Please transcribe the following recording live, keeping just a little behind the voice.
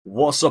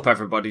What's up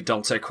everybody,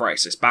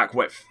 DanteCrysis back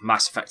with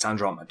Mass Effect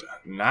Andromeda.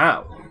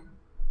 Now,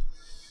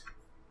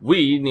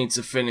 we need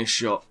to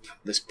finish up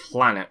this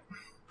planet,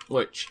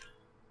 which,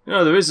 you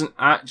know, there isn't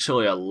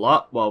actually a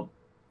lot, well,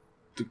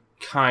 there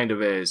kind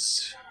of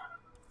is.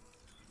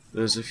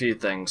 There's a few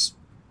things.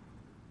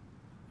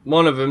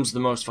 One of them's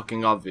the most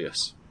fucking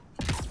obvious.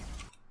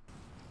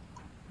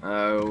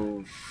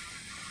 There's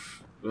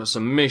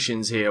some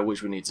missions here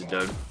which we need to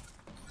do.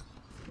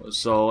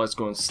 So let's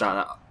go and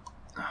start that.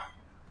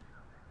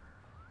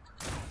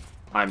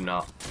 I'm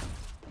not.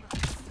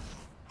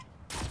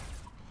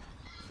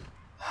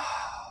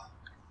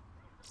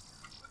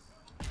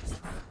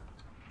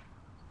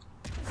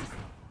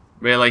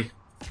 Really?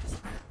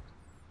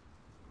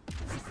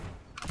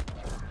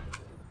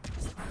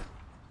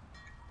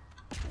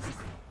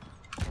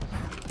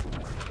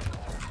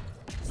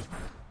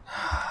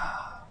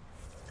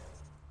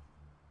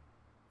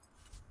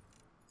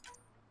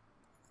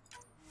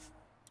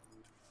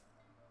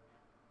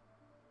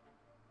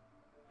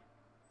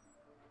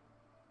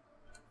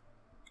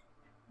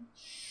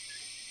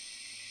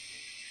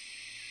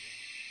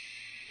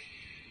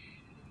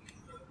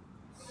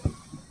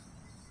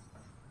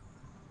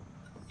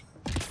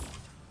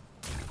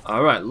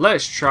 Alright,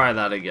 let's try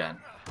that again.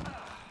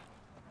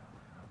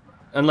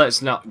 And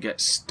let's not get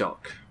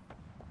stuck.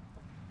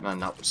 Man,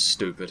 that was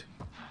stupid.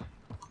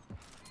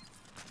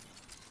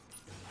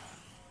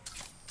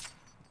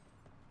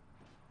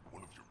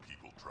 One of your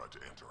people tried to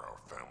enter our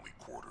family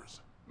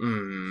quarters.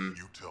 Hmm.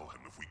 You tell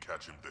him if we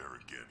catch him there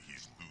again,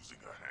 he's losing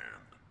a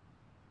hand.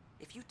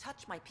 If you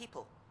touch my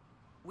people,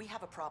 we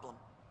have a problem.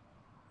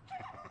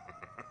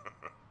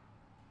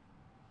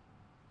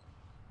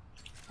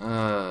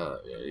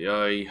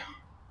 Yay.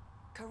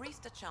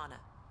 Karista Chana,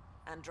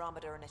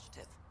 Andromeda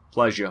Initiative.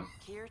 Pleasure.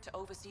 Here to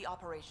oversee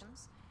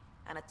operations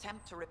and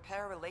attempt to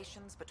repair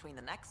relations between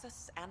the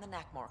Nexus and the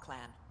Nakmor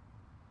clan.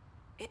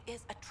 It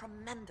is a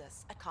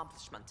tremendous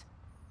accomplishment,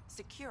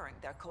 securing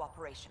their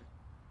cooperation.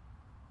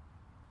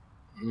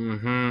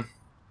 Mm-hmm.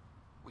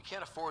 We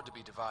can't afford to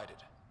be divided.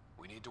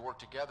 We need to work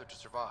together to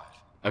survive.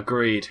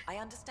 Agreed. I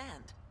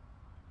understand,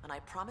 and I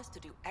promise to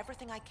do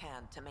everything I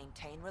can to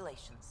maintain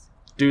relations.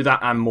 Do that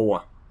and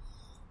more.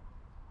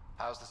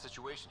 How's the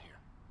situation here?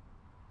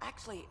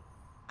 Actually,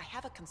 I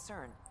have a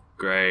concern.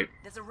 Great.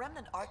 There's a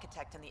remnant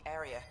architect in the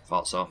area.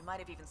 Thought so. You might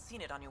have even seen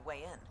it on your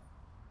way in.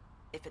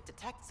 If it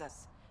detects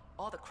us,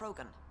 or the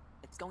Krogan,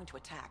 it's going to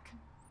attack.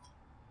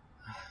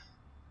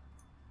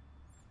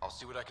 I'll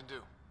see what I can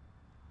do.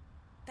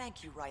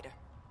 Thank you, Ryder.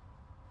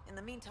 In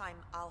the meantime,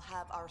 I'll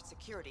have our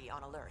security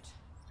on alert.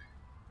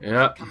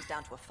 Yeah. If it comes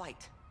down to a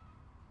fight,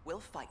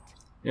 we'll fight.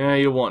 Yeah,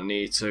 you won't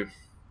need to.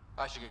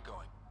 I should get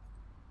going.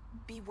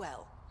 Be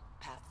well,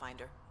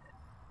 Pathfinder.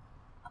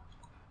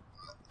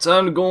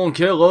 Time to go and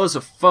kill us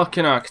a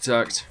fucking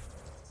architect.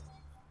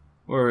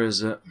 Where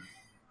is it?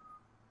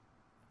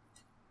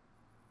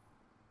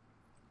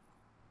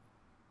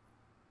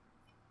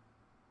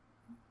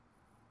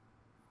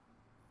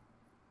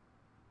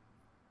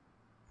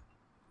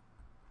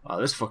 Oh,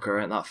 this fucker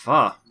ain't that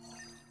far.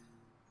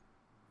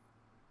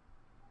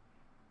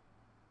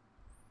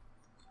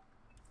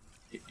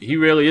 He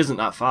really isn't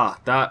that far.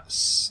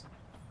 That's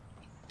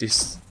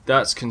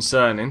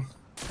concerning.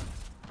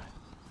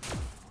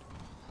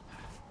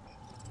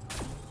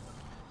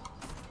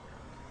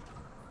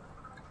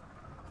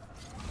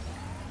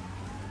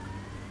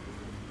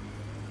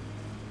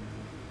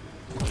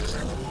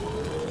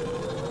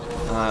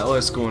 Alright,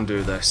 let's go and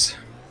do this.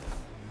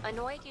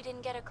 Annoyed you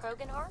didn't get a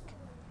Krogan arc?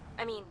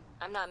 I mean,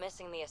 I'm not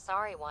missing the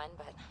Asari one,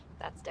 but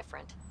that's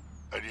different.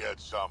 And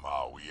yet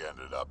somehow we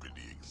ended up in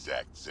the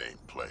exact same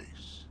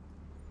place.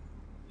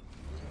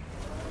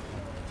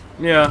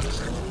 Yeah.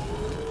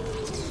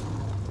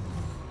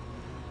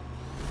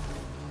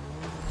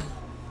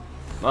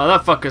 Well,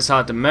 that fucker's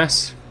hard to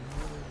miss.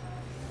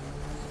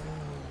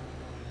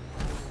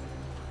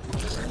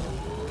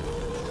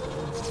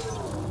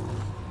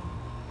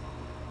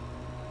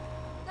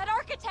 That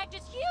architect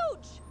is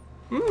huge!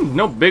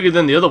 No bigger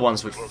than the other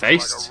ones we've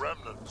faced. Like a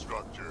remnant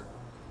structure.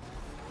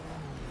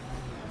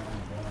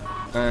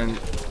 And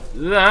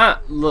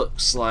that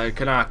looks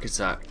like an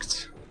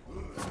architect.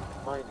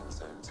 Mining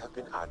zones have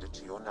been added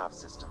to your nav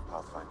system,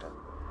 Pathfinder.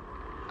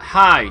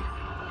 Hi.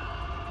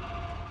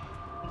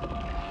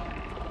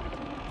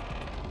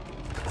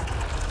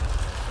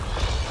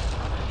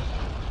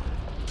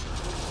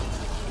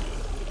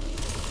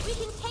 We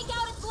can take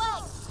out its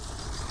legs!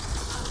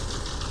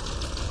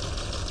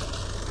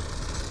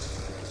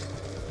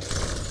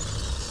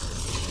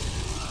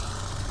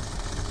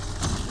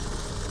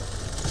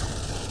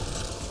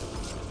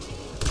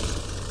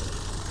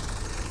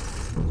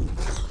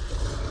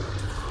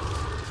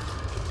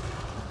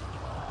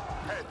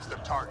 Head's the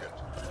target.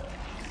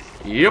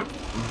 Yep.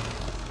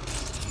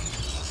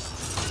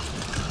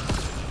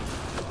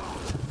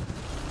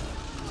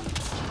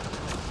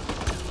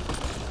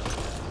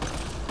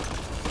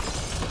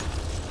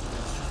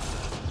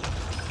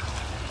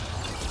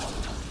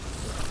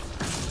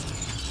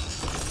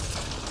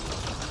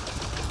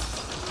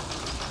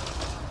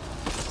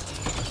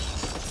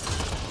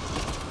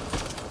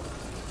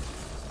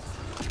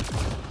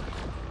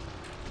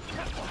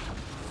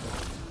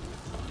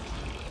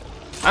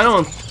 I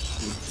don't...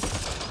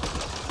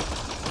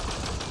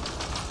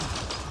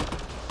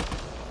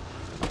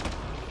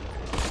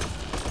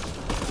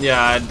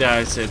 Yeah, I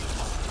doubt it.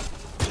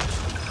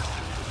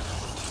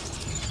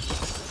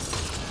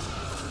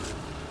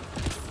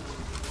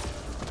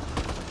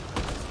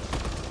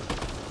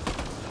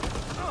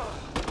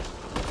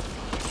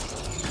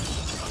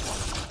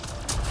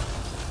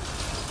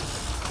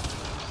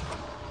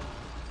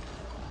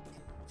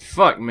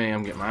 Fuck me,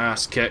 I'm getting my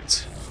ass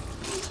kicked.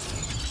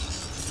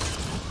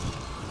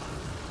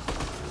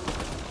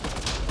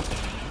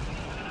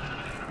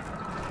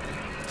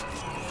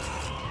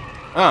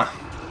 Ah.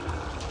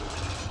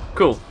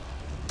 Cool.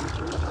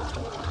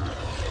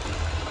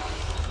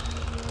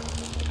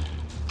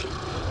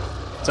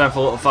 Time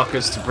for little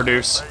fuckers to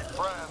produce.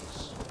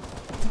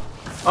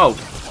 Oh.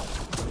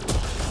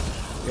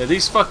 Yeah,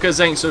 these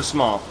fuckers ain't so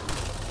small.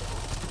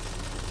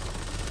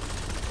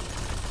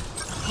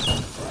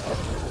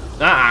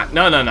 Ah,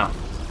 no, no, no.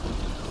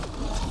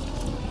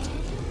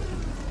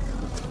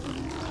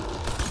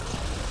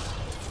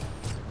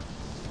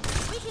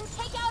 We can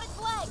take out its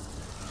leg.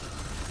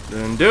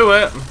 Then do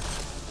it.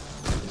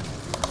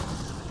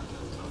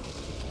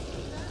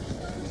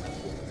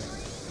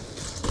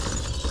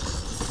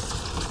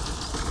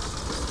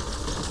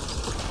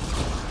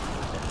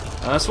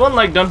 That's one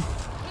leg done.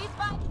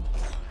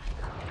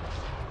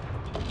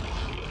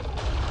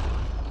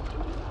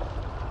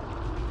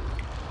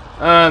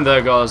 And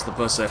there goes the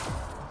pussy.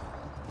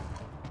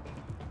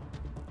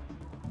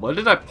 Where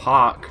did I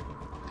park?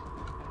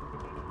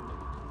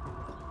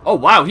 Oh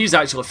wow, he's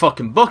actually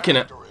fucking booking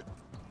it.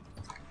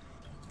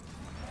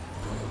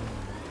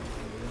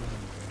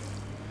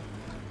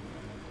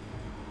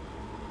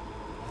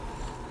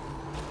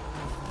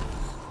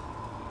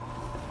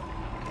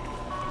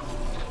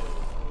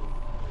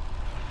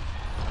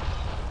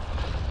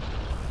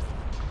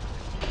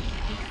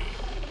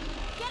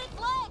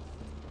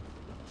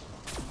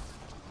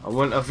 I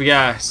wouldn't have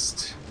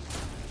guessed.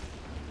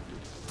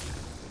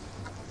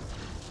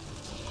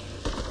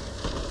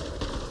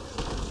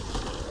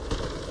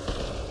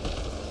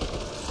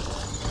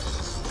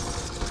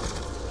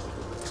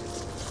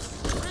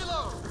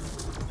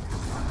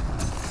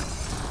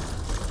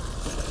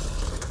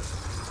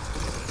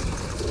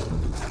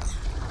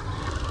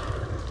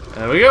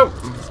 There we go.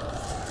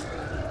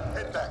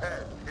 Hit the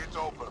head. It's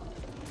open.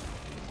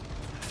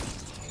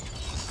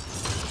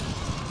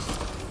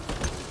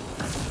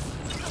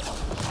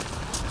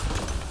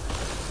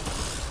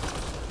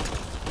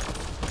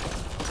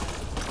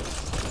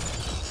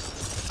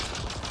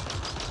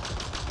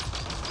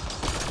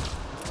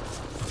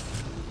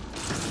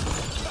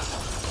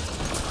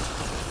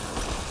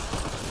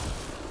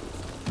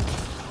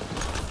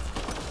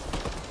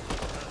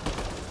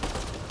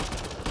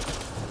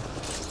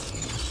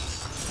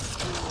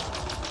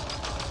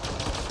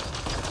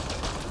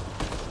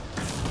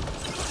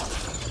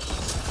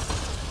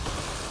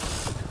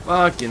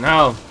 Fucking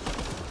hell.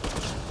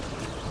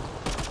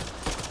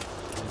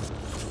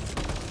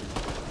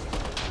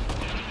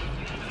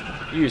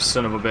 You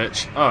son of a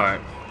bitch.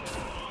 Alright.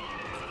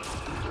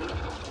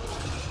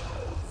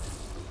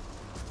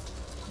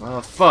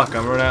 Oh fuck,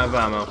 I'm running out of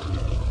ammo.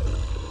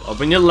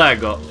 Open your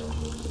leg up. Making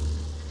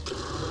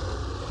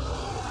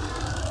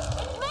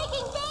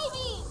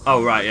babies.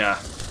 Oh right, yeah.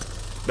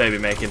 Baby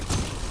making.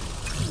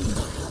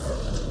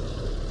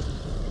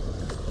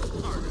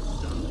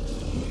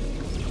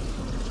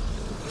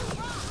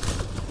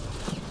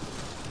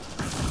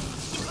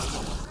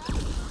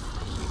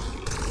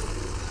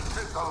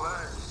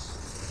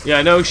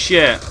 Yeah, no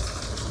shit.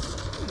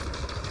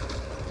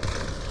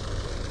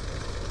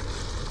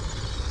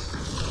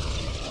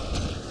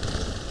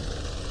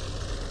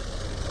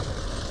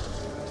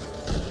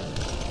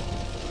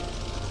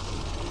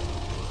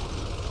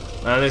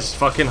 Man, this is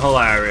fucking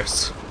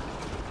hilarious.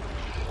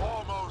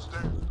 Almost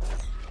there.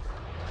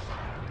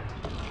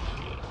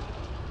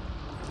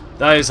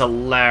 That is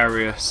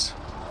hilarious.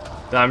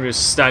 That I'm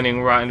just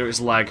standing right under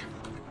his leg.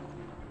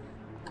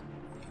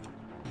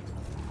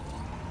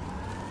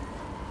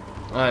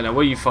 I know,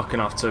 where are you fucking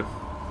off to?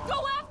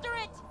 Go after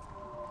it.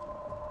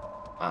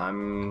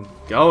 I'm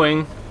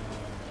going.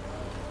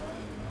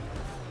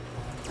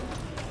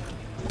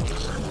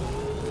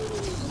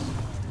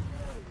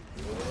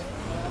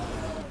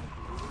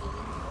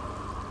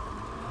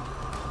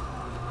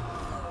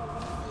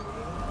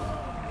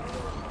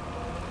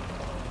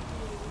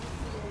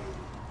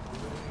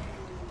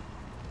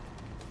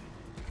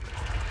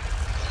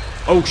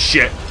 Oh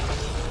shit.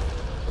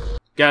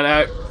 Get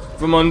out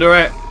from under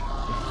it.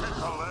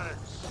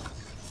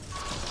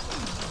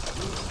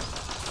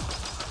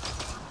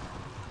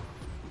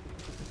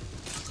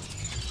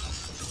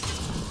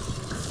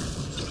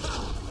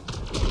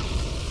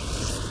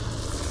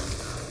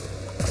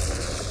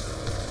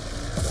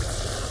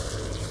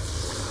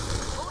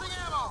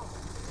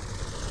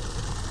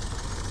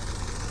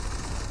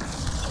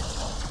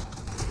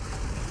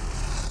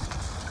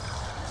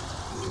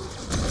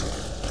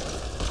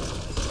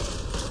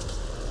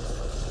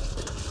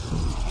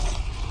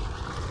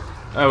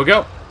 Head There we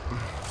go.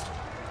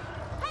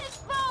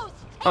 exposed.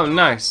 Oh,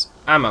 nice.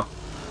 Ammo.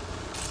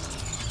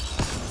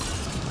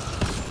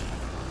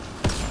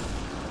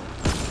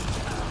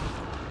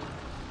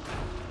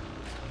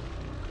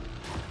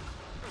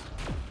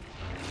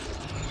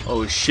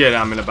 Oh shit,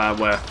 I'm in a bad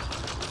way.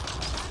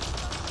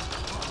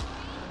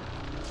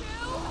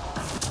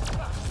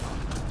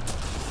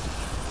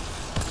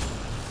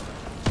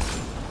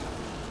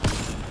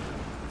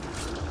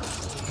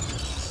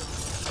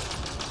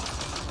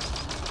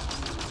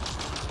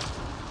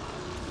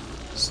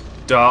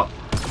 Stop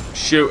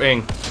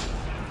shooting.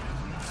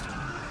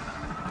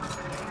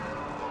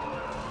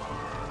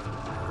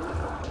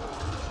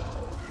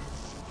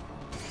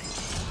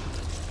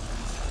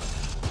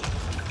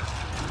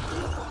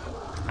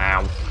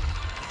 Ow.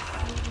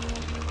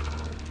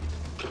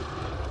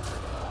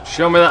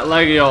 Show me that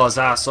leg of yours,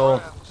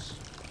 asshole.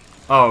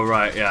 Oh,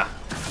 right, yeah.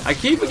 I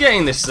keep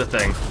forgetting this is a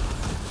thing.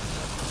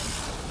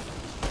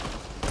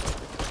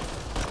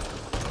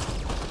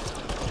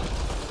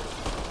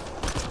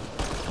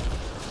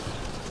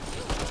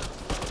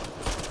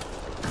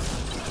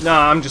 No,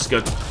 I'm just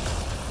good.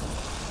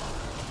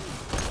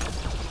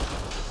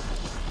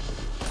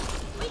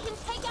 We can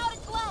take out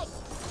its leg.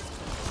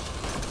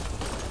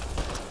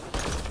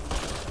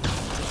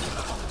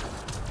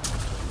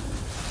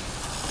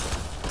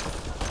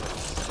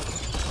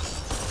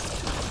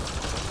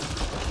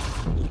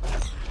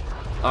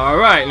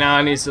 Alright, now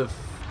I need to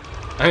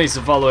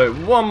follow it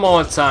one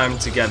more time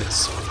to get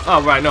its...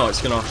 Oh, right, no,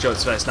 it's gonna show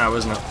its face now,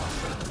 isn't it?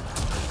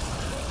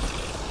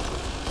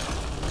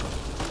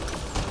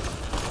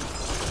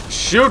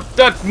 Shoot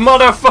that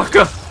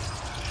motherfucker!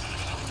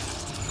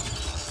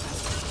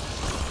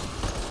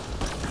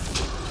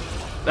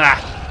 Ah.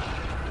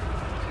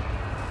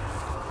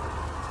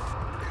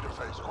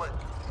 Interface quick.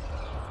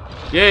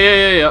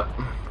 Yeah.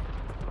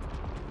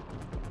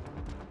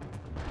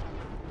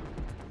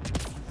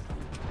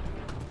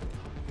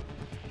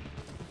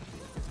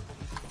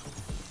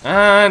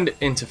 And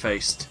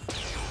interfaced.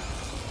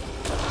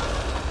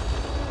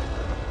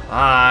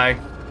 Bye.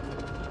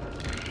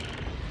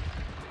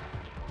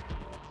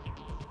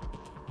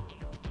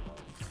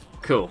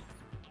 Cool.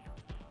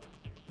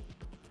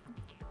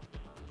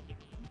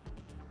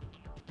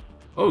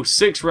 Oh,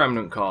 6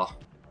 remnant core.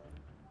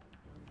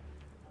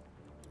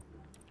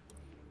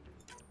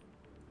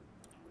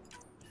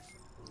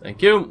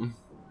 Thank you.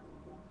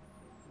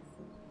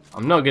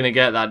 I'm not gonna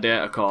get that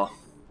data core.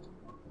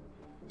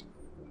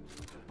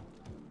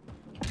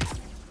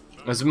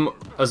 As much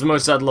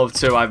as I'd love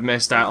to, I've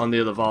missed out on the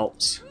other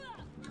vaults.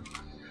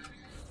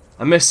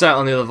 I missed out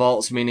on the other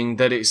vaults, meaning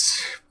that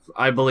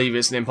I believe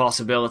it's an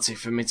impossibility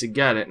for me to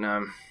get it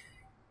now.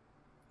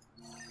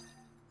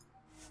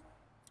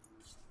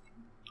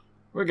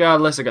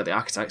 Regardless, I got the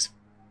architect,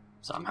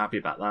 so I'm happy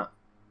about that.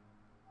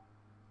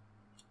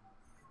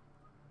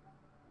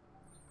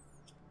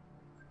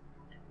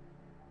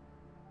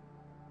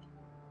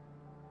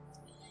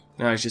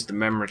 Now it's just the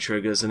memory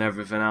triggers and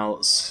everything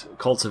else.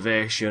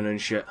 Cultivation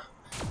and shit.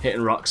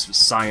 Hitting rocks for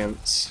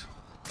science.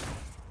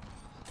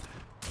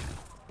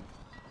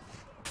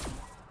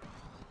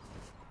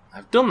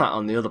 I've done that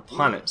on the other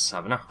planets,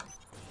 haven't I?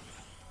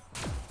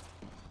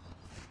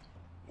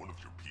 One of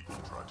your people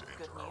tried to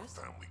enter our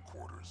family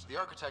quarters. The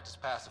architect is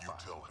pacified.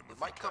 Tell him It if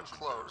might he come catches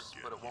close, her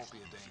again, but it won't he's be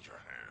a losing danger.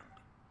 a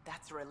hand.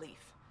 That's a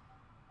relief.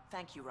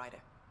 Thank you, Ryder.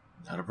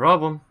 Not a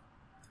problem.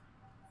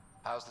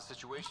 How's the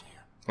situation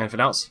here? Anything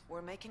else?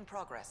 We're making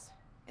progress.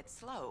 It's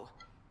slow,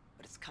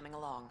 but it's coming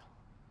along.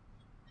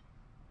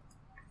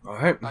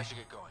 Alright. I should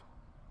get going.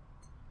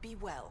 Be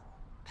well,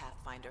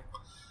 Pathfinder.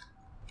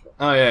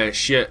 Oh yeah,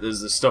 shit, there's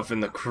the stuff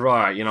in the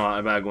cry. You know what,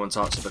 I better go and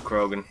talk to the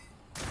Krogan.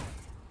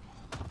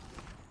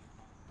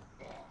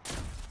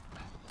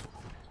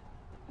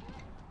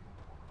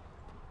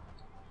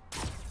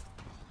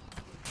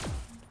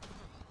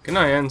 Can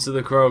I enter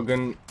the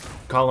Krogan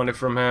colony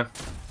from here?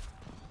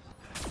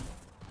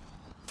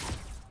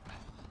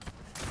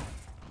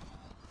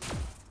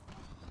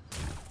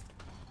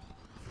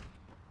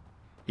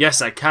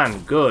 Yes, I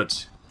can. Good.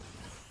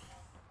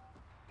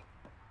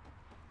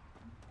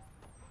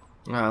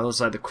 Looks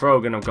like the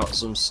Krogan have got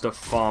some stuff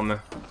for me.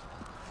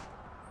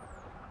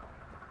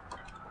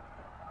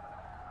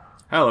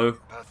 Hello.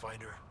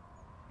 Pathfinder,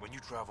 when you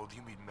travel, do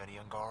you meet many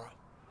Angara?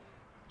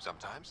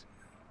 Sometimes?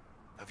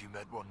 Have you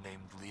met one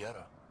named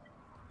Lieta?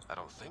 I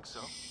don't think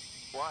so.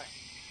 Why?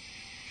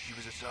 She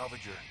was a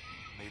salvager,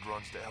 made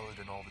runs to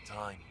Elaaden all the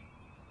time.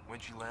 When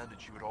she landed,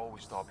 she would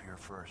always stop here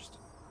first.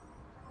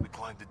 We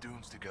climbed the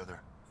dunes together,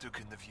 took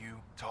in the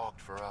view,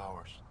 talked for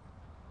hours.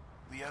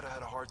 Lieta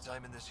had a hard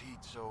time in this heat,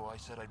 so I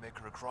said I'd make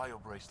her a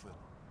cryo bracelet.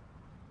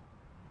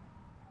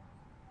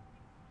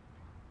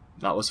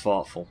 That was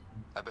thoughtful.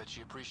 I bet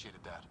she appreciated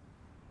that.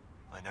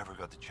 I never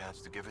got the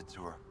chance to give it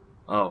to her.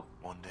 Oh.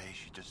 One day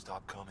she just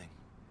stopped coming.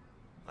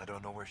 I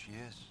don't know where she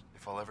is,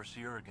 if I'll ever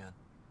see her again.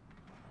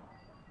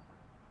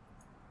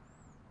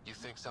 You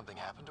think something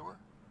happened to her?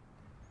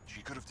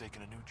 She could have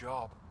taken a new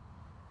job.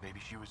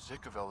 Maybe she was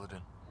sick of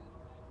Elaaden.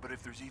 But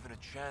if there's even a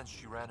chance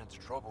she ran into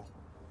trouble,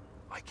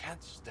 I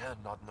can't stand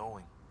not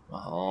knowing.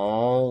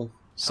 Oh,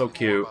 so Tell me more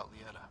cute. about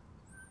Lieta.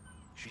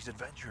 She's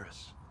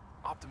adventurous,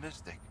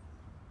 optimistic.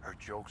 Her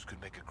jokes could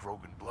make a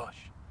Krogan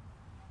blush.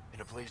 In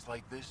a place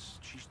like this,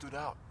 she stood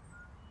out.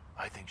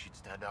 I think she'd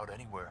stand out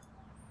anywhere.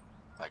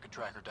 I could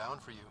track her down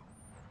for you.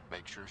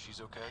 Make sure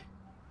she's okay.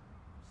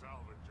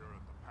 Salvager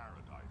at the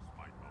Paradise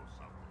might know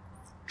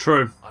something.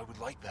 True. I would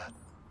like that.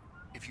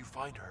 If you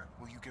find her,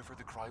 will you give her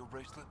the cryo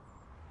bracelet?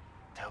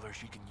 Tell her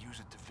she can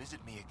use it to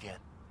visit me again.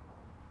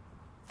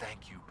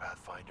 Thank you,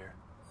 Pathfinder.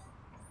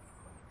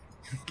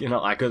 You're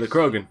not like other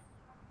Krogan.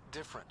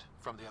 Different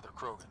from the other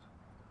Krogan.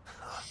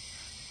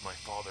 My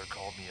father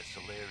called me a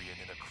Solarian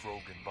in a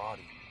Krogan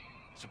body.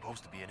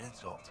 Supposed to be an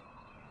insult.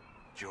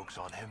 Joke's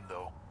on him,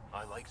 though.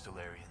 I like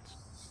Solarians.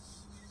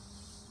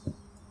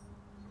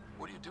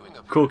 What are you doing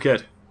up Cool here?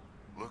 kid.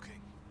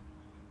 Looking.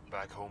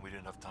 Back home, we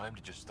didn't have time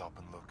to just stop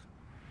and look.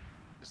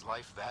 Is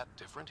life that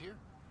different here?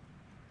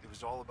 It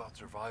was all about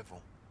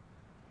survival.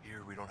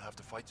 Here, we don't have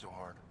to fight so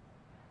hard.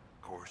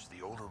 Of course,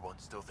 the older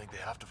ones still think they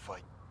have to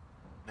fight.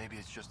 Maybe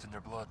it's just in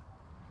their blood.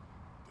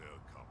 They'll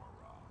come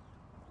around.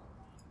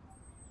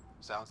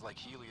 Sounds like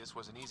Helios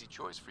was an easy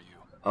choice for you.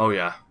 Oh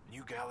yeah.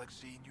 New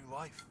galaxy, new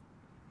life.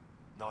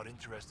 Not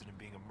interested in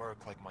being a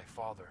merc like my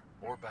father,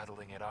 or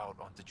battling it out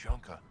on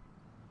Tachanka.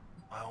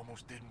 I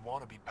almost didn't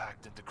want to be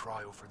packed into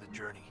cryo for the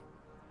journey.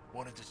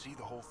 Wanted to see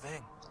the whole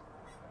thing.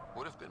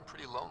 Would have been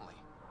pretty lonely.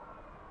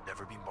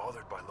 Never been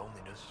bothered by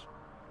loneliness.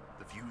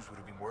 The views would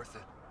have been worth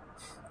it.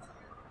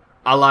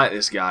 I like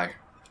this guy.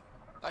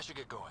 I should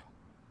get going.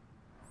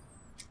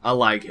 I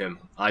like him.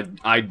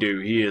 I do.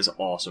 He is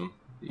awesome.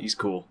 He's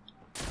cool.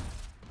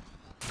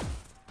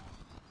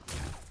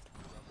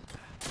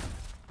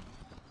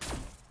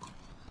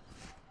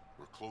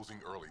 We're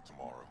closing early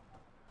tomorrow.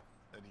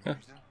 Any Huh.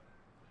 reason?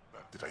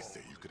 Did I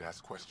say you could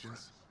ask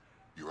questions?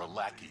 You're a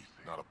lackey,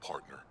 not a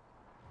partner.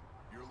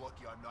 You're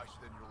lucky I'm nicer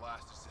than your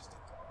last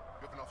assistant.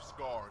 You have enough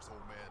scars,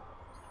 old man.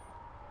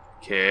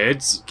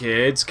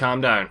 Kids,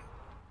 calm down.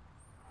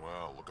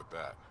 Well, look at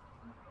that.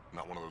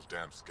 Not one of those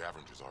damn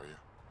scavengers, are you?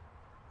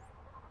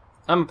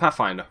 I'm a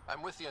Pathfinder.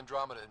 I'm with the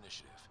Andromeda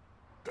Initiative.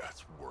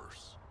 That's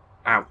worse.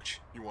 Ouch.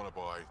 You want to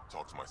buy?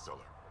 Talk to my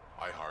seller.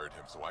 I hired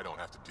him so I don't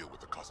have to deal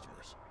with the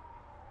customers.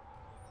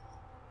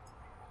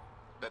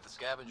 Bet the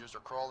scavengers are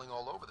crawling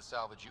all over the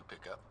salvage you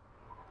pick up.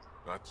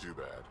 Not too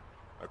bad.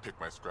 I pick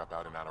my scrap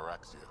out in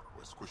Ataraxia,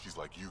 where squishies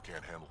like you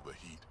can't handle the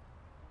heat.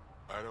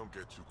 I don't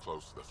get too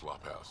close to the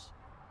flophouse.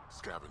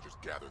 Scavengers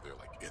gather there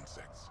like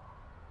insects.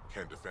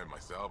 Can't defend my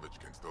salvage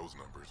against those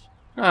numbers.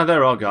 Ah,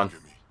 they're all gone. Look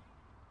at me.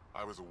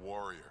 I was a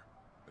warrior,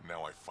 and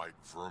now I fight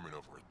vermin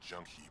over a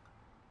junk heap.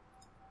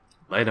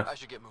 Later. I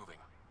should get moving.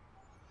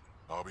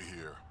 I'll be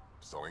here,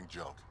 selling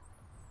junk.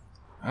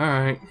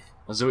 Alright.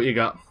 Let's see what you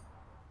got.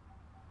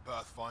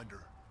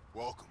 Pathfinder,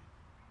 welcome.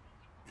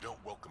 You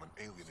don't welcome an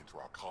alien into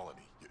our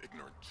colony, you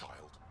ignorant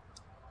child.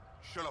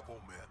 Shut up,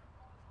 old man.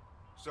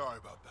 Sorry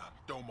about that.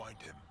 Don't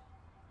mind him.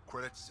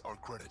 Credits are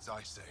credits,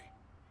 I say.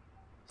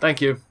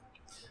 Thank you.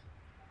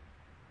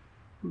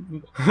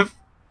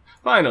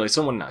 Finally,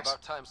 someone nice.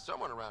 About time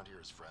someone around here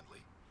is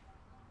friendly.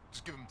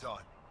 Just give him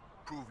time.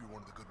 Prove you're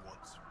one of the good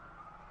ones.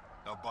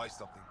 Now buy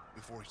something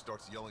before he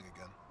starts yelling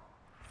again.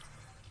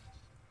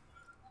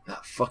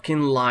 That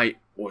fucking light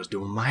was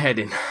doing my head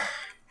in.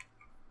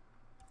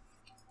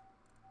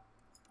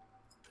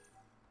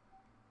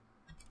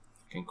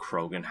 Fucking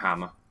Krogan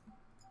hammer.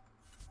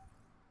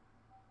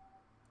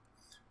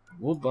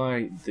 We'll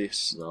buy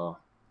this though.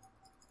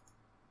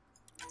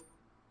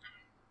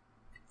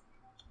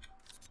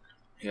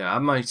 Yeah, I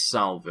might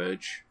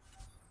salvage.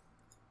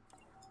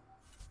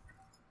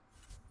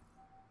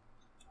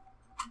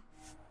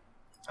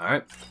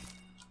 Alright.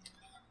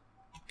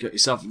 Get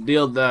yourself a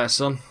deal there,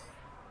 son.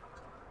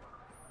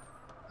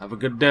 Have a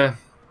good day.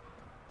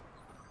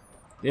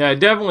 Yeah, it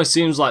definitely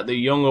seems like the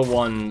younger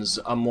ones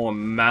are more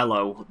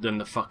mellow than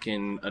the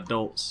fucking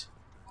adults.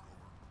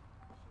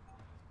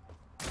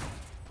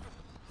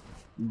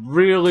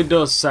 Really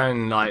does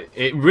sound like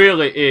it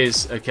really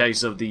is a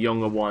case of the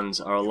younger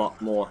ones are a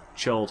lot more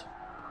chilled.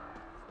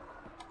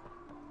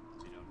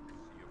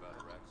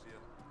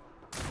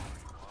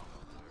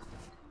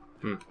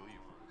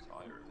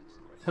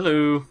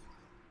 Hello.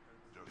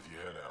 If you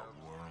head out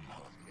worm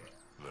hunting,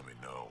 let me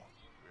know.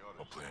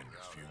 I'll plan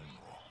your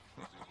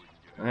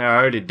funeral. Yeah, I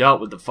already dealt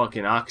with the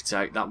fucking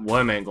architect. That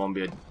worm ain't gonna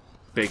be a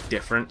big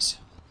difference.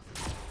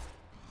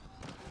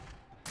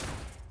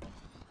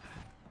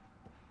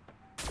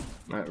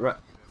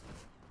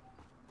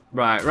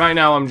 Right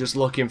now I'm just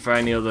looking for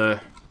any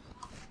other...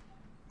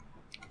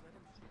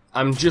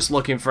 I'm just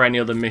looking for any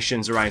other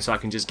missions around so I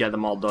can just get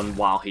them all done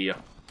while here.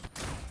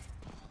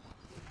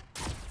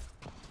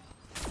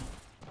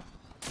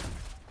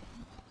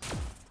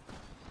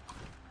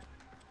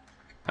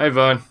 Hey,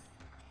 Vern.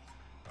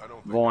 I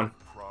don't think Vaughn.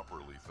 I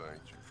properly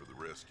thanked you for the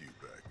rescue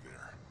back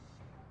there.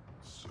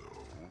 So,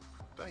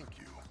 thank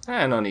you.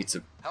 No need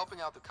to.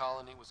 Helping out the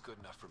colony was good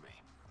enough for me.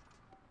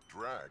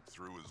 Dragged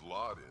threw his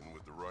lot in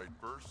with the right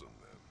person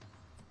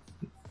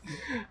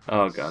then.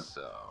 Oh, God.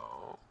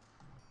 So,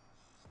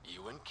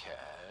 you and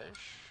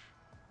Cash?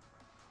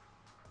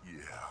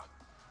 Yeah,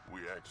 We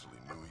actually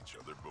knew each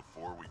other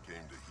before we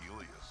came to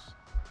Helios.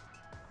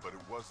 But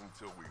it wasn't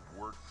until we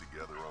worked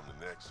together on the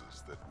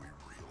Nexus that we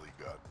really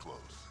got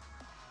close.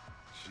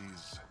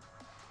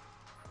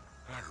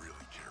 I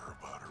really care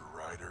about her,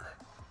 Ryder.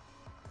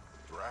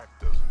 Drac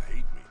doesn't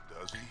hate me,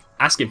 does he?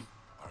 Ask him.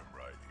 I'm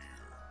right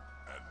here.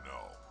 And no,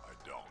 I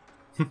don't.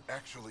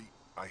 Actually,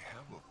 I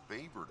have a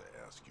favor to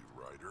ask you,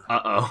 Ryder.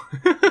 Uh-oh.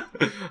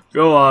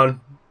 Go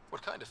on.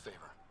 What kind of favor?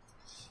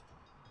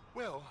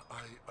 Well,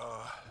 I,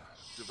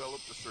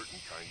 developed a certain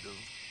kind of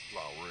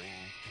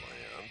flowering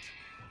plant,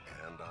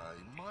 and I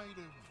might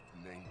have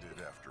named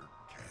it after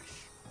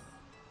Cash.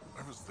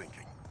 I was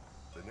thinking,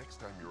 the next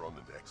time you're on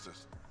the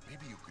Nexus,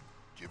 maybe you could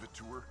give it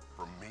to her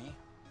from me?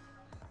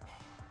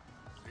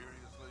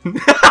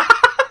 Seriously?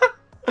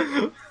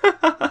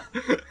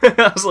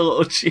 That's a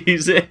little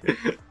cheesy.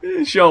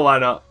 Sure, why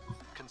not?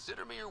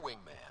 Consider me your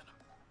wingman.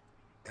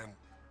 And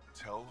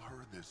tell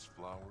her this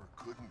flower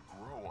couldn't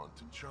grow on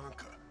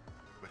Tachanka,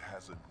 but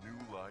has a new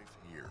life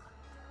here.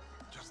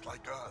 Just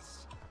like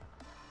us.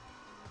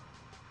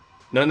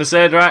 Nothing to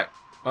say, Drac?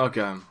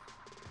 Okay.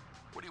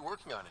 What are you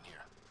working on in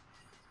here?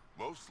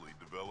 Mostly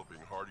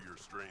developing hardier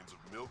strains of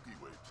Milky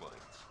Way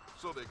plants,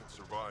 so they can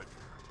survive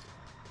here.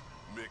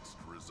 Mixed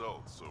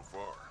results so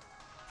far.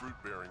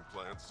 Fruit-bearing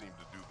plants seem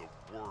to do the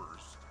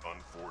worst,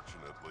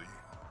 unfortunately.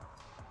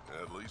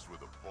 At least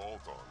with a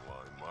vault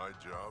online, my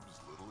job is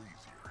a little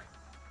easier.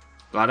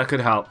 Glad I could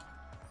help.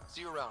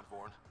 See you around,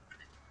 Vorn.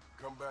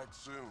 Come back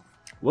soon.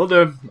 Will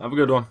do. Have a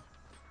good one.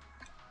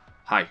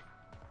 Hi.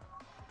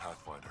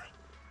 Pathfinder,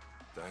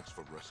 thanks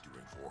for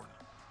rescuing Vorn.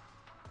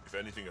 If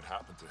anything had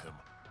happened to him,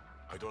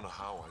 I don't know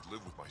how I'd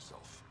live with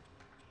myself.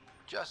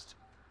 Just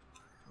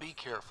be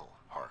careful,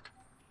 Hark.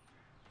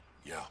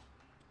 Yeah,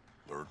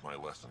 learned my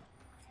lesson.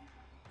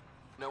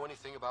 Know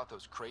anything about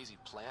those crazy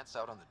plants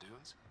out on the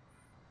dunes?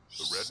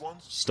 The red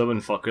ones?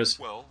 Stubborn fuckers.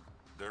 Well,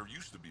 there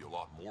used to be a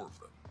lot more of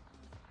them.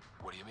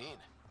 What do you mean?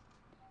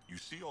 You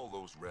see all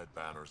those red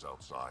banners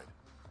outside?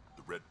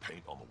 The red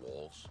paint on the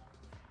walls?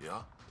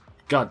 Yeah?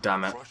 God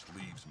damn it. Crushed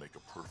leaves make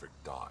a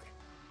perfect dye.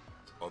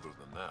 Other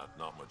than that,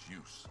 not much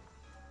use.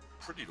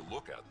 Pretty to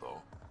look at,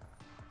 though.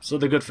 So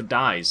they're good for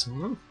dyes.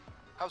 Hmm.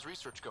 How's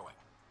research going?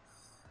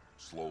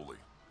 Slowly.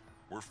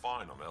 We're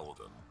fine on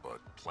Elaaden, but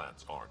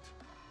plants aren't.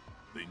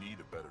 They need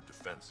a better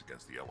defense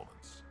against the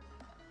elements.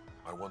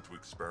 I want to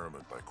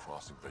experiment by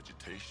crossing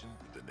vegetation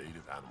with the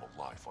native animal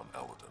life on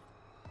Elaaden.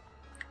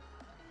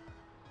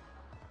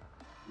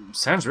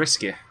 Sounds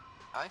risky.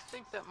 I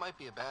think that might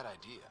be a bad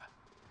idea.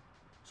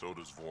 So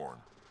does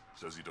Vorn.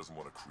 Says he doesn't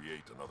want to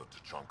create another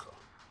Tachanka.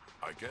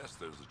 I guess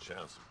there's a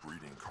chance of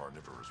breeding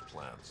carnivorous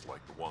plants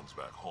like the ones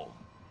back home,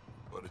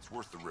 but it's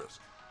worth the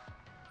risk.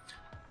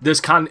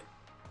 There's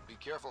Be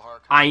careful,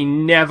 Hark. I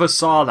never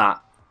saw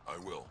that. I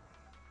will.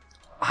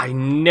 I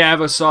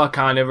never saw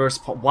carnivorous.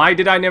 Why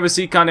did I never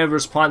see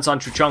carnivorous plants on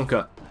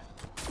Tachanka?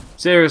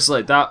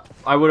 Seriously, that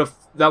would have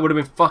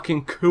been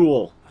fucking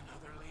cool.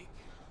 Another leak.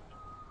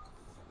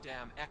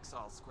 Damn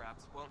exile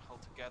scraps won't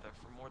hold together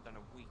for more than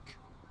a week.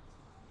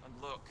 And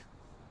look,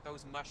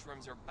 those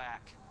mushrooms are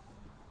back.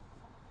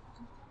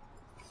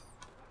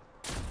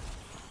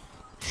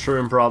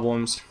 Shroom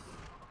problems.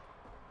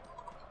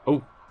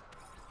 Oh.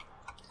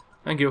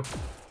 Thank you.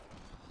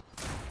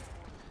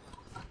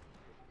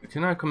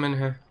 Can I come in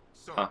here?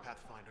 Sorry,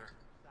 Pathfinder.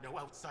 No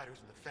outsiders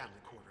in the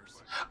family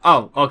quarters.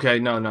 Oh, okay.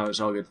 No, it's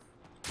all good.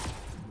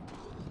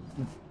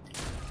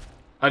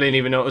 I didn't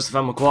even notice the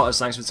family quarters.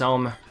 Thanks for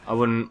telling me. I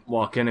wouldn't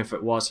walk in if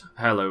it was.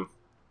 Hello.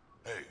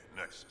 Hey,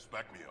 Nexus,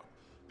 back me up.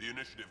 The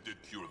initiative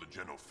did cure the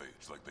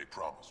genophage like they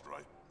promised,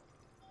 right?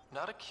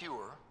 Not a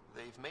cure.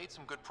 They've made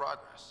some good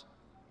progress.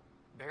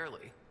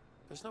 Barely.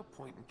 There's no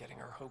point in getting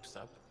our hopes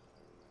up.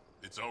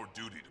 It's our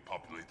duty to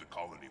populate the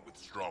colony with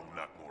strong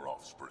Nakmor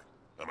offspring.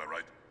 Am I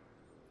right?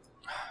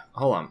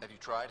 Hold on. Have you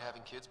tried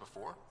having kids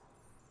before?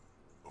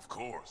 Of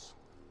course.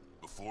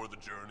 Before the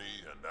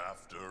journey and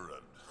after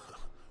and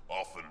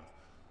often.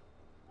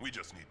 We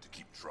just need to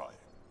keep trying.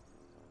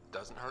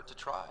 Doesn't hurt to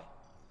try.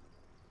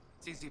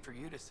 It's easy for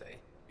you to say.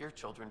 Your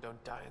children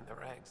don't die in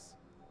their eggs.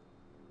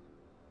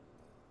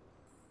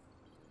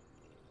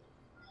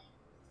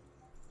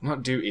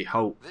 Not duty,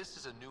 hope. This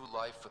is a new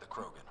life for the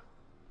Krogan.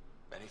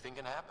 Anything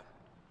can happen.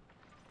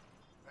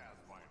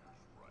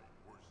 Pathfinder's right.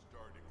 We're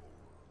starting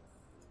over.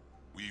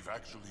 We've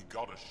actually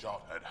got a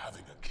shot at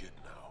having a kid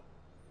now.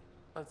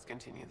 Let's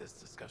continue this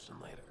discussion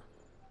later.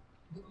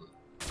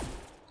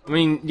 I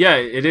mean, yeah,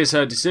 it is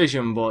her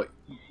decision, but,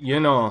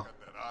 you know. Got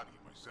that Adi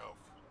myself.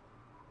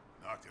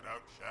 Knocked it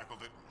out,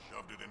 shackled it, and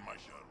shoved it in my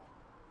shuttle.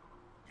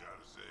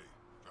 Gotta say,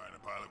 trying to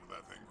pilot with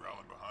that thing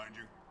growling behind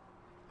you,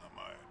 not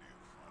my idea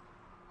of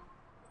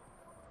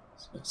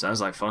fun.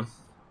 Sounds like fun.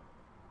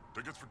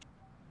 Tickets for...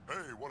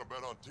 Hey, wanna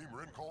bet on Team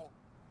Rincall?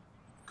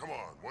 Come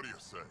on, what do you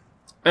say?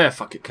 Eh,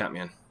 fuck it, count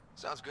me in.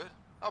 Sounds good.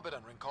 I'll bet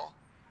on ring call.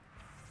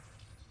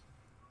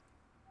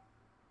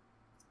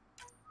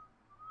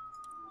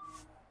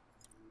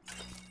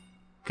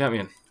 Count me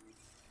in.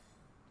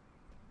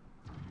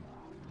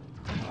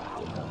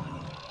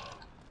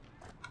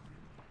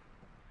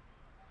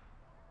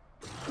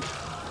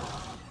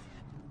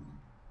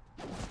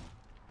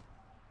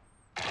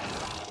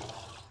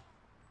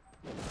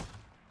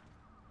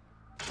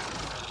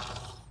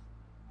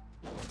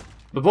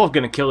 They're both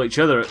going to kill each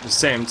other at the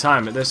same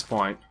time at this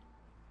point.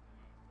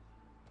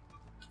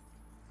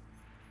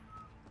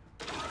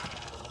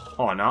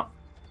 Or not.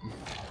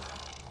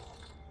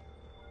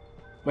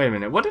 Wait a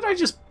minute, what did I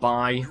just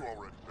buy? You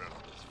already bet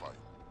on this fight.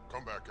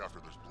 Come back after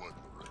there's blood in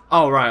the ring.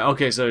 Oh, right,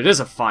 okay, so it is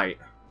a fight.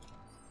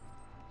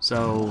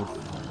 So...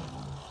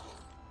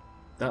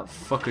 that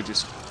fucker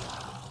just...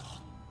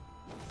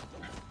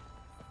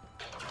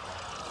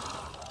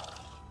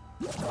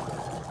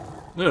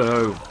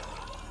 No.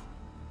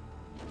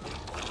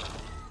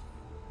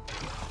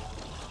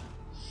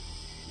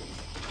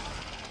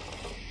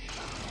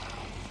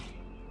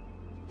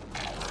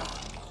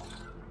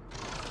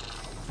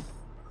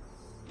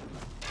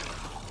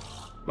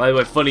 By the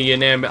way, funny you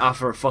name it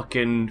after a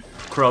fucking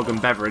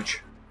Krogan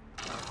beverage,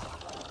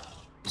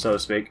 so to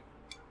speak.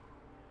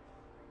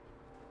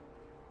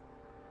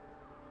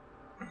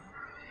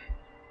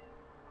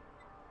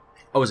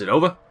 Oh, is it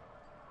over?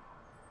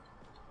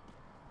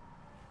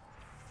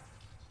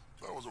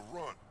 That was a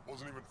run.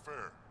 Wasn't even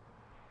fair.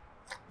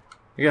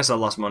 I guess I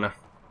lost money.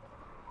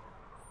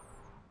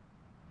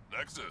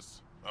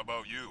 Nexus, how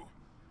about you?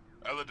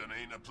 Elaaden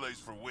ain't a place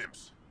for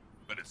wimps,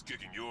 but it's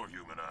kicking your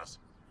human ass.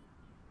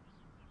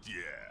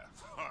 Yeah,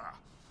 ha!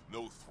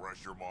 No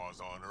thresher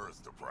maws on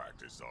Earth to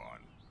practice on.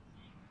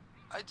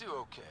 I do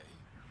okay.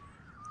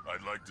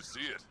 I'd like to see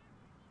it.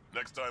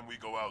 Next time we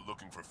go out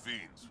looking for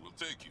fiends, we'll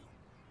take you.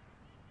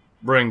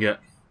 Bring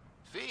it.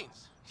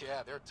 Fiends?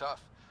 Yeah, they're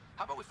tough.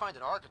 How about we find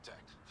an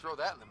architect? Throw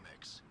that in the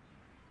mix.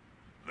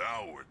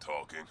 Now we're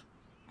talking.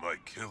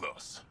 Might kill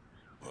us,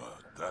 but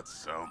that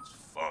sounds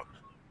fun.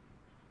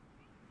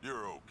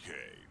 You're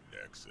okay,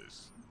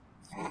 Nexus.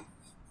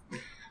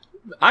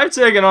 I've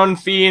taken on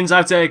fiends,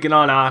 I've taken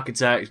on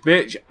architects,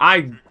 bitch.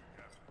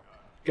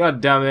 God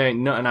damn it, ain't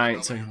nothing I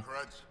ain't taking.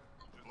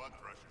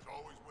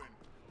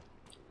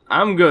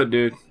 I'm good,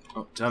 dude.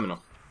 Oh,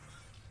 terminal.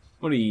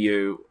 What are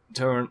you?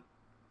 Turn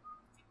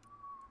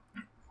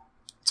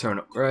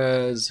up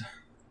res.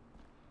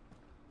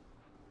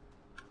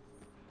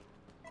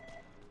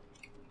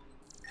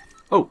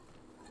 Oh.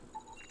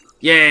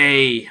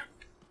 Yay!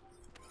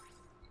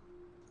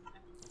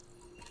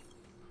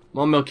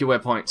 More Milky Way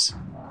points.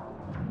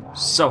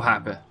 So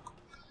happy.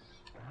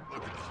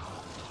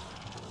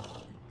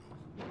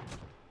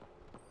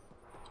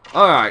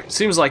 Alright,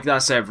 seems like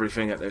that's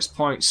everything at this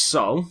point,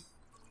 so...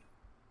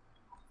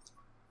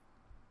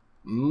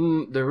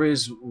 there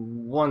is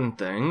one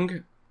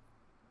thing.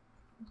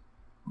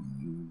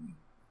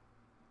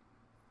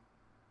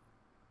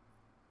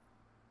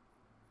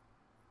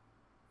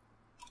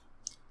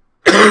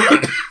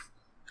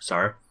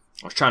 Sorry,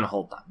 I was trying to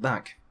hold that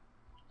back.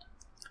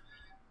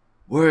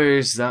 Where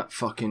is that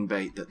fucking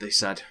bait that they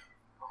said?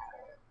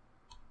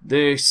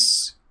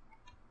 This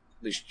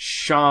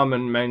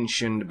shaman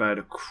mentioned about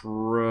a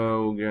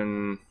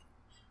Krogan.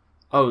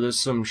 Oh, there's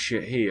some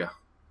shit here.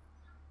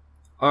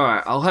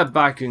 Alright, I'll head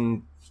back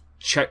and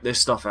check this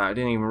stuff out. I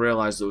didn't even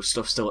realise there was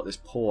stuff still at this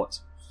port.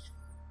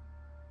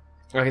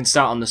 I can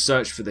start on the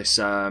search for this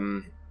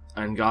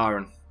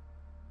Angaran.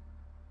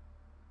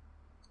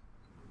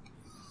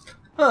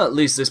 Well, at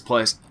least this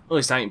place, at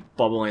least I ain't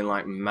bubbling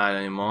like mad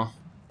anymore.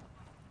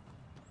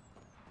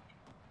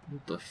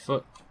 What the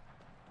fuck?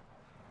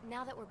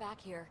 Now that we're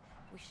back here,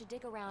 we should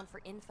dig around for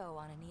info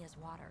on Ania's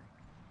water.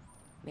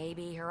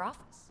 Maybe her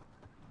office.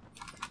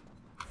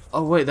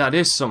 Oh wait, that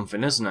is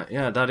something, isn't it?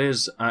 Yeah, that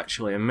is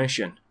actually a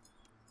mission.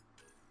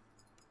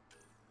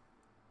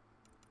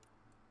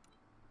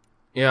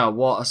 Yeah,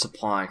 water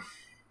supply.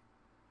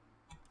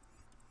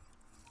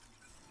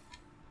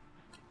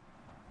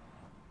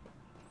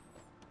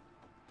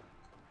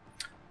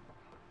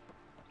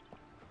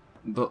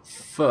 But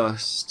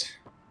first,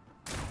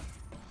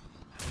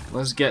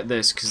 let's get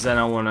this, because then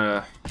I want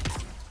to...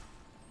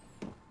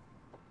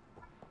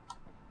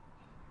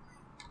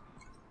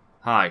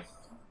 Hi.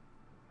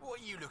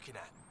 What are you looking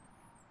at?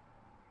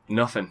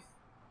 Nothing.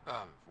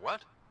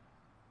 What?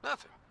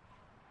 Nothing.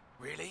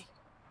 Really?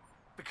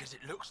 Because it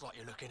looks like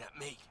you're looking at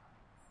me.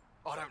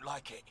 I don't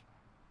like it.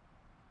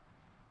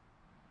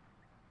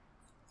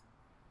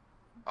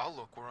 I'll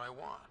look where I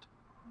want.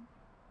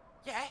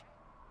 Yeah?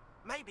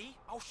 Maybe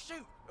I'll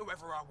shoot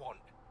whoever I want.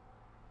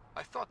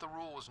 I thought the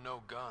rule was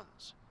no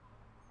guns.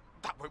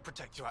 That won't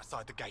protect you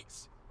outside the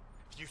gates.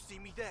 If you see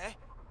me there,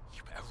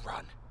 you better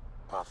run.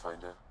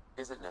 Pathfinder,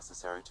 is it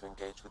necessary to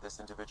engage with this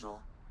individual?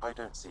 I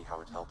don't see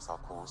how it helps our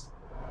cause.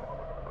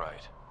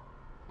 Right.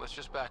 Let's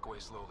just back away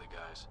slowly,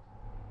 guys.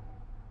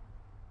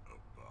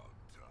 About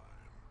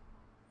time.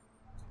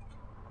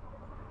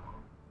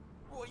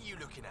 What are you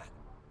looking at?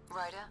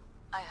 Ryder,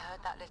 I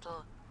heard that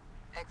little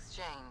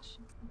exchange.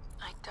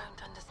 I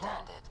don't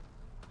understand it.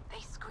 They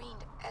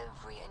screened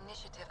every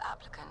initiative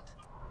applicant.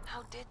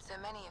 How did so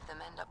many of them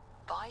end up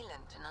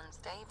violent and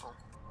unstable?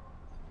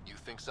 You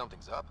think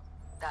something's up?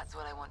 That's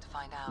what I want to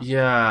find out.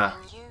 Yeah.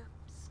 Can you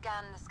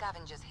scan the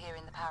scavengers here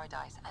in the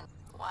Paradise and...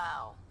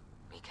 Wow.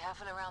 Be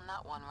careful around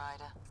that one,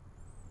 Ryder.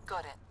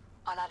 Got it.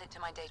 I'll add it to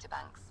my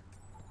databanks.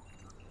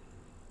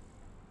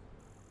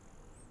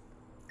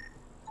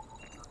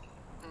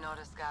 Not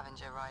a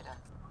scavenger, Ryder.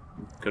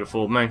 Could have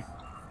fooled me.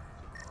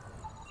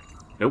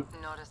 Nope.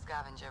 Not a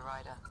scavenger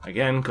rider.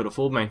 Again, could have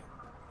fooled me.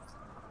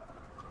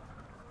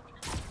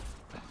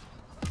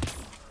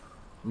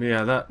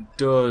 Yeah, that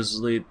does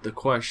lead the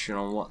question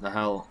on what the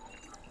hell.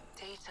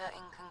 Data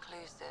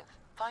inconclusive.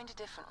 Find a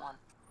different one.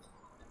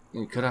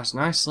 You could ask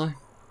nicely.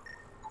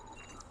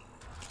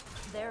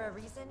 Is there a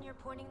reason you're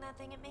pointing that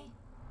thing at me?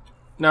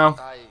 No.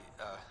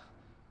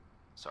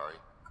 Sorry.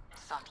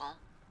 Subtle.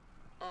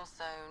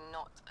 Also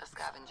not a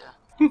scavenger.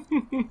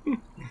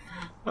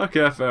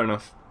 Okay, fair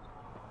enough.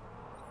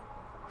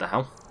 The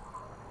hell?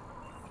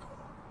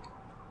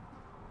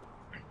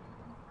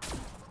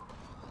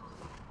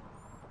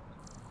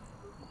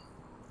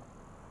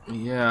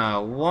 Yeah,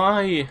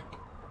 why?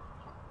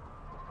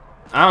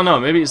 I don't know,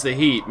 maybe it's the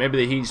heat. Maybe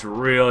the heat's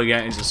really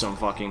getting to some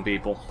fucking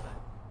people.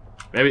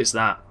 Maybe it's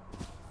that.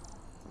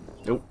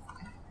 Nope.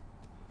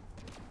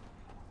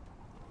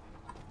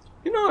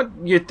 You know,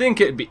 you'd think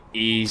it'd be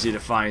easy to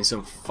find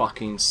some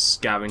fucking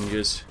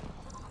scavengers.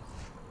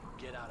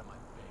 Get out of my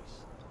face.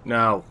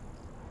 No.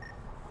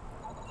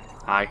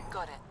 Hi.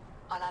 Got it.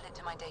 I'll add it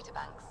to my data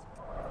banks.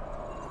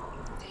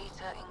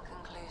 Data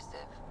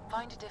inconclusive.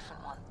 Find a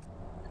different one.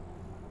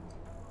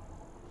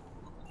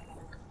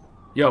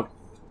 Yo.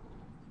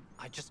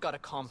 I just got a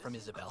comm from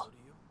Isabel.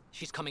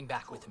 She's coming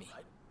back with me.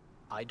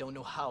 I don't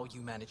know how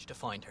you managed to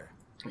find her,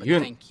 but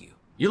thank you.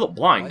 You look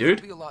blind, dude.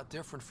 It'll be a lot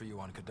different for you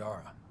on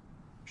Kadara.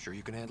 Sure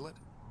you can handle it?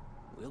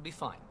 We'll be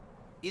fine.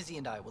 Izzy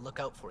and I will look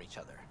out for each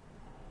other.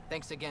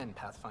 Thanks again,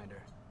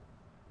 Pathfinder.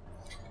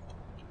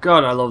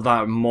 God, I love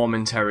that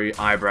momentary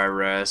eyebrow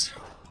raise.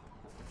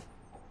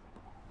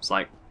 It's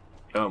like,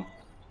 oh.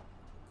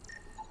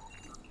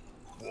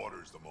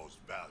 Water's the most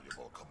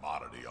valuable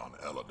commodity on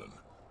Elaaden,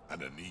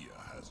 and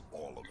Ania has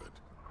all of it.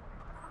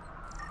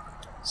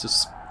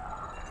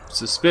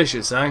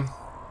 Suspicious, eh?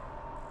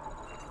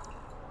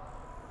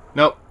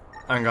 Nope,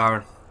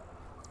 Angaran.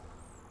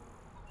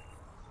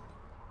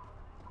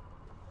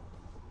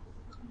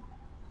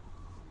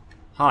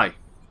 Hi.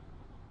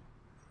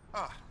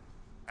 Ah,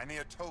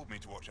 Ania told me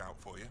to watch out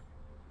for you.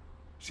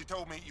 She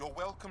told me you're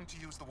welcome to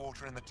use the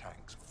water in the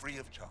tanks, free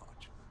of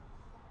charge.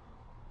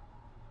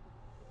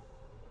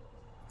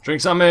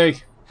 Drinks on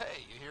me.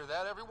 Hey, you hear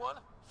that, everyone?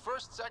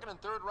 First, second,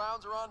 and third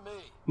rounds are on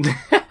me.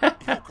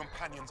 Your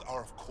companions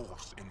are, of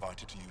course,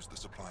 invited to use the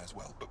supply as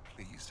well, but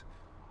please,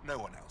 no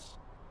one else.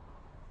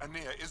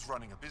 Ania is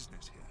running a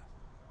business here.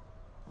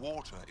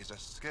 Water is a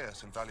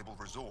scarce and valuable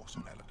resource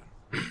on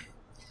Elaaden.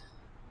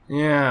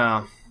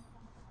 Yeah.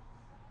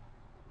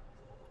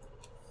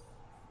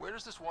 Where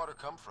does this water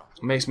come from?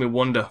 Makes me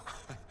wonder.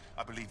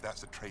 I believe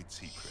that's a trade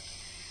secret.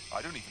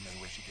 I don't even know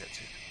where she gets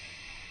it.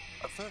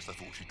 At first I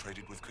thought she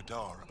traded with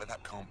Kadara, but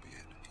that can't be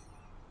it.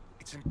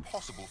 It's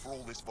impossible for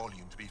all this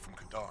volume to be from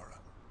Kadara.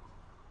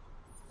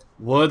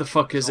 Where the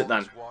fuck is it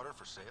then? Water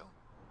for sale?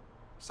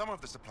 Some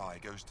of the supply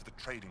goes to the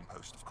trading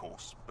post, of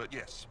course, but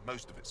yes,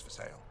 most of it's for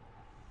sale.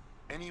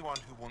 Anyone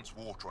who wants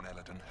water on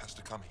Elaaden has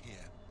to come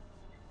here.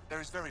 There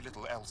is very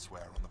little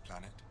elsewhere on the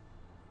planet.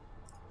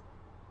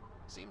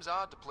 Seems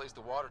odd to place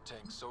the water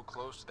tank so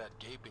close to that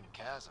gaping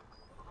chasm.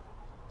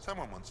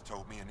 Someone once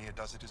told me Ania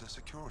does it as a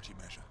security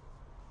measure.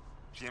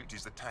 She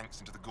empties the tanks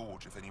into the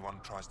gorge if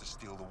anyone tries to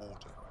steal the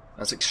water.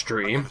 That's I've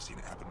extreme. never seen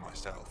it happen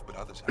myself, but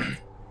others have.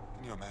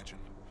 Can you imagine?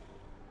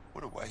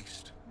 What a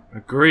waste.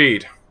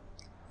 Agreed.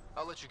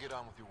 I'll let you get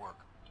on with your work.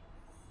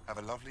 Have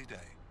a lovely day.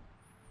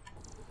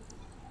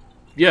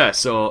 Yeah,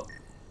 so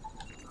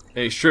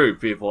it's true,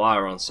 people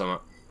are on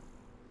something.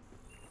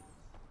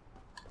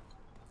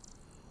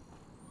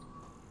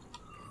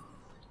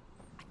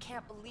 I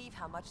can't believe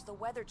how much the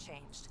weather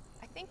changed.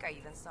 I think I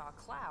even saw a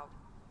cloud.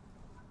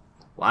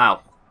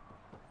 Wow.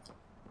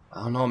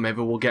 I don't know,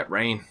 maybe we'll get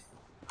rain.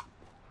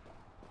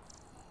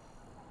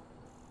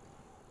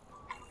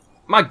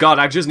 My god,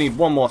 I just need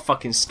one more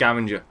fucking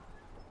scavenger.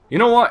 You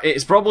know what?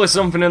 It's probably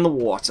something in the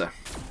water.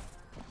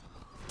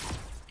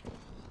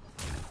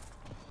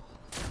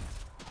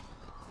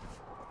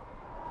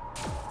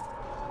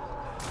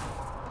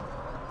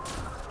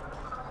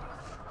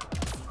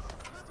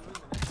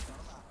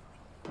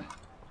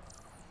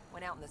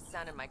 Went out in the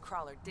sun and my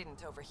crawler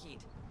didn't overheat.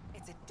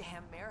 It's a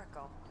damn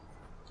miracle.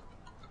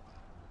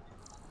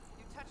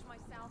 You touch my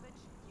salvage,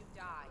 you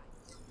die.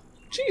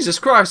 Jesus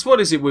Christ,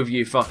 what is it with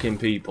you fucking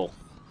people?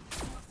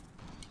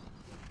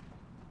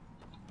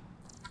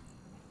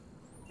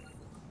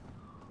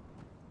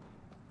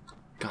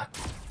 God.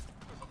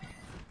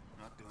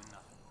 Not doing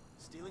nothing.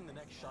 Stealing the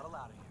next shuttle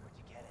out of here. Where'd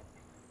you get it?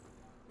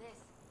 This.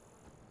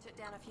 Took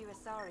down a few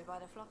Asari by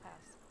the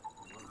flophouse.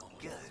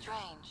 Good.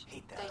 Strange.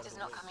 Data's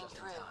not coming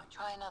through.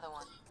 Try another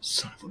one.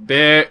 Son of a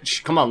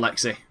bitch. Come on,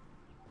 Lexi.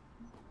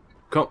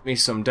 Cut me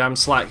some damn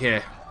slack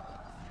here.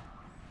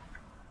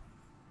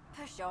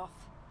 Push off.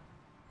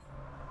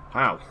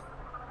 Wow.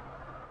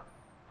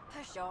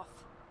 Push off.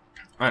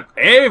 And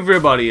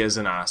everybody is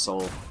an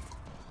asshole.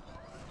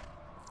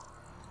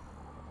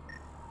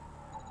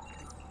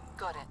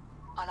 Got it.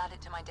 I'll add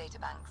it to my data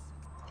banks.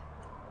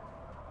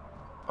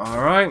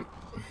 Alright.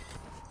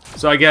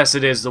 So I guess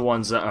it is the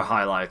ones that are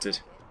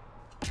highlighted.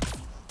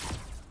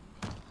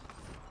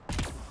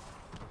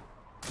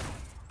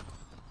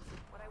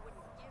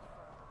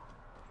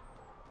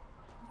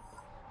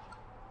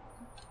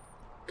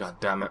 God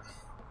damn it.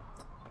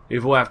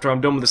 Either way, after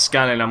I'm done with the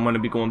scanning, I'm going to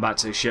be going back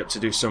to the ship to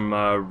do some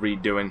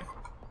redoing.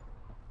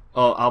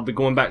 Oh, I'll be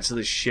going back to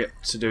the ship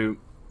to do...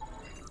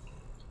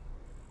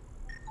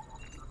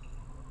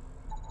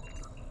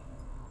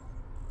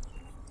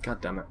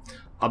 God damn it.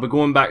 I'll be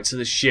going back to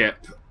the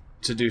ship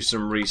to do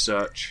some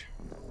research.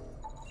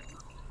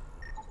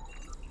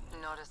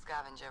 Not a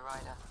scavenger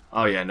rider.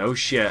 Oh yeah, no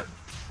shit.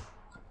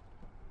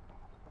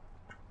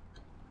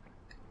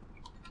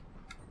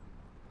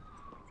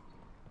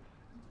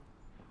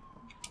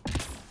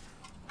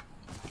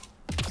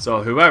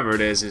 So whoever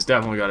it is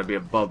definitely got to be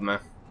above me.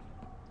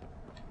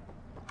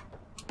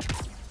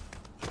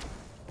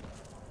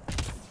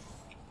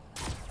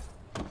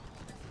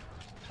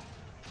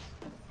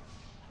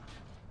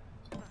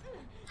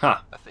 Huh.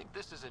 I think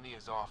this is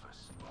Ania's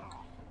office.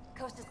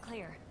 Coast is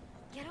clear.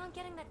 Get on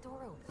getting that door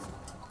open.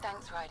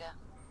 Thanks, Ryder.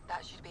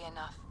 That should be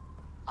enough.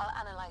 I'll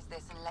analyze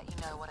this and let you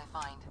know what I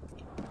find.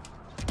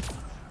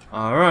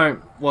 Alright,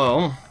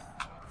 well...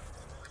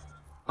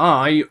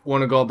 I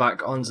want to go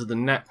back onto the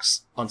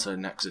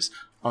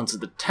onto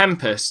the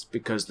Tempest,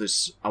 because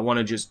this... I want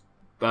to just...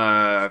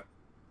 fuck.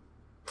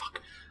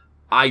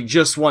 I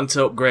just want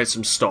to upgrade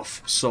some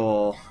stuff,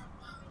 so...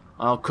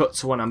 I'll cut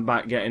to when I'm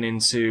back getting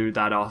into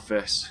that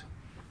office.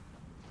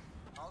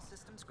 All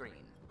systems green.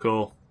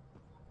 Cool.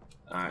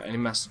 Alright, any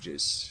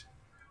messages?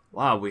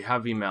 Wow, we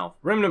have email.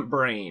 Remnant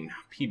Brain,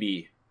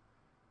 PB.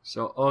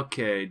 So,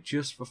 okay,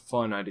 just for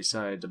fun I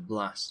decided to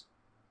blast.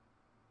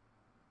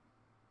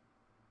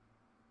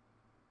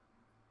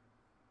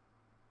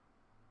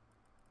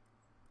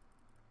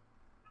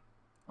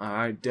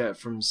 Alright, debt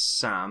from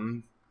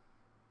Sam.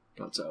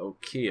 Got to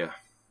Okia.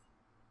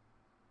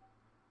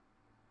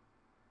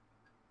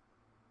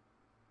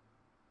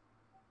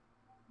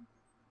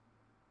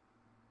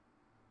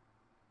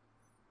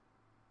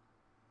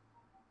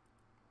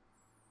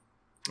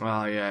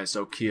 Oh yeah, it's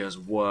Okia's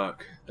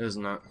work,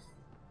 isn't it?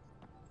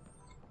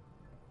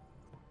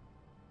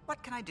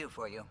 What can I do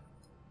for you?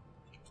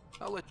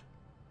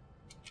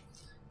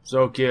 It's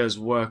Okia's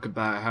work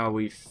about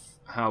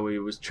how he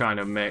was trying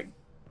to make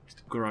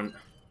Grunt.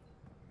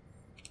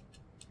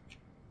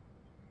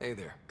 Hey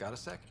there, got a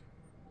sec?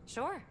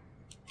 Sure.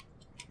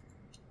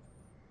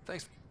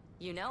 Thanks.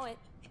 You know it.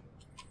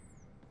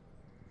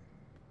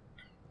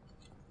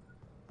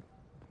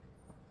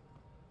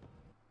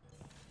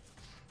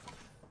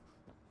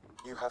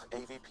 You have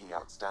AVP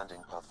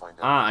outstanding, Pathfinder.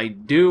 Ah, I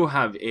do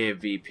have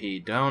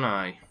AVP, don't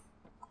I?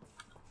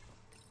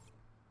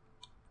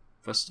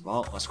 First of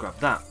all, let's grab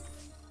that.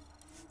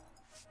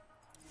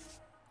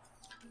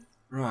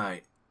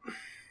 Right.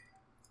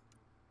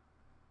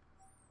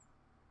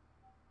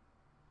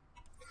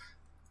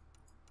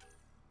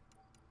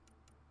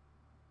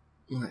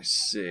 Let's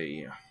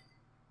see.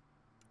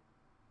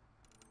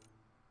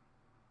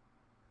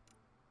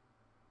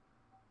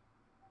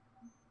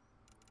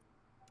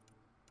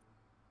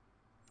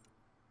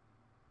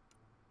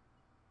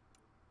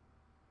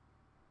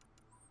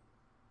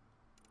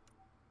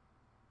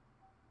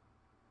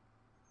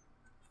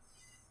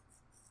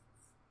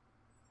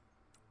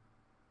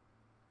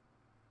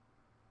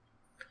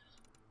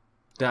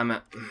 Damn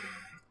it.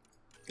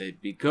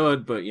 It'd be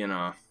good, but you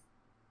know.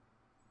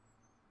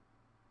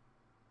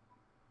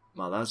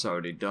 Well, that's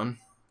already done.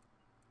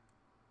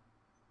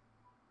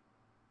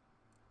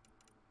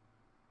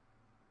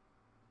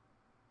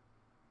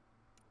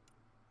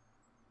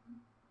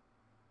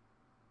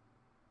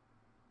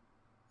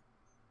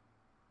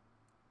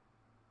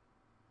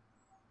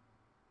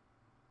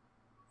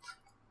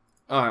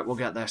 Alright, we'll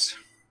get this.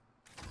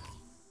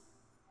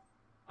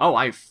 Oh,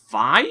 I have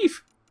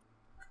 5?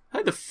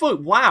 How the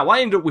fuck? Wow,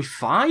 I ended up with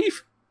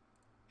 5?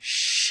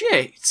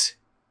 Shit!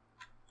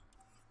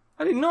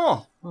 I didn't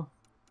know. Oh.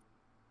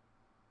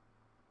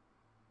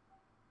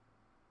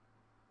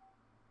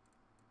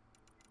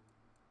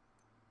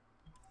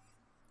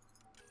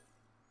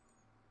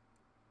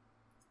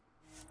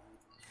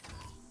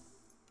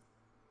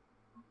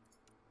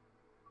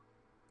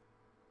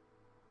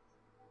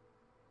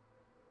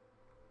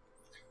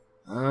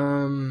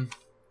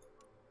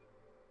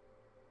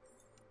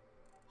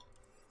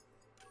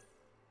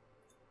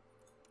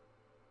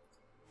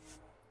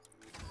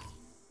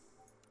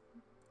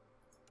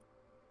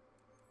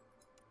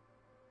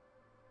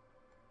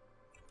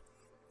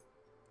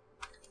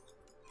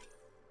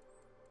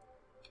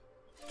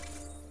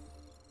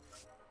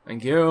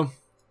 Thank you.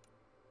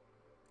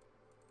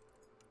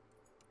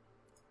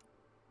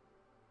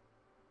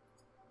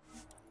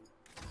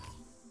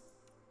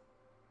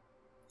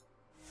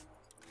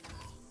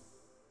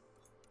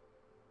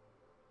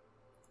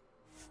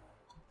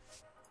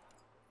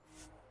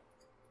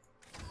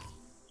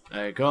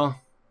 There you go.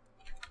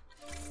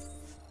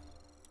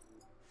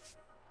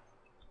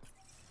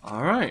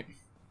 All right.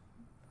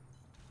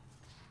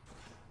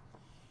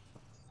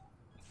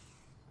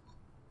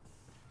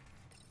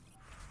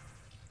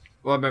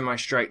 What about my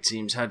strike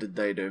teams? How did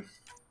they do?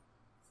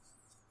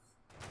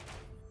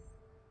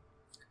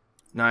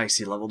 Nice,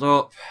 he leveled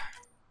up.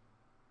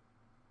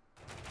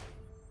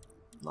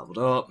 Leveled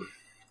up.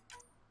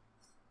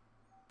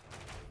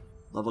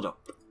 Leveled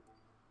up.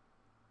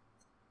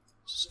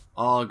 It's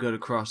all good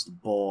across the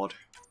board.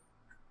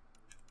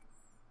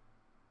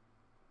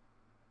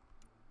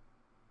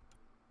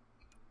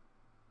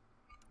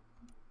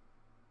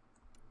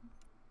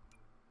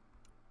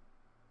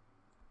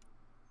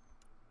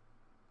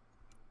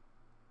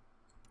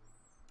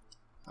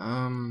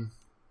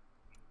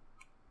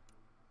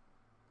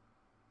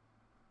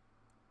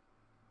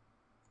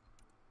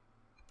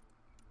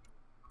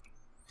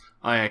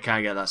 Oh yeah, I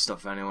can't get that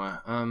stuff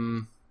anywhere.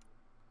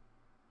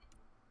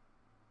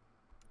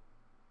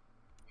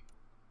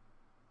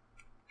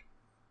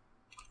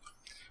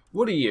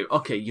 What are you?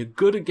 Okay, you're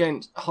good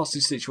against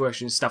hostage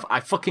situation stuff.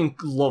 I fucking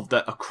love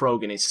that a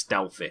Krogan is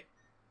stealthy.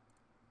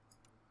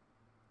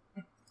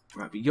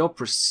 Right, but you're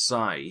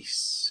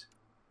precise.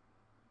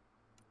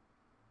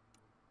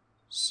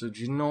 So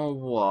do you know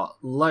what?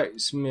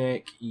 Let's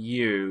make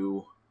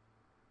you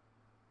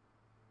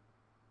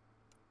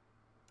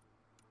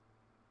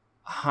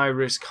high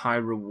risk, high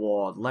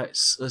reward.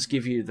 Let's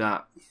give you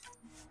that.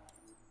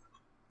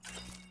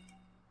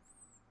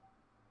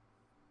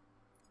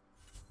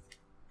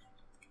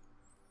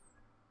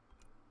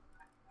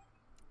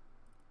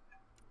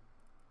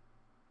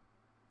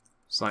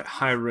 It's like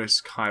high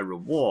risk, high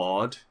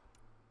reward.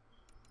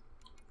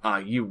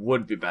 You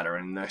would be better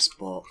in this,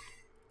 but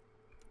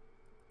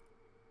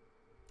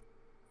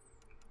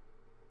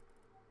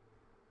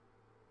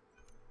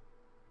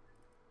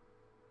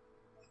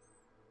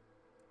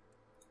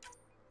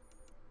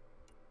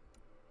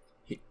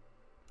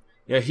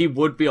yeah, he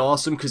would be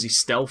awesome because he's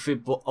stealthy,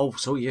 but oh,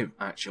 so are you,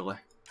 actually.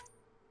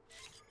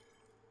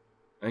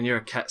 And you're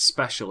a cat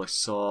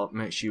specialist, so it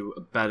makes you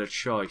a better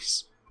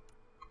choice.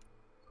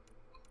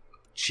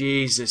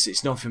 Jesus,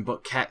 it's nothing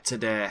but cat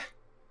today.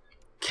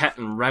 Cat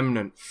and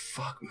Remnant,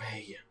 fuck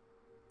me.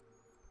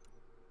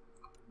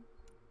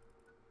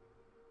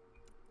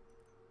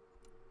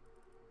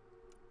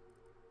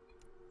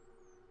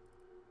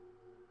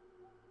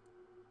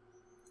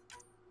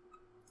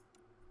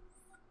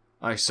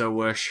 I so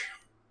wish.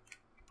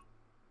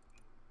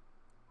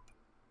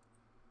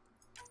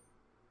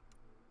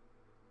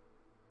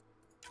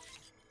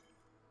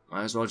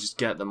 Might as well just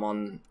get them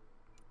on.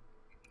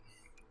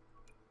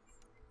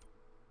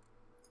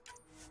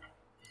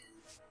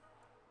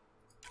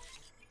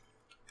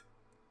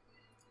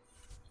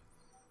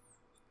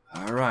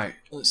 Alright,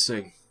 let's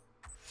see.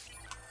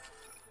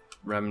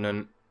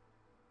 Remnant.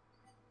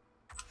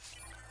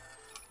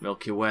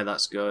 Milky Way,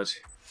 that's good.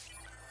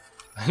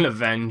 An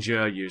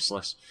Avenger,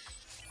 useless.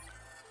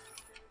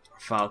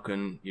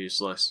 Falcon,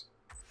 useless.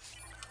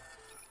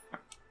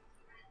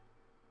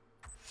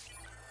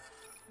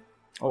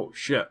 Oh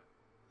shit.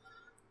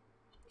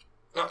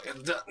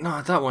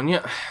 Not that one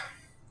yet.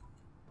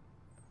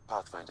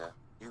 Pathfinder,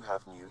 you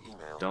have new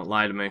email. Don't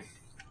lie to me.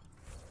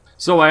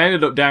 So I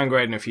ended up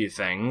downgrading a few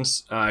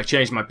things. I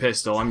changed my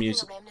pistol. I'm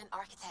using.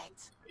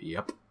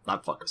 Yep,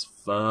 that fucker's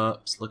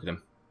fucked. Look at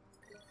him.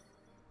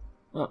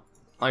 Oh,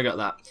 I got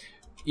that.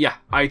 Yeah,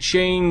 I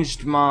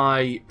changed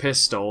my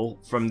pistol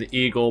from the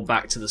Eagle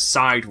back to the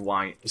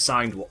Sidewinder,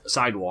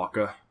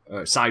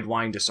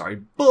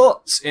 sorry.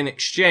 But in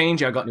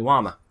exchange, I got new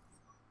armor.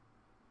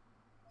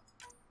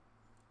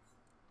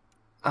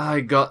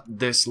 I got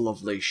this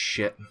lovely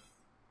shit.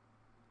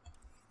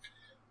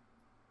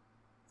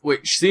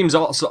 Which seems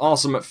also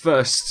awesome at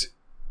first.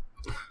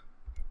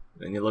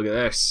 Then you look at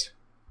this.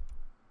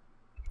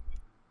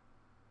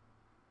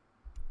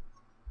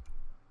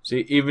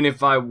 See, even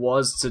if I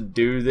was to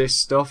do this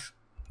stuff,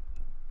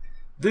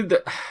 and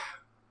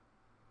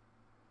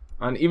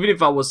even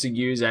if I was to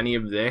use any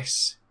of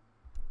this,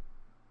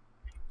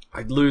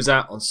 I'd lose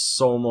out on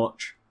so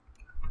much.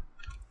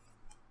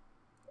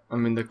 I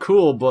mean, they're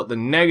cool, but the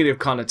negative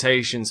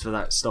connotations for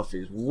that stuff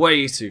is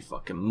way too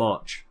fucking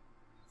much.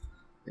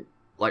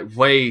 Like,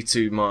 way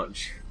too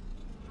much.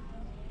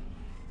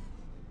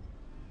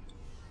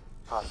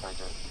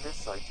 Pathfinder, this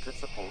site could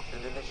support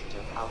an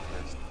initiative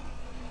outpost.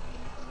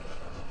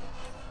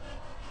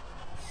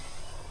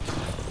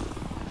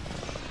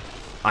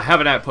 I have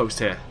an outpost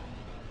here.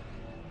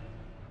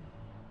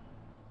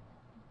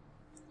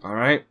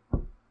 Alright.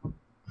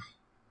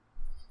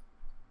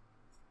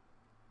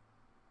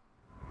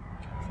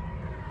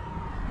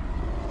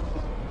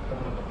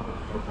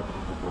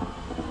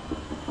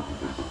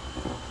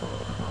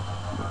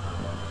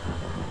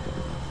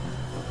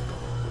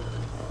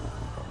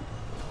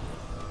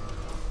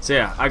 So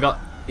yeah, I got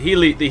the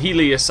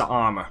Helios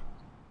armor.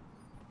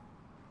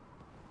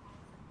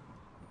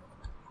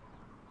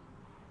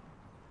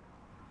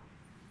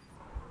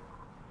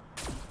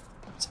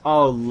 It's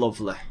all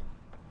lovely.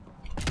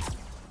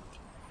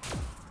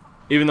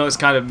 Even though it's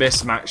kind of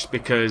mismatched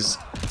because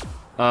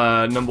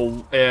one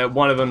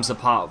of them's a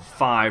part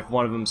 5,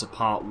 one of them's a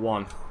part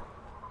 1.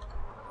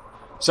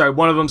 Sorry,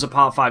 one of them's a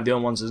part 5, the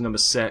other one's is number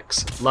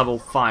 6. Level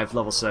 5,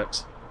 level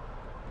 6.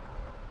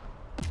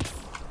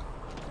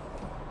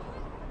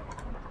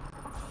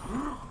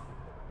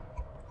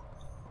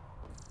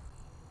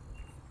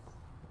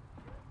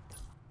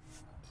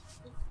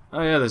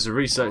 Oh yeah, there's a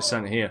research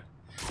center here.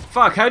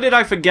 Fuck, how did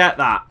I forget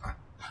that?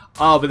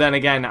 Oh, but then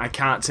again, I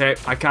can't.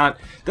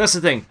 That's the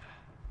thing.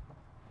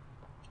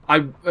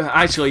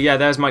 Actually, yeah,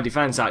 there's my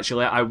defense,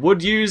 actually. I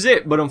would use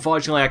it, but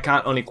unfortunately I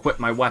can't unequip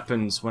my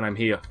weapons when I'm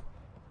here.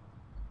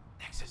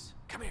 Nexus,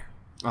 come here.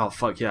 Oh,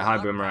 fuck yeah, hi,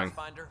 Boomerang.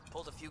 Pathfinder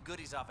pulled a few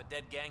goodies off a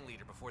dead gang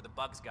leader before the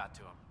bugs got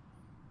to him.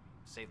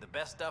 Save the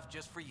best stuff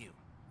just for you.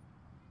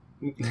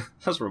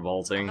 That's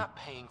revolting. I'm not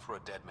paying for a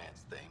dead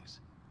man's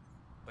things.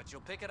 But you'll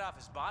pick it off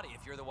his body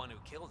if you're the one who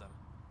killed him.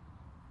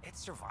 It's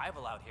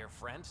survival out here,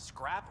 friend.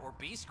 Scrap or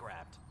be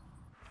scrapped.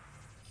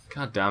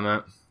 God damn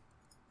it.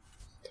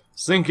 I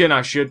was thinking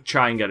I should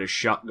try and get a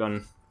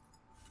shotgun.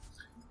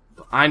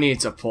 But I need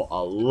to put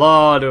a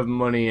lot of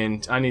money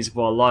in. I need to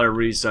put a lot of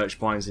research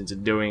points into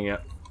doing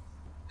it.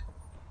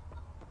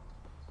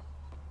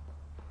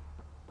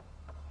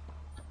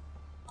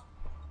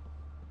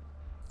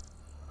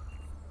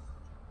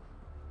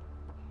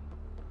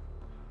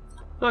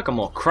 I feel like I'm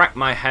gonna crack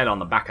my head on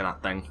the back of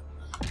that thing.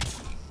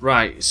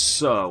 Right,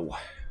 so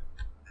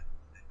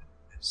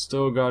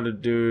still gotta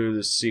do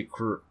the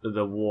secret of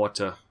the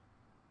water.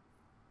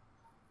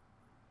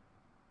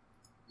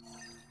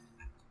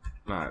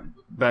 Alright,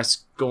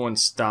 best go and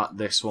start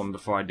this one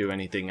before I do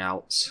anything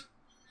else.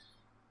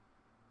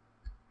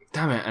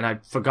 Damn it, and I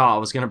forgot I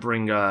was gonna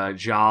bring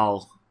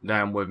Jarl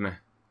down with me. I'm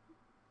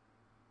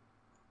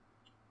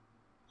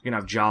gonna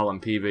have Jarl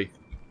and PB.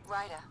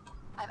 Ryder,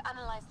 I've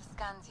analyzed the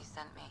scans you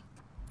sent me.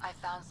 I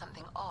found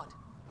something odd.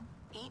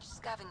 Each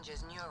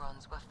scavenger's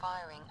neurons were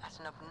firing at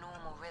an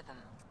abnormal rhythm.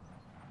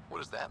 What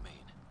does that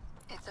mean?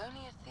 It's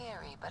only a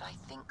theory, but I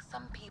think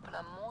some people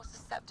are more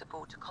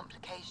susceptible to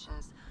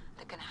complications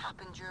that can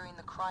happen during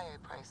the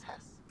cryo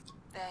process.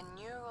 Their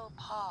neural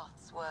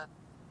paths were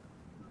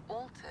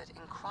altered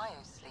in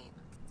cryosleep.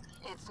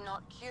 It's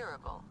not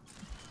curable,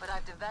 but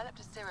I've developed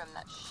a serum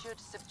that should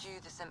subdue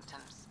the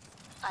symptoms.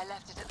 I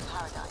left it at the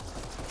Paradise.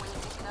 When you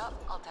pick it up,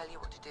 I'll tell you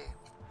what to do.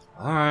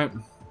 Alright.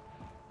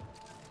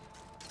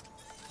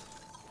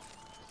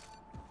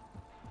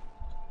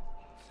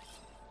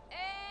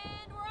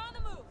 And we're on the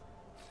move.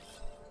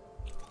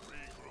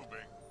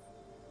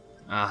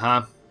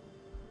 Uh-huh.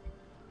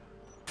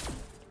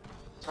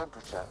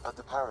 Temperature at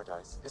the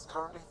Paradise is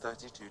currently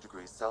 32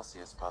 degrees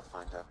Celsius,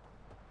 Pathfinder.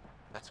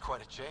 That's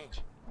quite a change.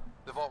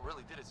 The vault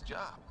really did its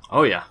job.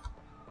 Oh, yeah.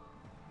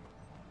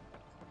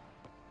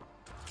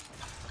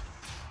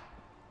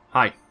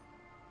 Hi.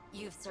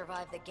 You've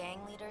survived the gang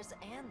leaders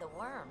and the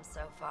worms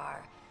so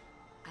far.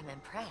 I'm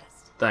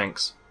impressed.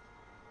 Thanks.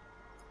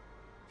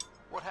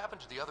 What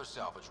happened to the other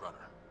salvage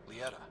runner,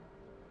 Lieta?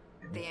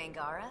 The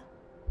Angara?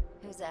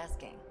 Who's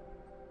asking?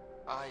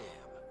 I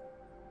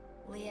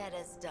am.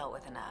 Lieta's dealt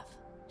with enough.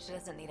 She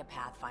doesn't need a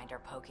Pathfinder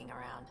poking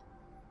around.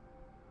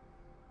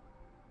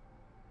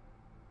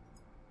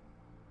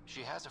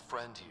 She has a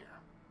friend here.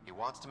 He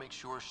wants to make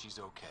sure she's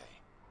okay.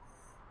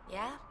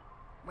 Yeah?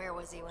 Where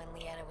was he when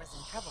Lieta was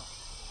in trouble?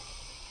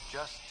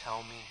 Just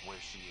tell me where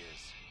she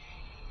is.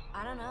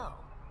 I don't know.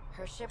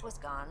 Her ship was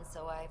gone,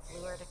 so I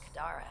flew her to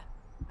Kadara.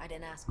 I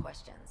didn't ask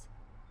questions.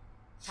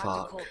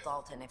 Talk to Colt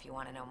Dalton if you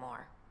want to know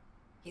more.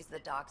 He's the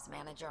docks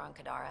manager on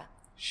Kadara.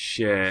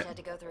 Shit. She had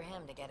to go through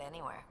him to get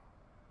anywhere.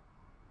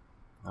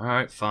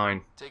 Alright,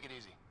 fine. Take it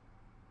easy.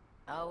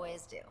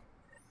 Always do.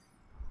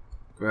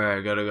 Great,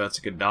 I gotta go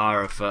to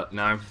Kadara for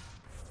now.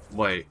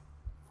 Wait.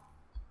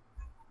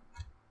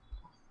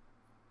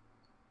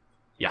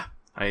 Yeah,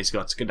 I need to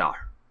go to Kadara.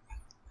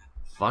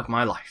 Fuck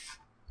my life.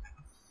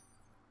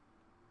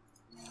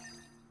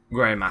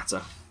 Grey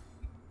matter.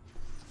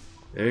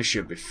 This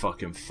should be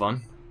fucking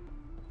fun.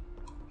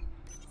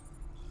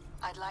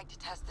 I'd like to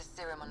test this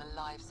serum on a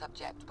live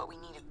subject, but we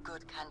need a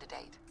good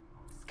candidate.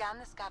 Scan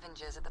the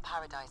scavengers at the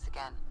Paradise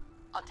again.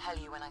 I'll tell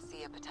you when I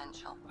see a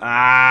potential.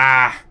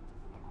 Ah!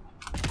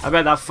 I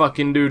bet that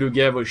fucking dude who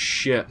gave us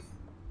shit.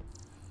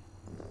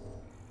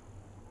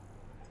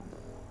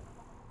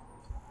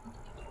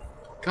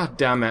 God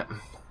damn it.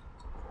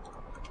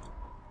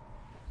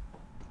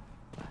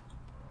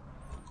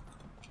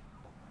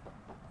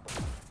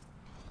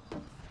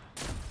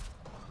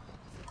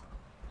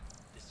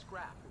 This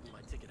scrap will be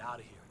my ticket out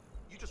of here.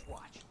 You just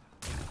watch.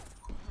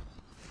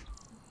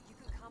 You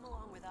can come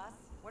along with us,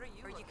 or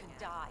you can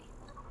die.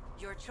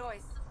 Your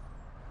choice.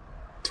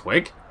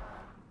 Twig?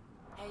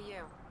 Hey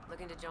you,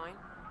 looking to join?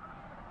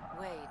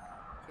 Wait,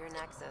 you're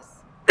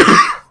Nexus.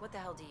 What the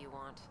hell do you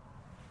want?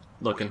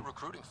 Looking. What are you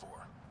recruiting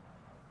for?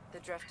 The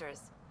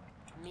Drifters.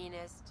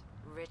 Meanest,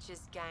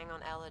 richest gang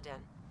on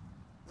Elaaden.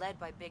 Led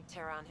by Big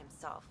Terran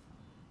himself.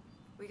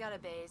 We got a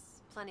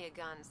base, plenty of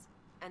guns,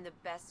 and the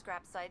best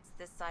scrap sites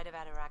this side of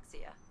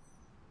Ataraxia.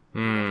 If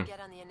you ever get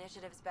on the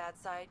Initiative's bad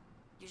side,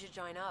 you should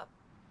join up.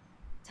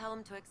 Tell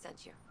them Twig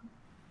sent you.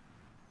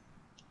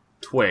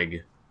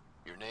 Twig.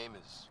 Your name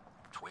is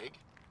Twig?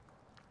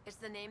 It's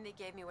the name they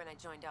gave me when I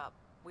joined up.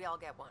 We all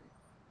get one.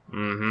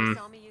 Mm-hmm. They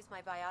saw me use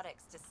my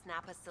biotics to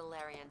snap a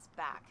Solarian's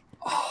back.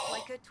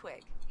 Like a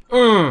twig.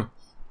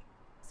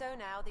 So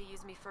now they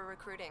use me for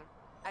recruiting.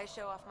 I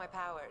show off my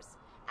powers,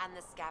 and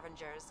the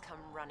scavengers come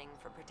running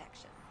for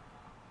protection.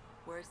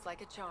 Works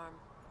like a charm.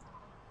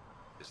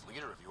 This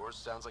leader of yours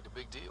sounds like a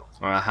big deal.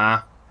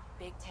 Uh-huh.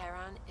 Big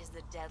Terran is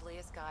the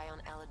deadliest guy on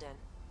Elaaden.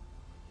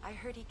 I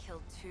heard he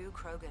killed 2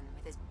 Krogan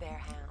with his bare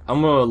hands.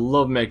 I'm gonna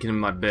love making him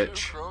my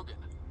bitch. 2 Krogan?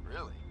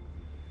 Really?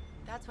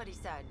 That's what he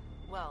said.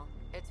 Well,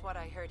 it's what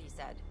I heard he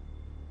said.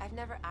 I've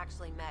never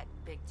actually met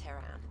Big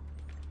Terran.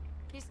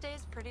 He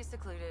stays pretty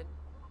secluded.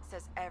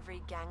 Says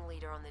every gang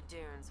leader on the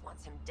dunes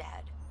wants him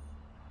dead.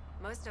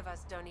 Most of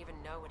us don't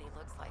even know what he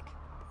looks like.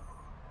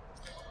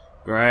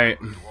 Great.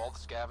 Do all the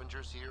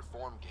scavengers here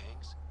form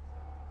gangs?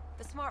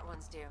 The smart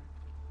ones do.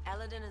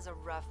 Elaaden is a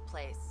rough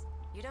place.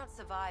 You don't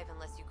survive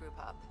unless you group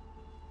up.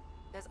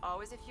 There's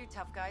always a few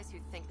tough guys who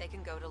think they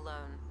can go it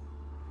alone.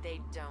 They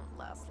don't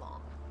last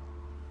long.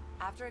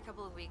 After a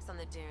couple of weeks on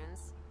the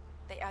dunes,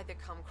 they either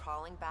come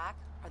crawling back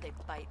or they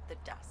bite the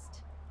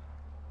dust.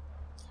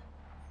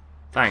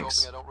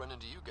 Thanks. Hoping I don't run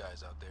into you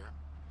guys out there.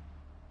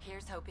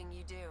 Here's hoping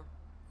you do.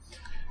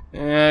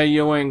 Yeah,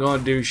 you ain't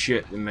gonna do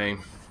shit to me.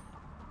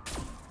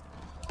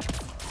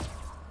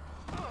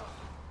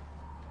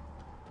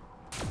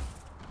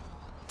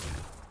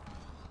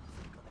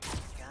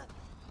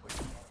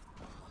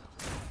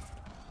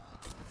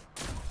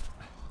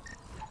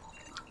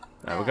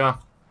 There we go.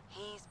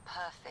 He's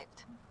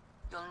perfect.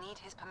 You'll need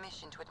his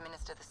permission to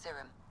administer the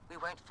serum. We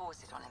won't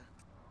force it on him.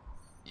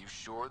 You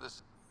sure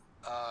this...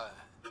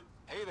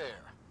 Hey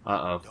there.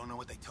 Uh-oh. Don't know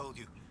what they told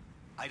you.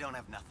 I don't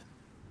have nothing.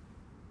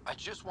 I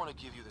just want to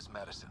give you this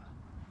medicine.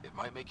 It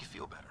might make you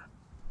feel better.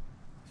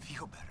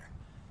 Feel better?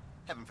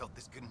 Haven't felt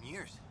this good in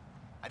years.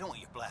 I don't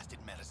want your blasted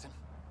medicine.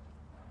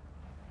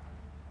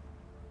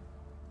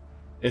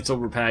 It'll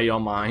repair your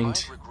mind.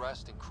 Mind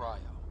regressed in cryo.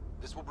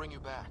 This will bring you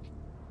back.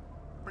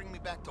 Bring me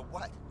back to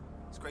what?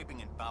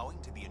 Scraping and bowing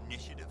to the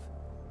initiative?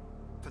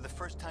 For the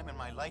first time in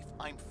my life,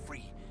 I'm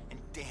free.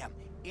 And damn,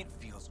 it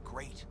feels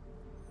great.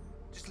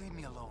 Just leave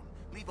me alone.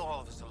 Leave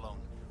all of us alone.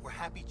 We're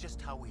happy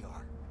just how we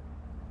are.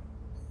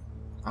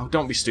 Oh,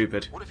 don't be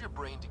stupid. What if your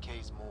brain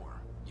decays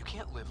more? You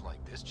can't live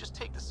like this. Just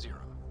take the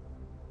serum.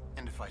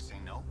 And if I say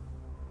no?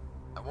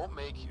 I won't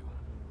make you,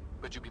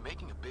 but you'll be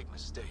making a big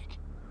mistake.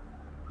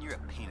 You're a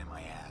pain in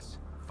my ass.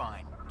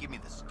 Fine, give me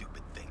the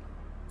stupid thing.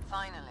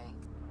 Finally.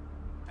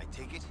 I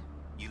take it,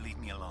 you leave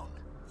me alone.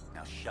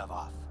 Now shove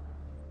off.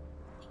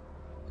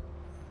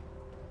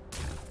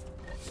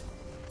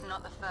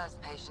 Not the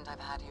first patient I've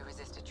had who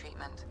resisted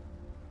treatment.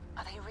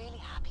 Are they really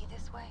happy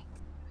this way?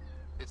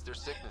 It's their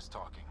sickness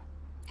talking.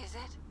 Is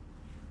it?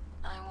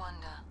 I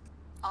wonder.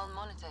 I'll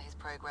monitor his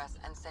progress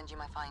and send you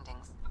my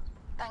findings.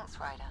 Thanks,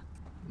 Ryder.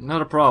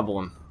 Not a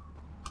problem.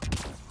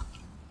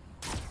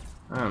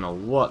 I don't know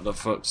what the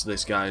fuck's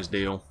this guy's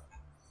deal.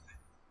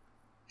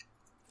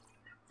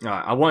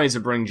 Alright, I wanted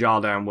to bring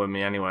Jar down with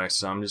me anyway,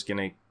 so I'm just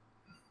gonna...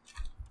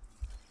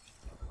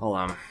 Hold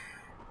on.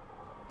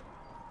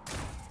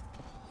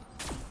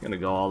 Gonna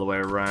go all the way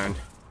around.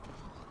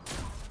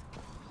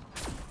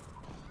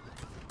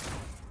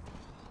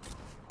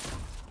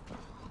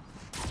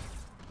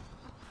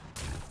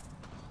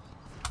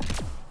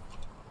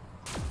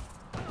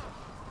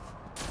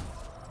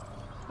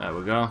 There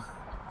we go.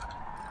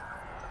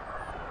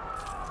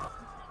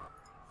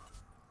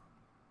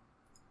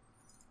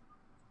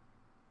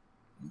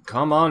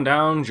 Come on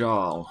down,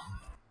 Jarl.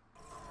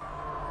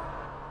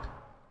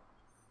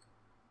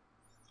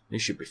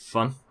 This should be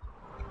fun.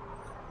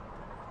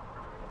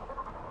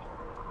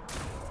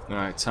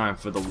 Alright, time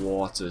for the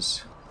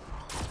waters.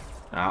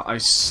 Now, I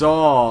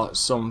saw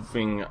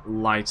something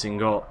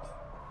lighting up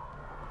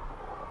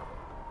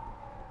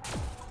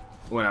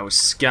when I was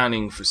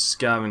scanning for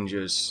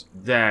scavengers.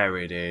 There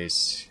it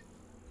is.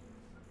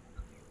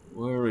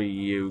 Where are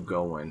you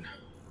going?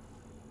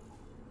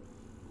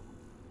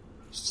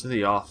 It's to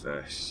the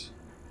office.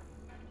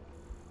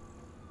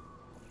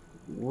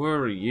 Where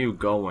are you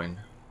going?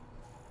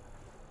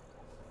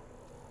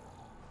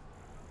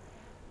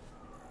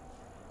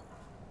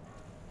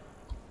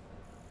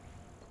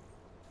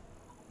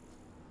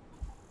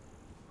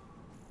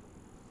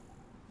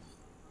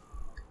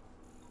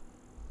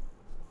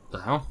 The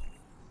hell?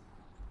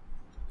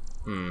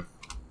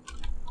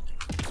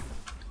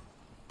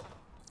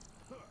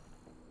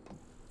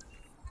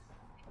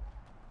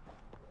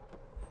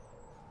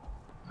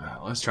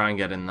 Let's try and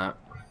get in that.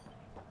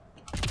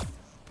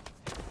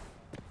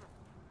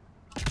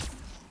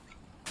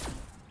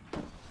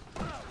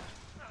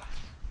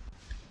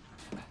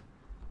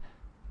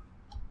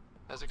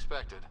 As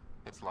expected,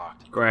 it's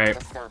locked. Great.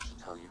 The scan should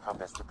tell you how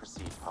best to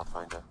proceed,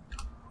 Pathfinder.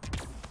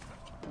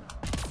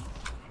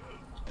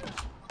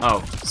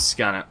 Oh,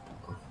 scan it.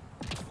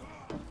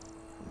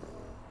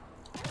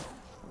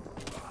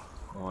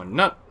 Or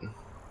not.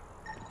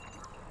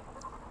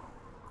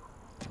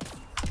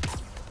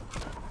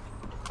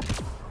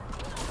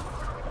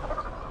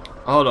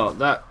 Hold on,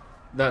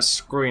 that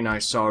screen I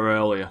saw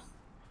earlier.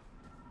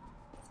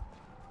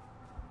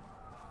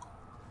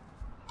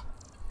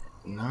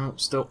 No,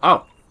 still.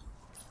 Oh,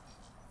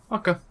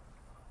 okay.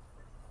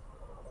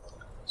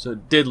 So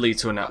it did lead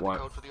to a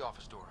network. Code for the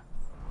office door.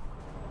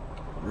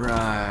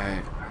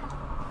 Right.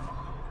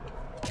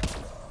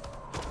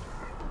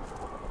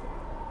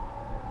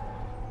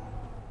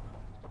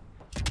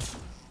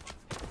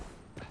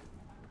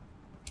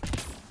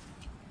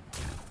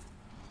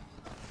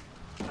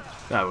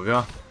 There we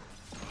go.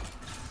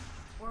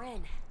 We're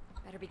in.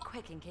 Better be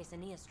quick in case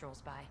Ania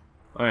strolls by.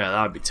 Oh yeah,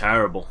 that would be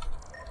terrible.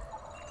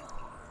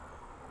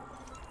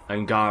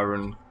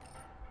 Angaran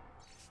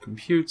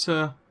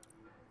computer.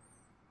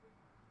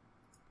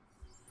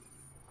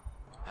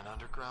 An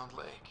underground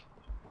lake.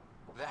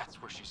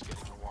 That's where she's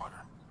getting the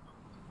water.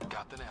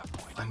 Got the nav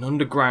point. An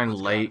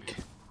underground lake.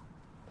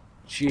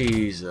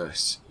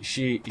 Jesus.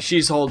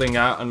 She's holding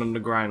out an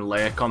underground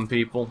lake on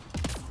people.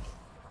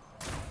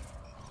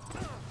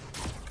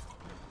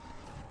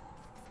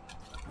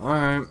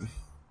 Alright.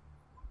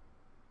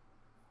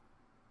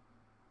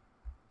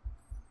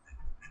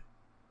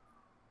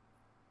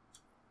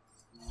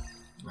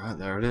 Right,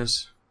 there it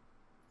is.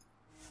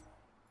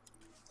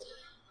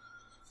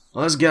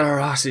 Let's get our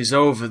asses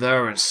over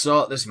there and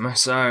sort this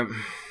mess out.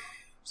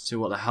 See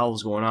what the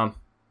hell's going on.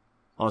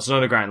 Oh, it's an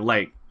underground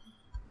lake.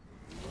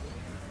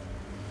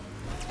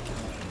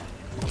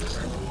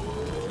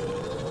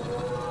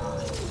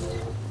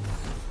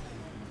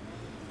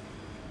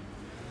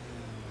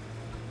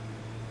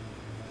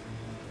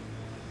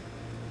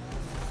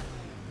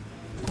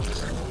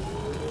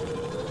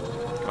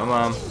 Come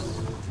on.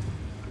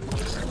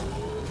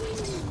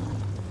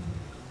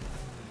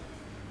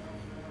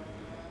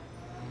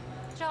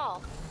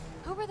 Joel,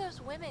 who were those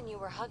women you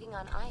were hugging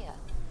on Aya?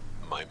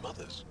 My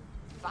mothers.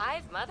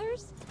 5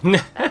 mothers?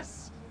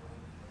 That's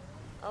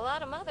a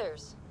lot of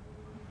mothers.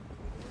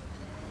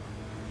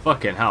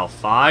 Fucking hell,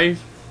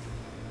 5?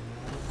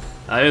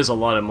 That is a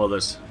lot of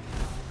mothers.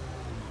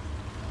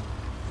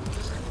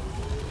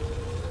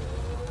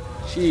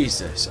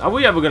 Jesus, are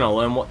we ever gonna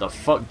learn what the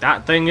fuck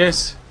that thing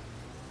is?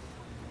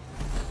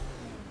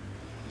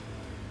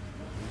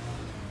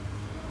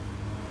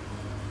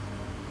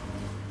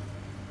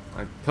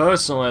 I'd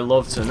personally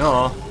love to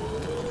know.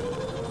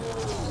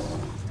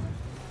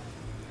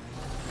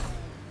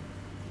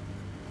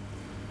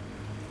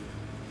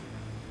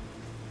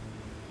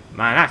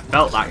 Man, I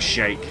felt that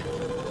shake.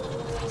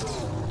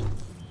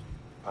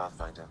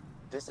 Pathfinder,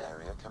 this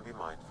area can be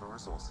mined for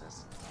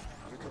resources.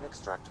 You can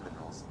extract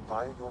minerals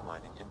via your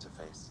mining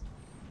interface.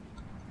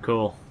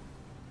 Cool.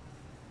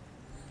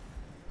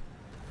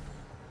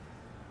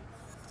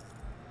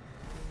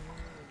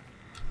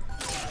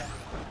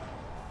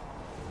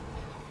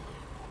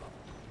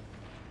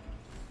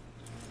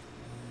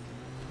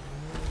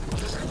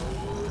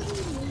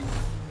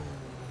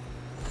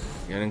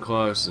 Getting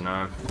close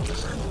now.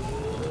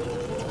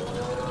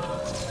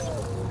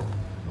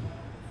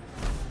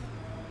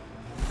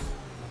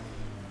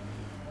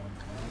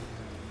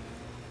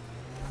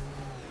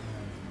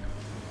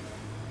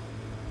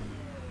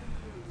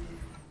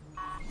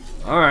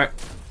 Alright.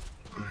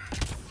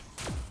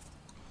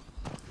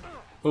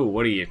 Oh,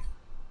 what are you?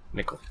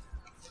 Nickel.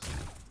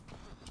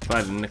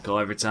 Tried a nickel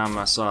every time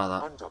I saw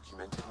that.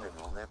 Undocumented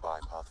mineral nearby,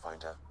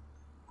 Pathfinder.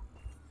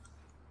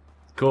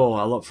 Cool,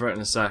 I'll look for it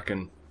in a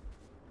second.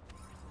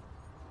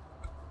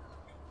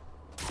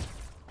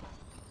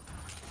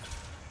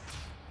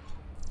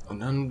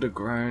 An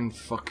underground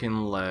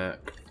fucking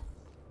lake.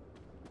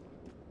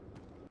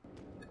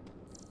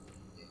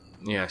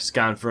 Yeah,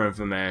 scan for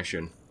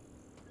information.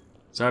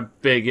 So how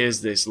big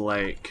is this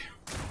lake?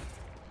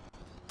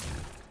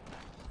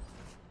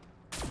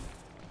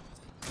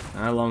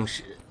 How long?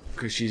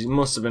 Because she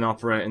must have been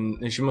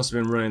operating. She must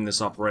have been running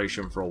this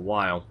operation for a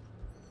while.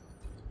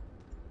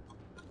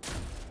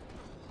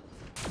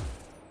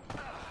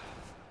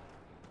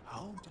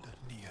 How did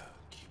Ania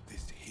keep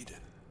this hidden?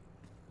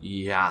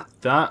 Yeah,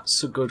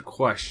 that's a good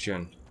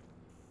question.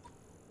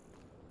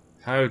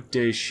 How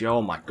did she?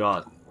 Oh my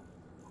god!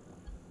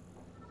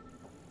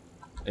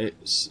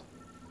 It's.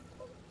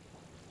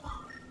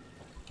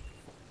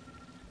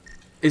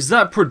 Is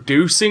that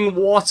producing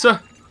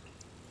water?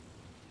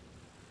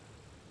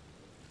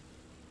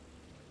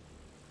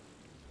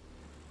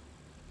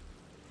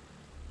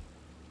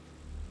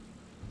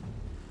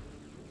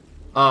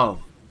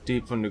 Oh,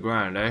 deep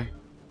underground, eh?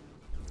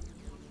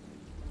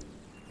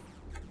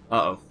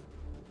 Uh-oh.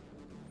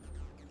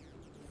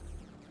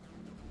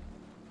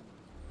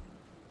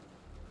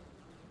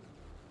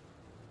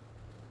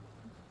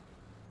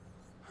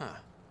 Huh.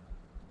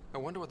 I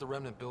wonder what the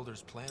Remnant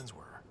Builders' plans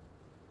were.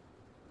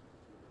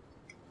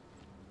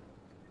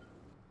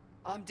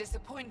 I'm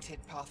disappointed,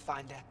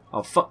 Pathfinder.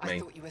 Oh, fuck me. I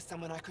thought you were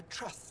someone I could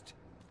trust.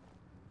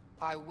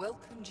 I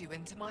welcomed you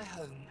into my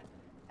home,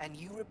 and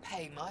you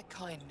repay my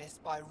kindness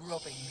by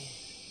robbing me.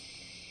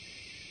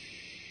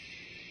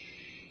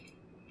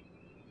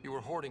 You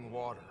were hoarding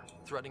water,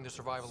 threatening the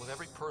survival of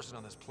every person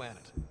on this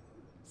planet.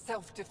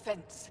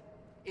 Self-defense.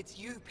 It's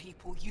you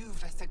people, you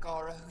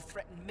Vesagara, who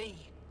threatened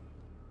me.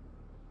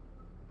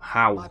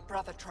 How? My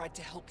brother tried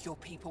to help your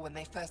people when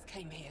they first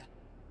came here.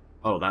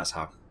 Oh, that's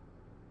how.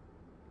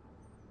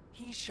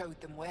 He showed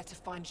them where to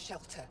find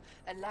shelter,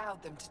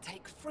 allowed them to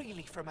take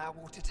freely from our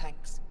water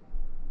tanks.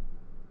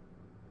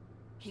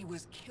 He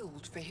was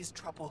killed for his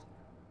trouble.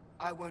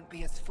 I won't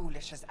be as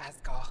foolish as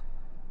Asgar.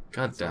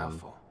 God damn.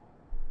 Awful.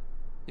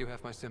 You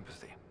have my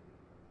sympathy.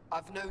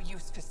 I've no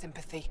use for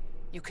sympathy.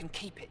 You can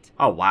keep it.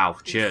 Oh wow,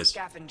 These cheers.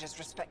 scavengers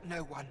respect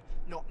no one.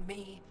 Not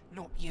me,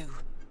 not you.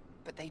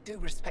 But they do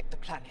respect the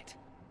planet.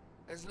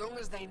 As long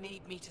as they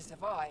need me to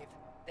survive,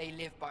 they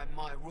live by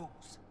my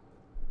rules.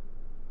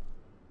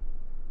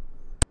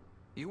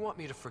 You want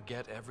me to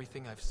forget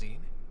everything I've seen?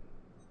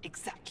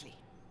 Exactly.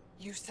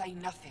 You say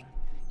nothing.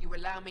 You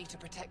allow me to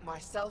protect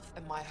myself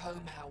and my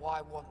home how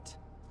I want.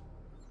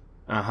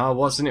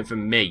 What's in it for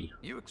me?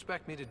 You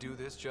expect me to do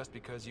this just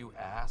because you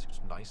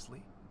asked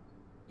nicely?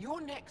 Your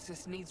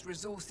Nexus needs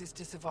resources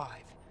to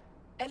survive.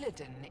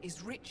 Elaaden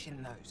is rich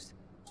in those.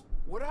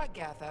 What I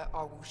gather,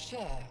 I will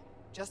share,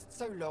 just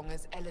so long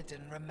as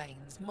Elaaden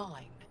remains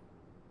mine.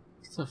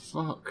 What the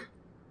fuck?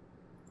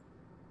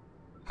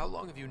 How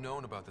long have you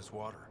known about this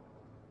water?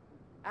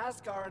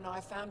 Asgar and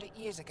I found it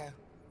years ago,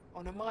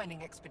 on a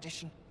mining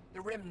expedition. The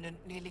Remnant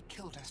nearly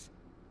killed us.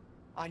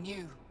 I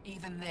knew,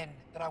 even then,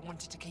 that I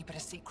wanted to keep it a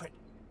secret.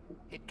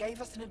 It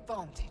gave us an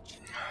advantage.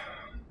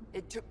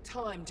 It took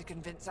time to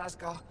convince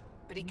Asgar,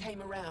 but he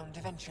came around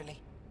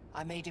eventually.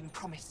 I made him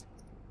promise.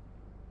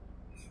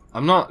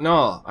 I'm not,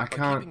 no, I By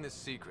can't. keeping this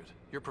secret,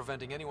 you're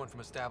preventing anyone from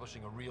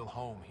establishing a real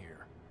home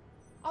here.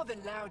 I've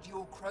allowed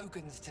your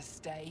Krogans to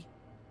stay.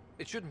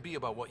 It shouldn't be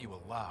about what you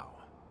allow.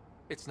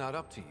 It's not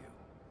up to you.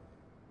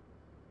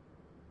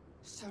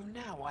 So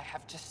now I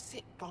have to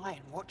sit by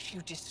and watch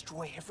you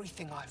destroy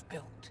everything I've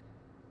built.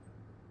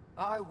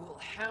 I will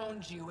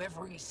hound you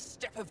every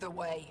step of the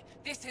way.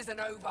 This isn't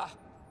over.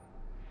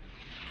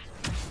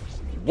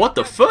 What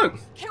the fuck?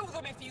 Kill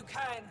them if you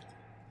can.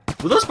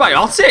 Were those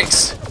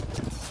biotics?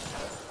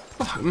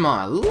 Fuck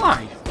my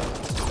life.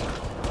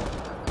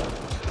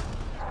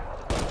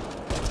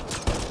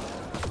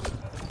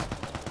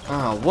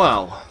 Oh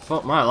well,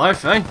 fuck my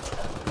life, eh?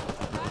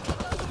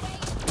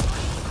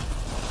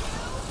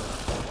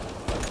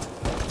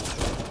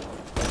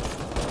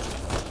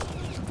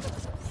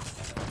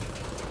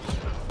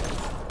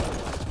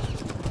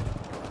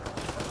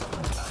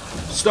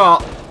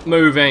 Stop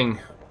moving.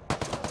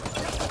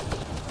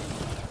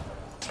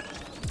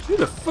 Who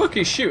the fuck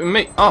is shooting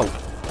me? Oh.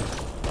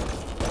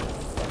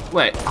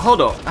 Wait,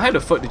 hold up. How the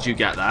fuck did you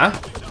get there?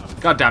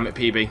 God damn it,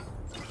 PB.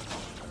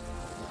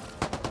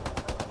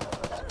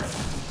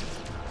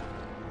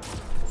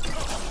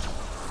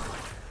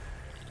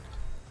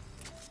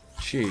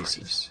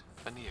 Jesus.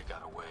 Ania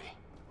got away.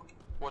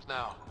 What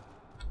now?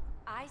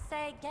 I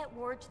say get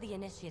word to the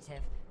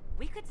initiative.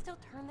 We could still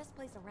turn this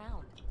place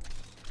around.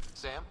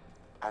 Sam?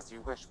 As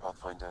you wish,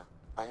 Pathfinder.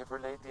 I have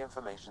relayed the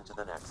information to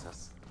the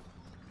Nexus.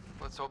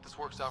 Let's hope this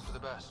works out for the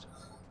best.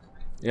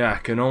 Yeah, I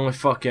can only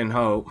fucking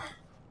hope.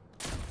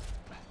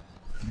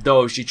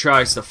 Though if she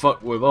tries to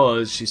fuck with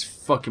us, she's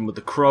fucking with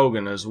the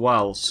Krogan as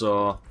well,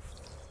 so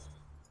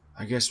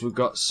I guess we've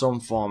got some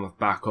form of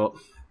backup.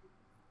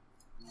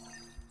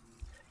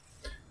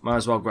 Might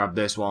as well grab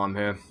this while I'm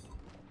here.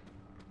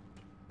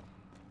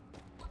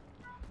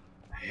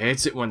 I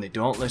hate it when they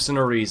don't listen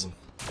to reason.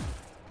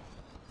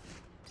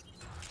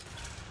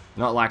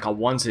 Not like I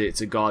wanted it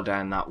to go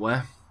down that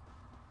way.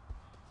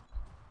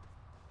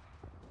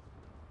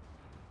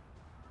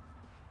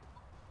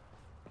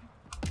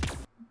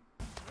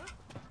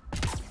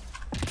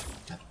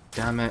 God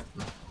damn it.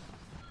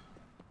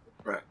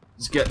 Right,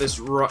 let's get this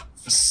right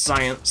for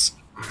science.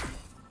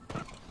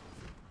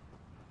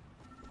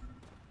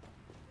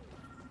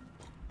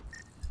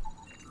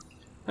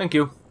 Thank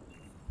you.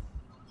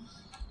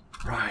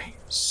 Right,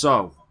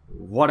 so,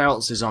 what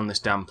else is on this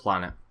damn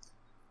planet?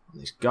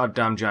 This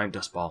goddamn giant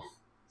dust ball.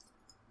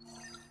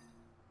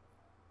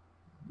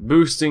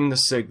 Boosting the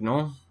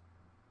signal.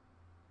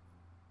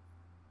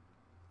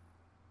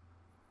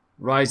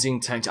 Rising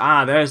tension.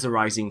 Ah, there's the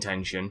rising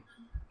tension.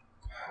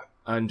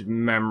 And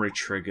memory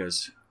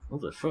triggers.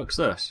 What the fuck's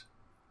this?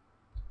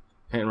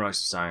 Hitting rise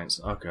of science.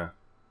 Okay.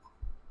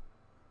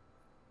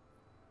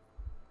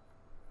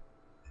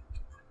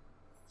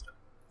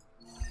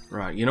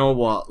 Right, you know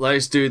what?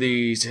 Let's do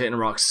these hitting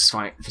rocks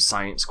for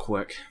science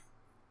quick.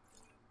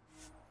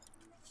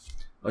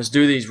 Let's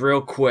do these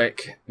real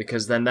quick,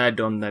 because then they're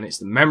done, then it's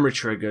the memory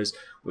triggers,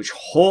 which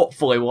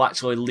hopefully will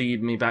actually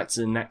lead me back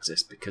to the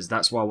Nexus, because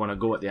that's where I want to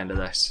go at the end of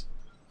this.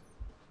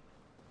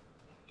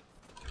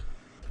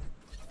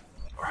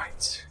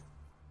 Right.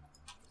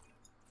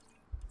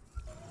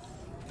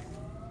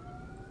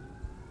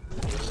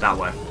 That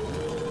way.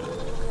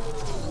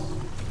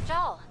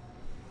 Jal,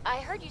 I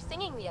heard you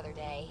singing the other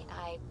day.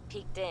 I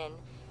peeked in.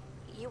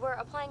 You were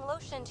applying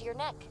lotion to your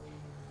neck.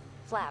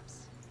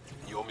 Flaps.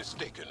 You're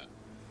mistaken.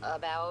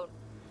 About?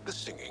 The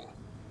singing.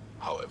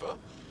 However,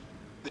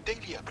 the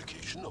daily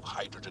application of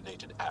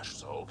hydrogenated ash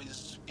salve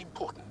is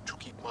important to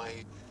keep my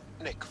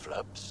neck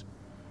flaps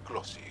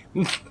glossy.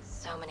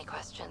 So many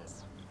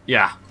questions.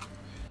 Yeah.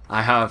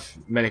 I have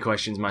many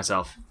questions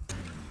myself.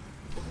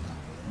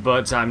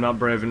 But I'm not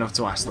brave enough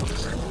to ask them.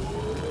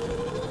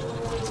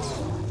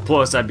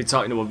 Plus, I'd be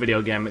talking to a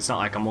video game. It's not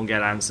like I'm gonna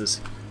get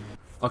answers.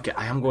 Okay,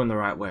 I am going the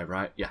right way,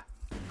 right? Yeah.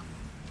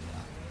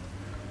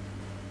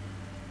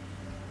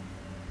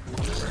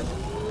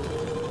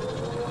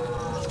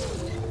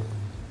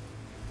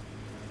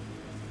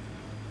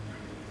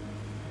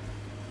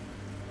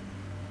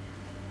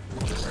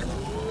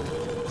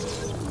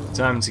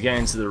 Time to get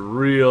into the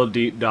real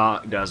deep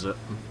dark desert.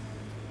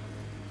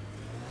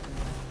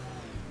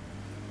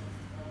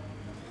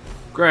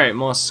 Great,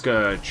 more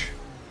Scourge.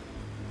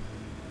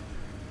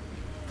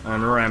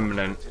 And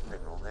Remnant.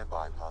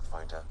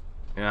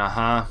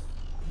 Uh-huh.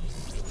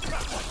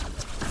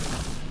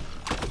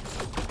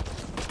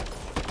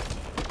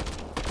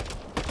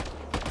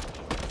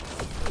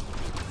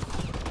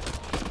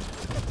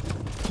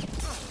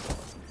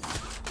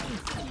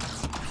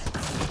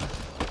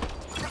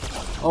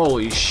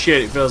 Holy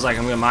shit, it feels like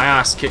I'm getting my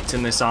ass kicked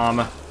in this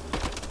armor.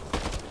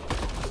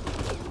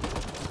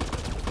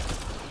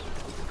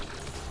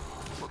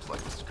 Looks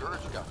like the Scourge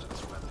got to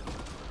this weapon.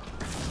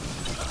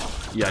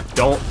 You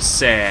don't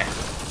say.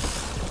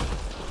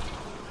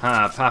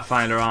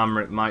 Pathfinder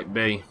armor it might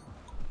be.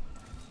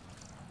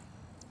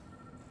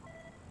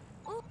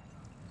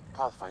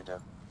 Pathfinder,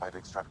 I've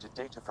extracted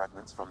data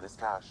fragments from this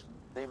cache.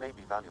 They may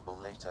be valuable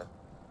later.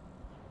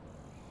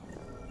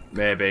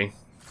 Maybe.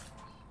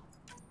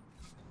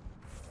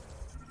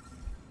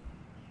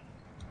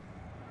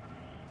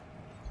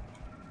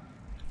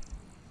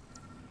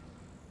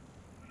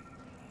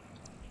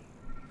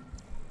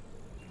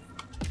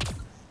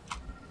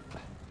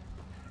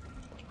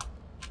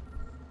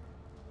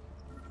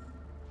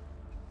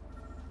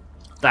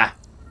 There.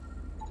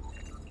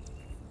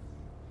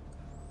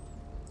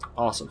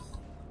 Awesome.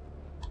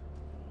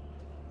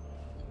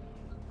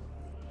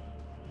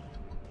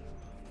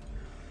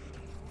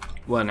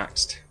 Where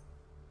next?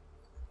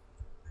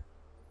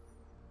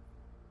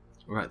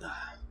 Right there.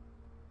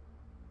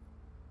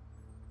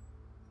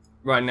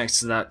 Right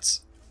next to that.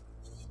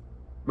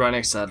 Right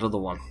next to that other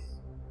one.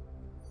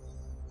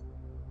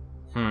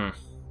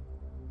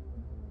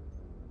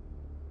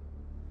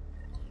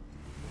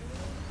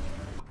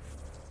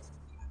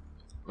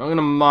 I'm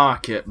gonna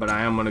mark it, but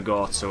I am gonna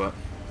go to it.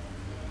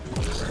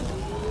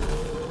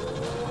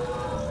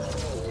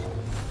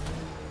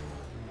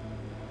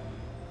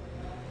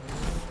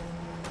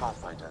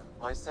 Pathfinder,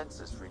 my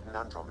sensors read an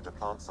Andromeda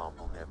plant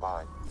sample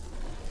nearby.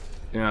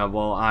 Yeah,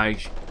 well, I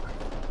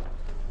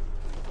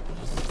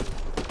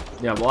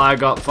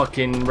got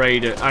fucking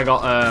raided. I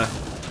got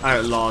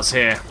outlaws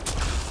here.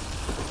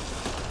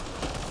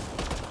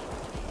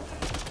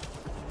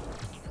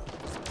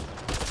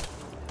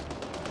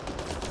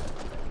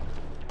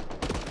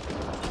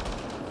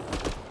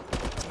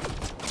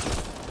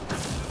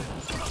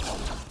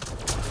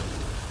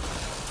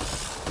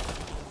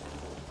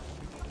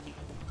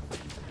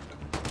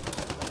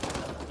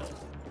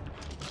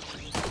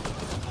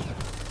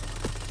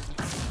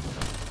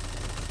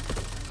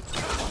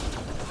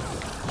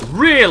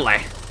 Really?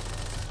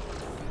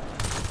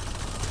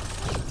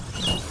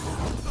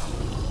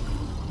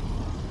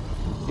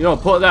 You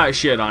don't put that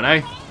shit on,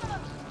 eh?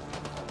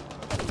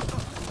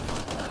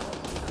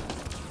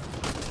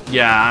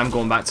 Yeah, I'm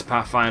going back to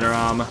Pathfinder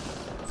armor.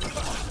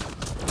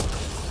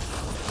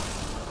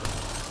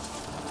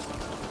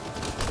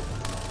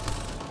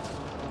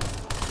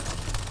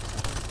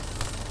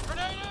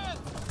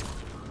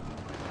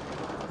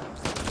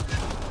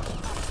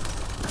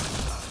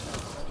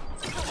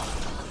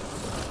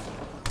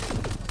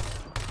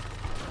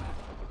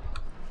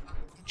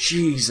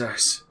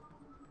 Jesus.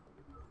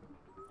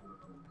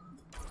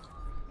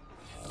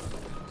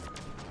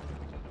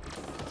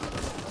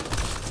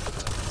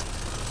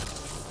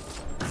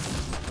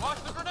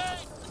 Watch the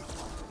grenade!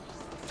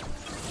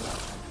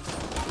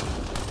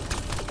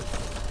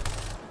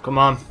 Come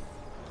on.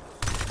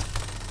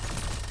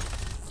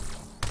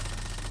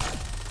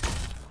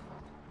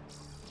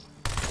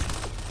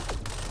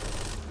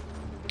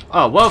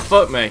 Oh, well,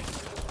 fuck me.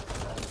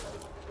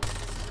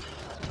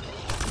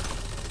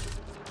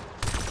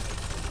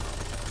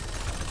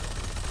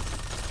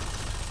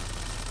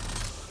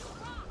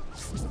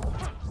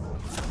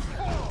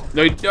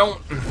 They don't.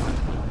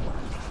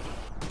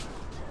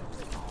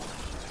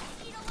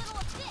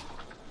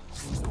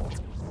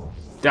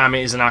 Damn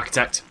it, he's an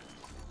architect.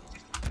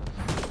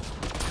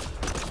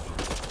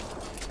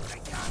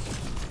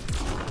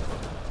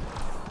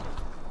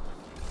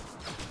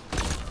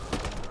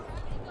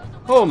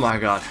 Oh my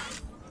god.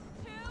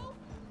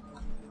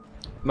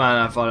 Man,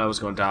 I thought I was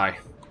gonna die.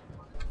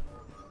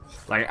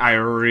 Like, I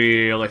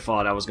really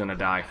thought I was gonna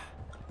die.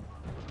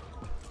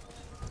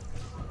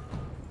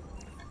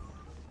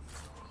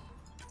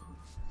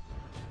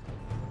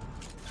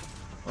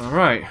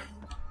 Alright.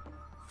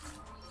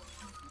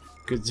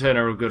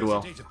 Container of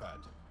goodwill.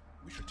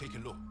 We should take a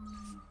look.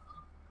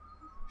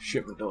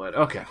 Shipment delayed.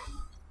 Okay.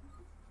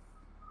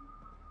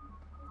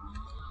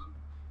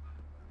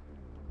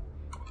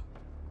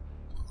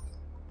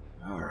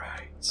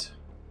 Alright.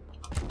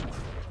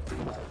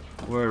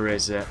 Where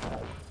is it?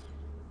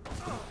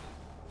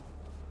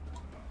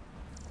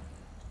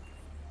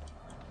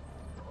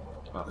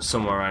 Oh,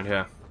 somewhere around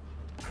here.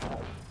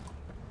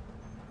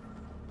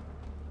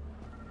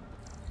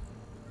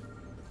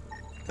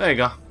 There you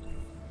go.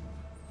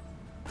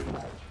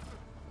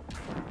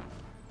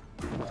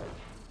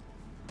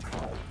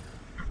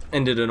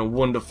 Ended in a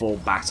wonderful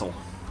battle.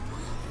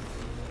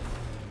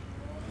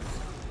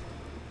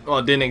 Well,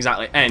 it didn't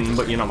exactly end,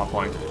 but you know my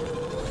point.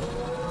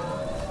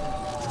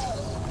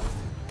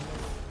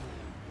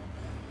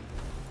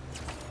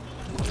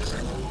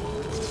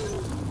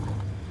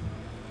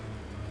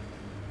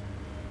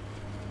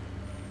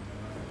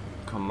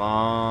 Come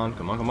on,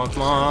 come on, come on,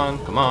 come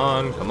on, come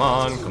on, come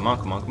on, come on,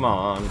 come on, come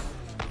on.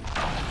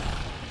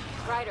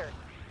 Ryder,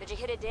 did you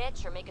hit a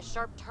ditch or make a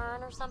sharp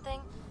turn or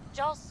something?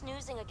 Jaw's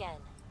snoozing again.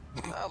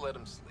 I'll let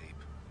him sleep.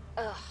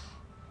 Ugh.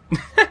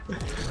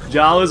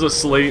 Jal is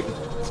asleep.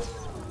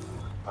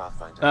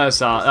 Pathfinder.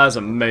 That's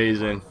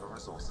amazing. For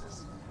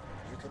resources,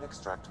 you can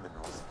extract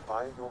minerals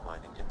via your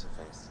mining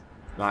interface.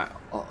 Right.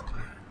 Oh.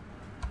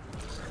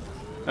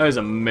 That is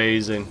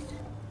amazing.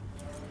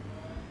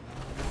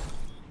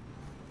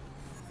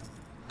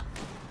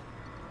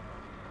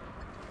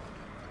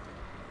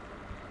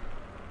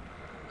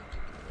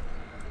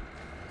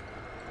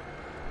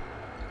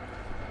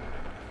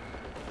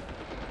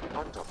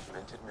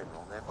 Undocumented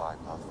mineral nearby,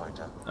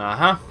 Pathfinder.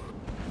 Uh-huh.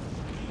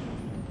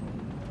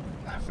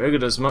 I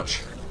figured as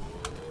much.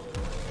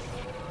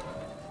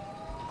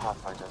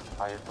 Pathfinder,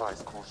 I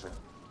advise caution.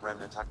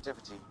 Remnant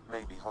activity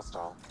may be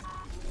hostile.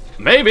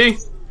 Maybe.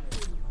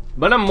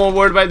 But I'm more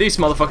worried about these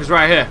motherfuckers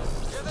right here.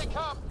 Here they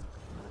come.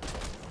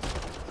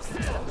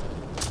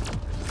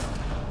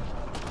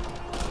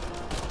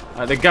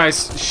 The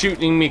guy's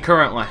shooting me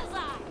currently.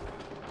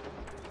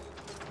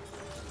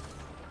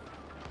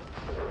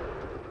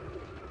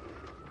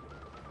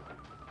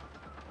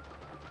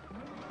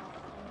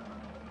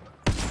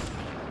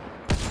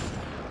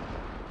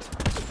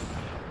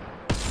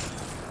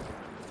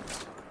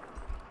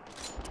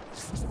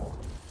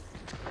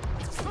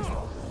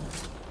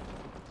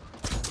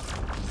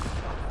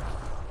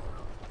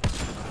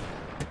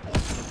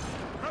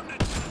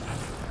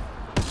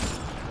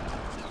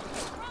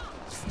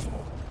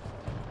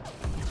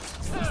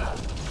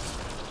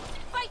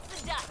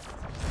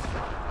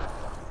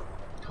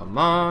 Come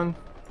on.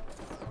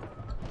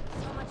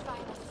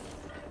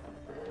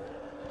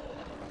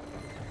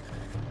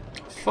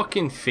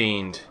 Fucking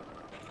fiend.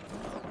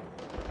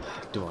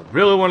 Do I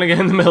really want to get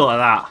in the middle of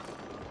that?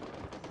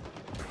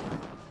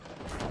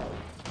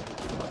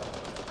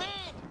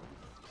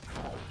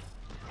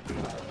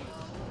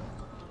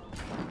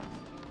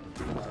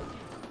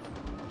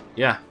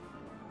 Yeah.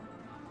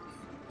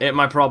 Ain't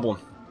my problem.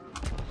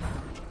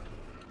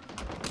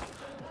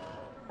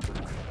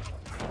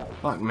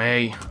 Fuck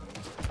me.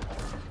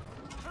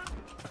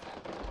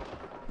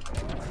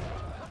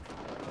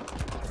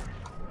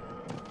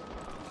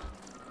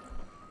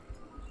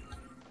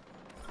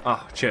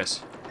 Oh,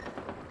 cheers.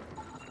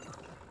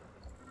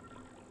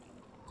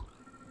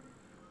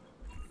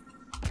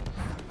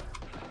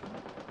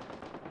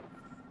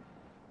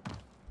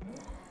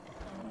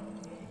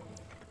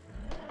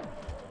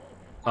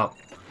 Oh.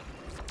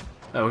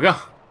 There we go.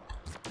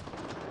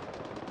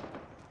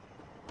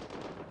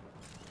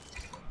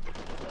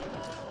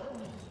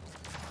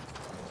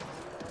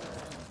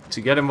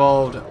 To get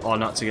involved or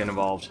not to get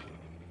involved?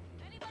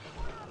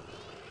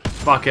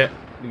 Fuck it.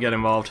 Get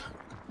involved.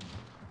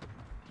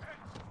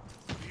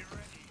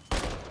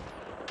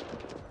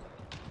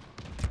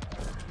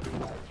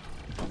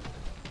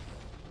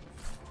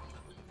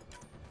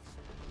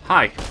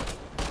 Hi.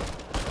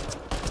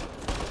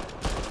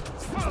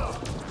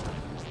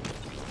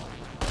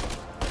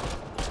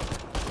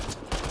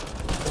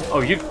 Oh,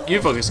 you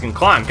fuckers can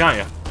climb, can't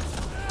you?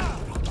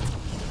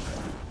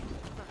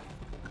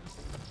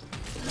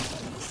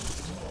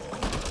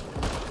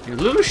 You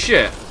little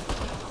shit.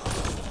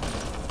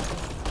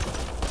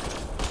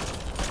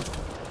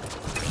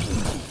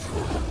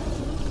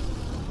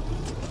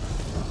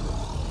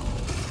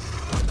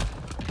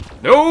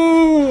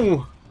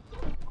 No!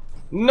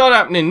 Not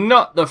happening,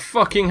 not the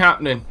fucking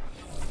happening.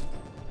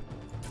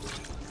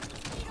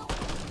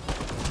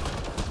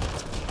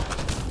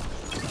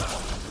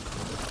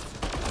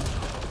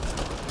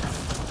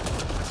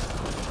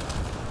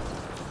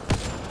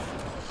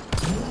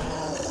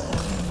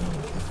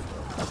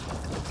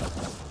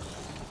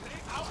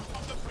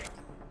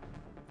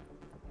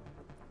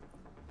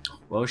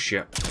 Well,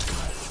 shit.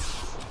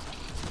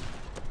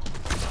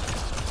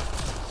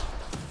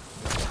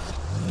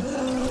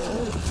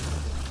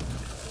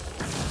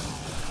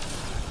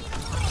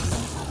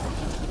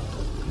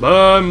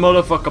 Burn,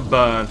 motherfucker,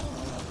 burn.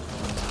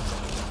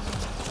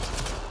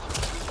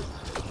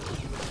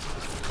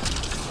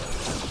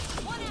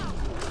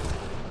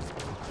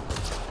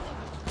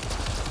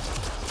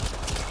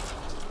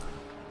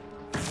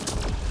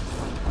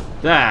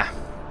 There.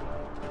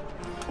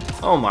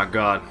 Oh my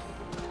god.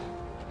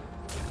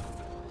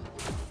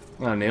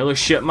 I nearly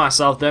shit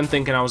myself then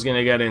thinking I was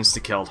gonna get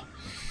insta-killed.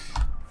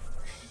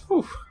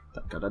 Whew.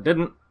 Thank god I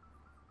didn't.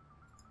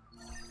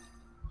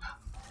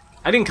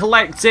 I didn't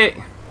collect it!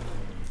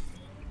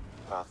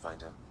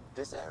 Pathfinder,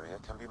 this area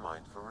can be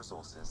mined for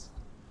resources.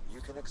 You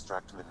can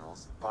extract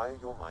minerals via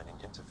your mining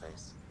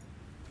interface.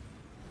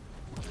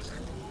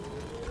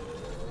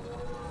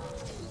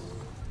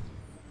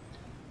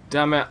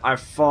 Damn it, I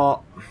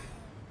thought...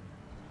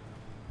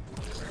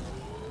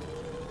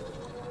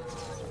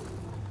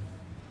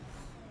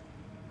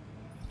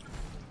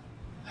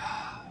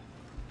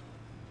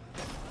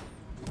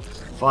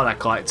 thought I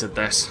collected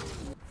this.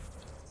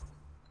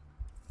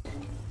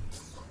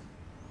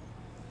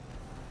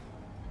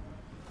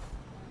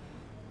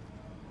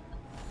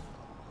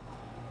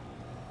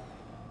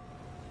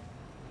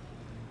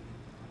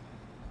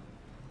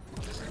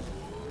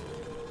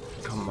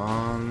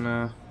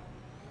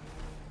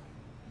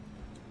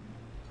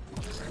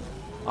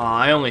 Oh,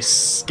 I only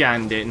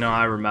scanned it. No,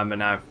 I remember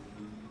now.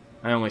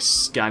 I only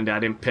scanned it. I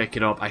didn't pick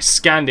it up. I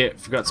scanned it,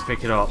 forgot to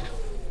pick it up.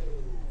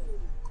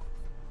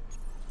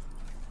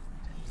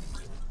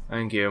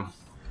 Thank you.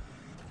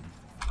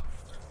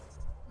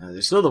 Now,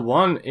 this other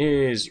one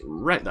is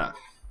right there.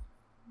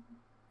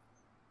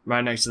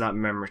 Right next to that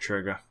memory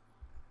trigger.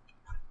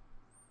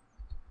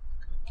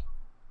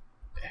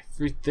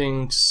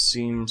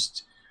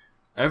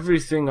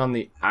 Everything on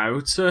the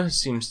outer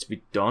seems to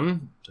be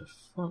done. The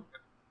fuck?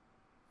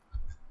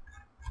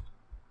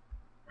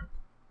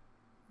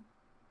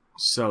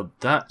 So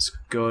that's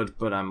good,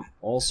 but I'm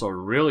also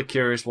really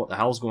curious what the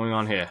hell's going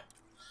on here.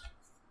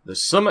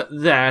 There's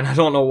something there, and I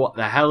don't know what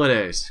the hell it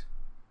is.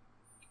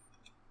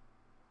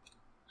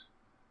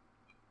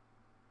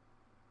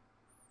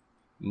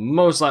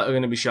 Most likely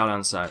going to be shot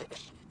on sight.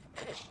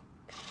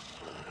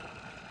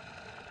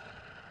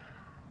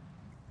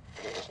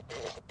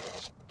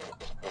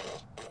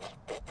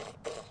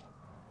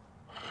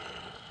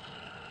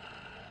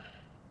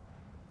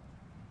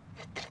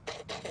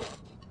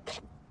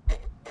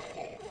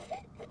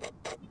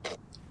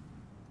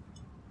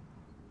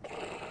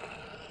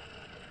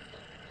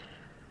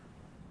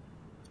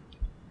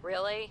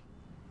 Really?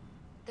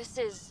 This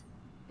is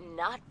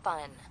not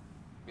fun.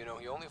 You know,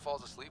 he only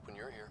falls asleep when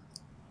you're here.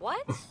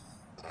 What?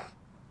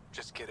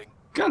 Just kidding.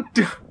 God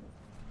damn.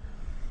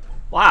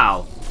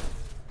 Wow.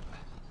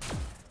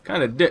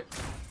 Kind of dick.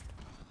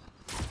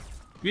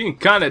 Being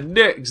kind of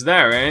dicks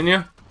there, ain't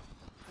you?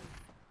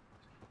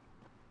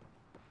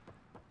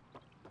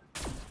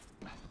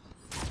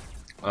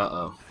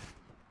 Uh-oh.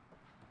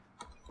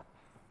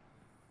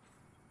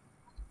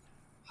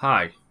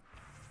 Hi.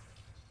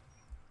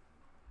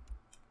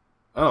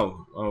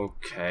 Oh,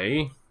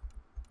 okay.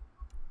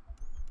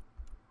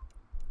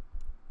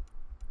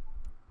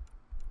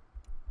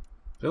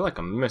 I feel like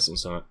I'm missing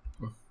something.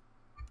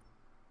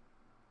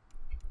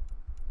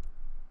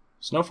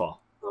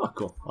 Snowfall. Oh,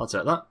 cool. I'll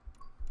take that.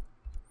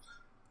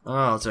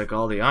 I'll take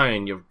all the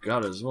iron you've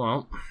got as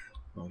well.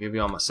 I'll give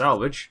you all my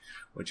salvage,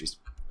 which is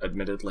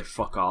admittedly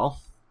fuck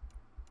all.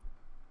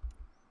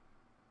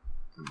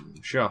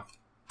 Sure.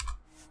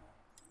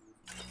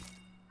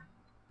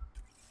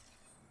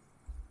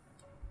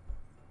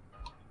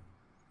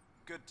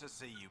 Good to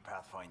see you,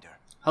 Pathfinder.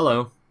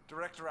 Hello.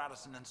 Director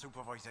Addison and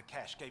Supervisor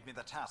Kesh gave me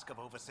the task of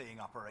overseeing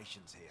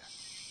operations here.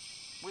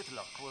 With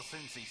luck, we'll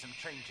soon see some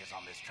changes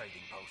on this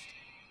trading post.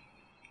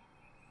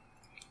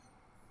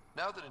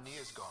 Now that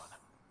Aenea's gone,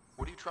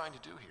 what are you trying to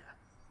do here?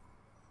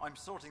 I'm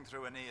sorting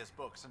through Aenea's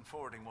books and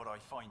forwarding what I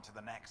find to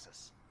the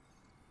Nexus.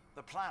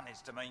 The plan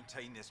is to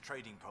maintain this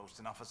trading post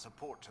and offer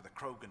support to the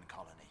Krogan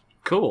colony.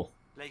 Cool.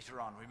 Later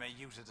on, we may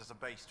use it as a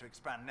base to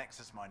expand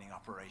Nexus mining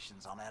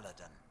operations on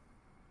Elaaden.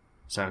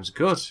 Sounds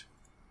good.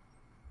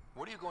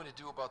 What are you going to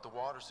do about the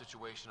water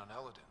situation on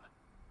Elaaden?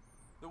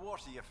 The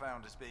water you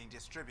found is being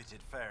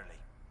distributed fairly.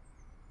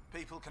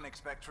 People can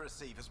expect to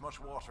receive as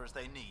much water as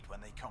they need when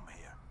they come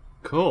here.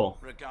 Cool.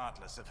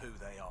 Regardless of who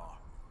they are.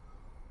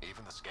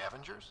 Even the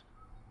scavengers?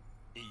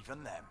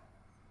 Even them.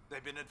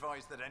 They've been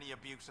advised that any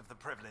abuse of the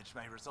privilege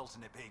may result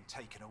in it being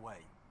taken away.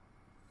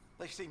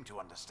 They seem to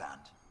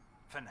understand.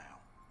 For now.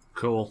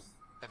 Cool.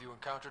 Have you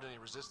encountered any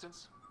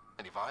resistance?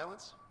 Any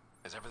violence?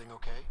 Is everything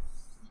okay?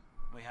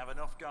 We have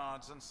enough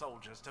guards and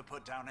soldiers to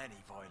put down any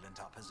violent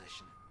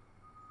opposition.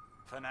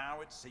 For now,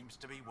 it seems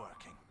to be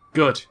working.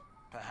 Good.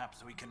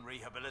 Perhaps we can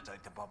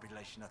rehabilitate the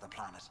population of the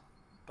planet,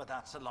 but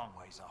that's a long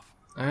ways off.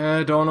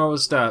 Don't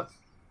overstep.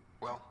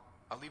 Well,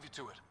 I'll leave you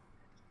to it.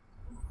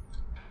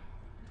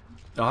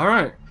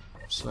 Alright.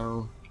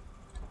 So,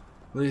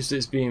 at least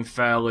it's being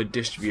fairly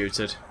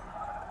distributed.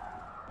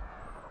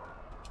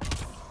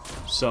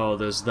 So,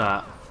 there's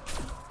that.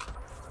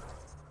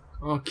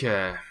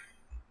 Okay.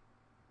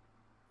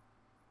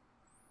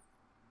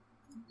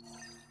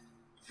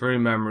 3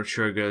 memory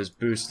triggers,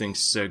 boosting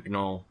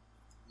signal.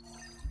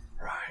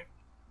 Right.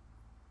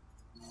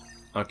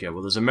 Okay,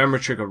 well there's a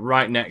memory trigger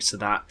right next to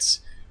that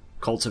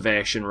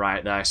cultivation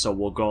right there, so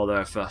we'll go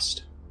there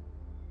first.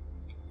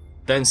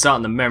 Then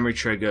starting the memory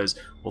triggers,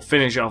 we'll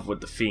finish off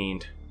with the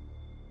fiend.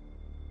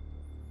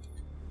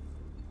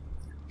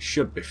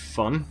 Should be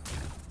fun.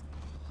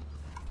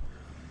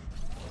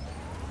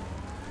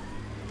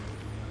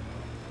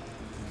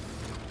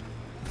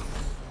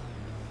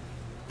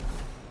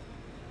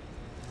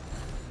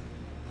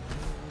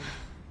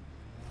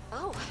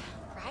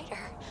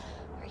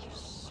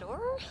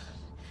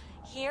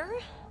 Here?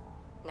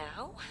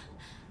 Now?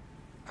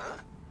 Huh?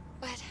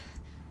 But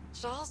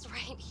Joel's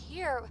right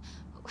here.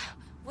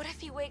 What if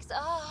he wakes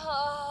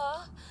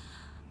up?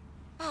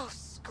 Oh,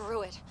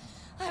 screw it.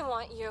 I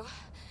want you.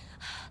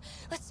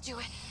 Let's do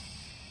it.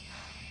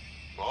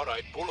 All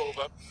right, pull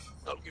over.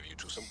 I'll give you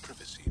two some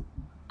privacy.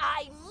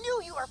 I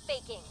knew you were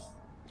faking.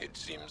 It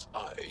seems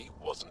I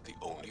wasn't the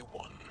only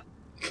one.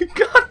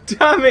 God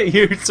damn it,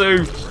 you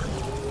two!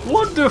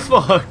 What the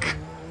fuck?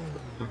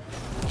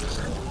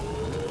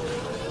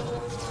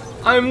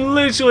 I'm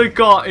literally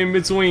caught in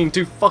between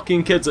 2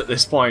 fucking kids at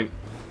this point.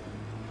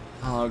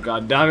 Oh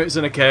god damn it, it's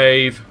in a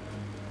cave.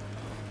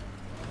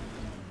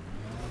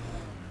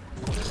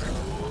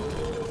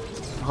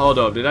 Hold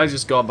up, did I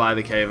just go by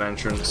the cave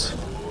entrance?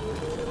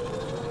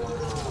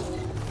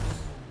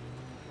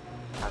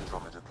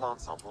 Andromeda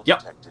plant sample Yep.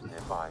 detected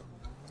nearby.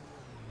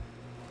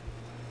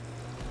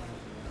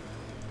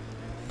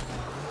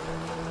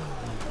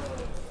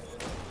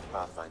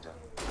 Pathfinder,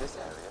 this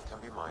area can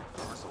be mined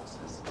for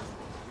resources.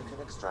 You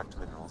can extract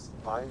minerals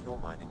via your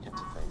mining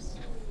interface.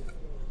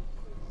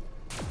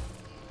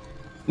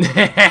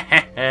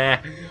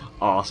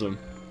 Awesome.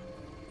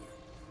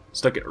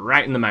 Stuck it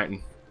right in the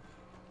mountain.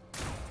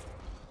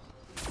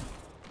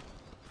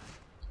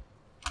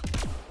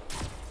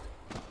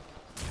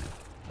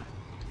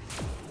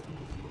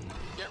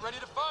 Get ready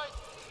to fight.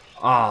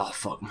 Oh,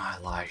 fuck my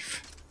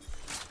life.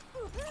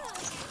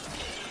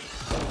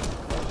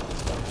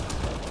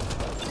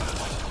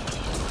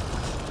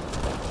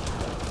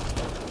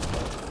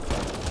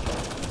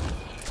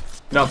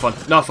 Not fun,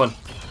 not fun.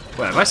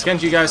 Wait, have I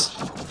scanned you guys?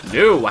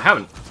 No, I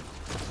haven't.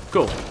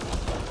 Cool.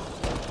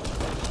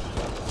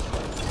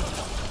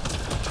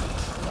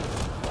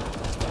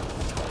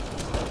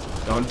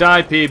 Don't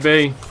die,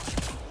 PB.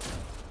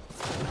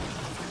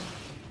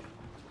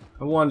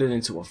 I wandered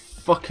into a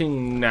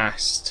fucking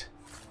nest.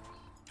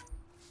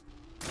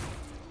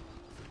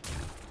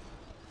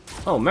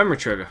 Oh, memory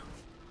trigger.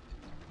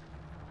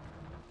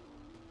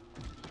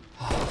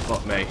 Oh,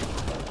 fuck me.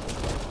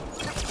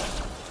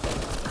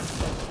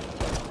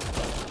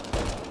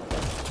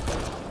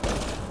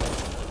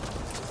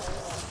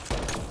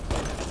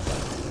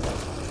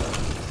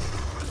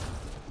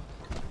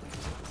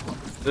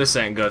 This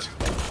ain't good.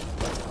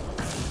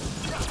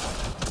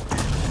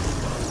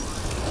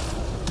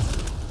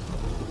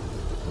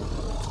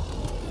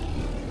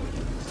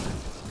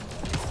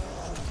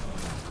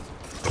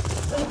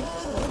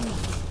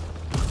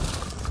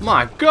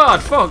 My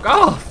god, fuck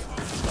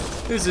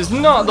off! This is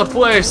not the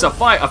place to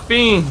fight a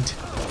fiend!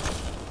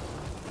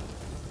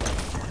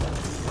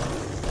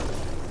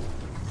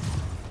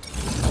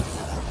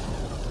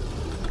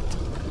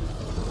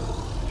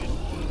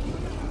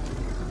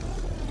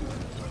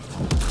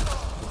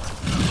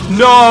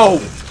 No!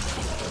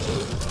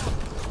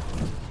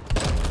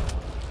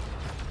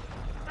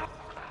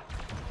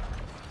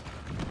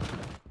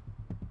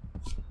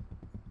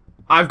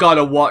 I've got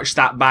to watch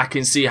that back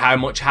and see how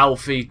much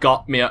health he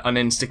got me an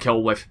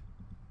insta-kill with.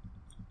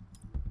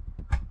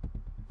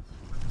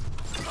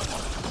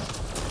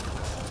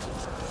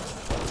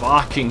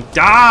 Fucking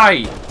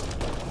die!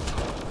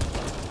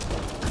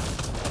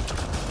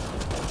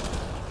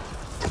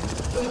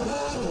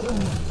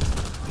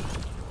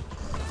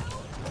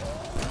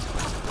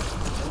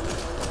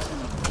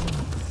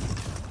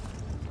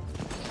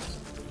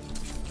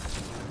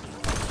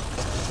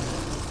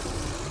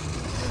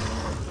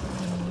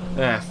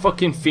 There,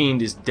 fucking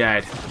fiend is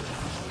dead.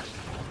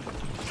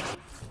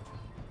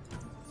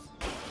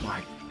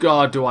 My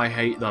god, do I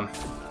hate them.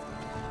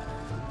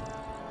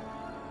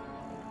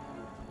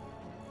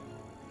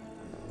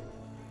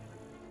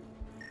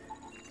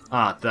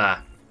 Ah,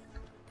 there.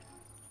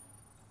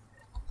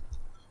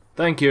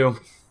 Thank you.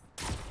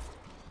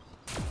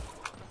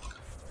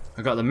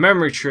 I got the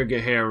memory trigger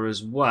here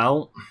as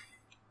well.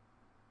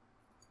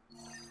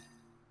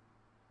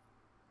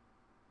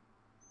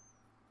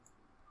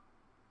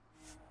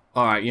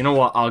 Alright, you know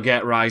what? I'll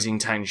get Rising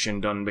Tension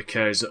done,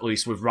 because at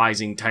least with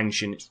Rising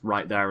Tension, it's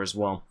right there as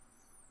well.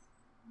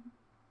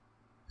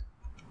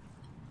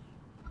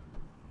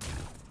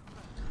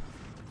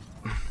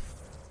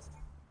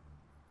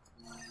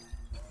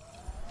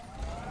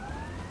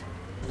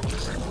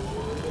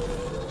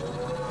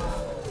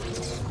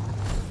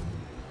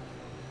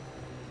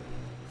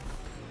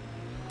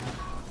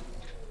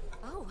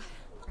 Oh,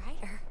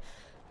 Ryder.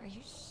 Are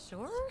you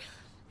sure?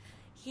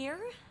 Here?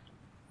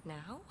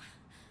 Now?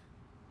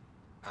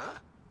 Huh?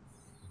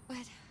 But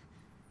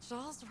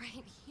Joel's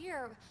right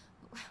here.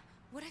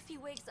 What if he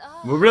wakes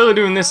up? We're really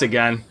doing this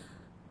again.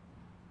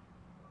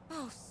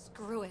 Oh,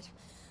 screw it.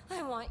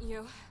 I want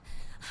you.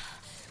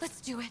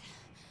 Let's do it.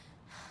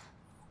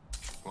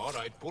 All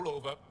right, pull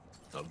over.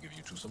 I'll give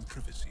you two some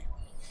privacy.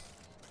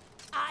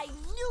 I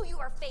knew you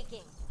were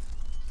faking.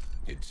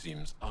 It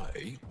seems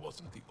I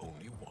wasn't the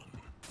only one.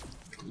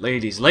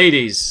 Ladies,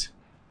 ladies,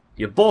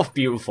 you're both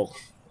beautiful.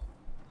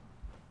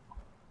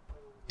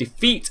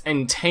 Defeat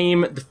and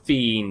tame the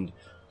fiend.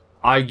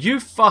 Are you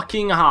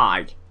fucking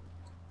high?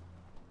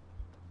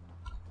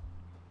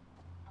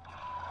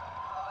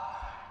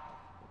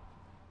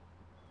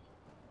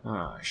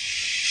 Ah,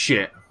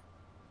 shit.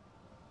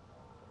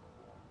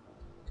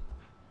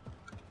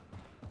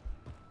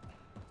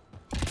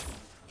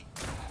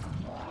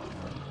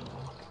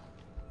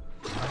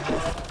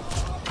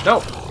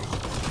 No.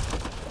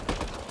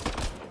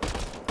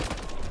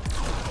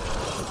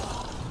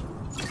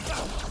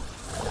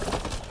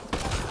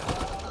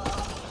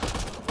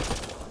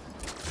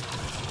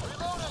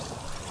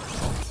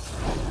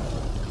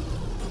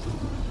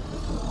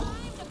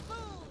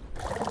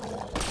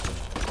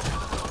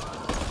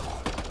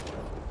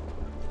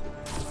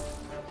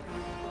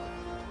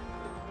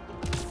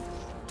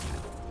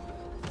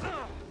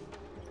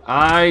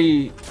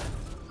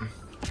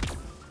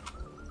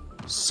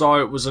 Saw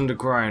it was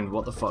underground.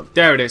 What the fuck?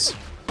 There it is.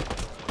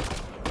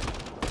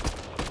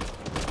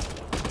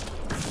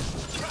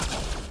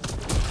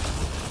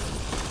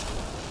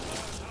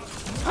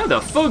 How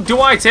the fuck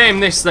do I tame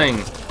this thing?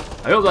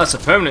 I hope that's a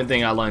permanent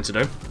thing I learned to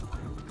do.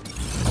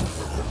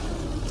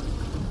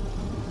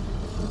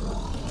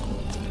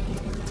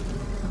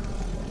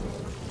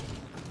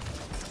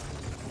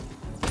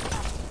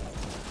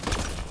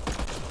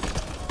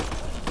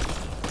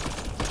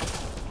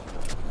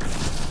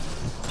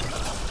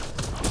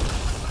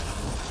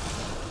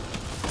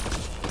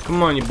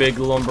 Come on, you big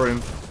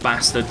lumbering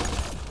bastard.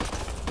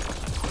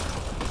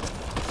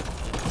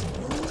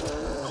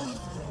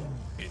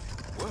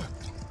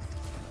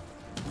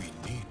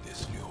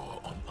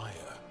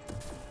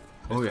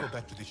 Oh yeah. Go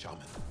back to the shaman.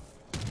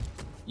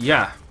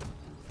 Yeah.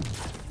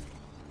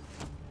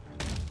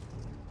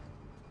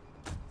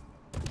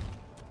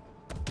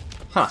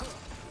 Huh.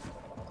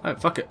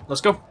 Alright, fuck it.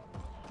 Let's go.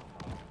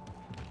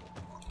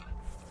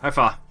 How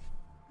far?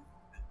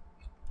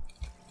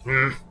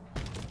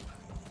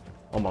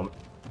 One moment.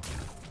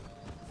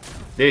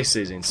 This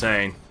is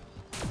insane.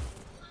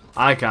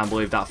 I can't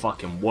believe that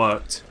fucking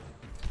worked.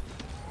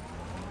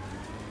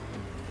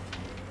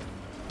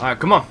 Alright,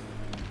 come on.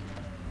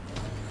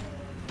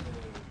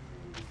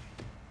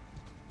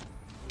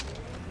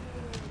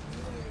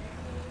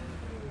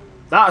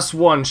 That's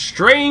one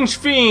strange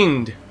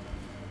fiend.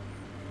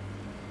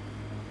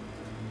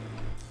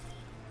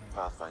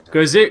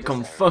 Because it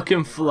can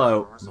fucking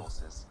float.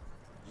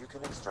 You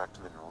can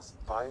extract minerals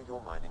via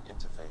your mining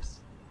interface.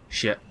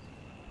 Shit.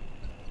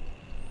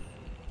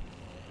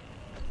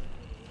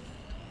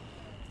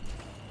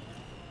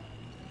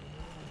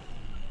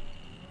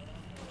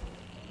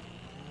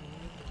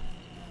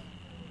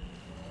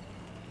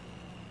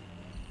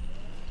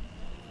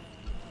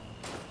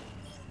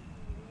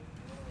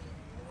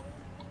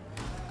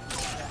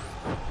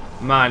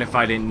 Mind if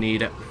I didn't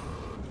need it.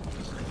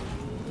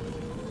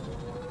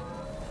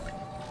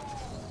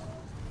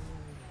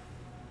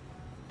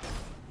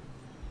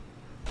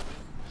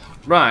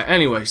 Right,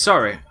 anyway,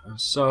 sorry.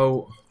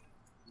 So,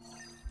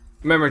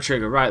 memory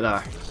trigger right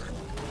there.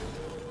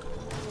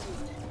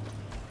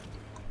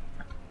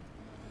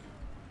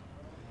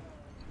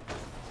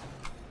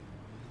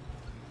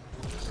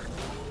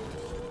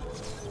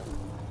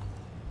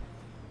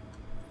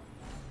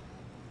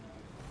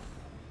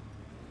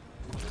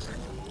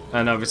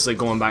 And obviously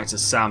going back to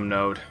Sam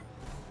node.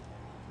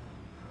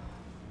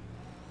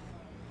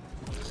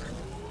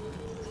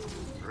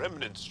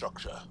 Remnant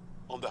structure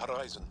on the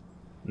horizon.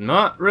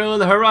 Not really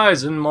the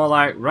horizon, more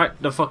like right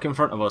the fuck in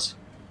front of us.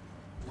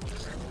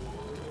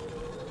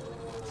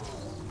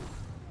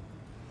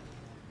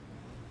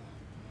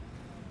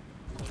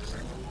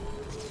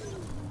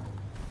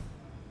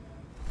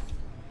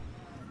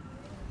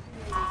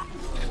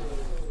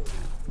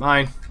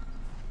 Mine.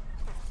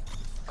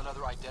 Another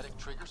eidetic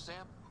trigger,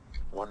 Sam?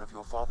 One of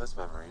your father's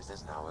memories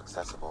is now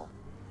accessible.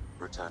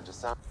 Return to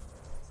Sam.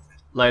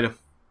 Later.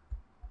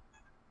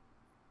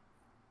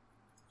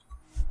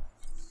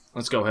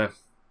 Let's go here.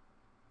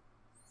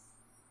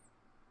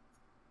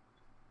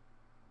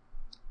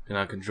 And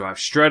I can drive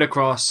straight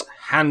across,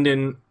 hand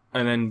in,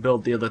 and then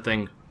build the other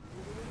thing.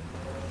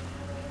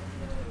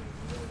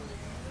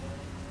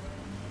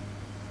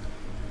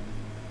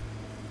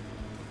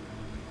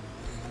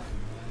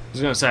 I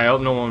was gonna say, I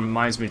hope no one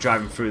minds me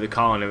driving through the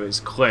colony. It's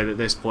clear that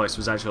this place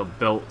was actually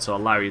built to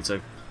allow you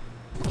to.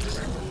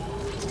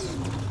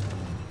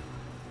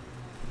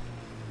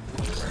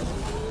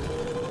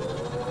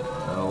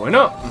 Going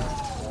up.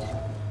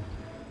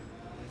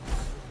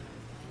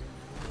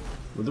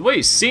 With the way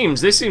it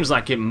seems, this seems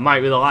like it might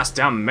be the last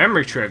damn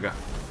memory trigger.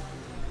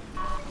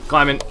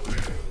 Climbing.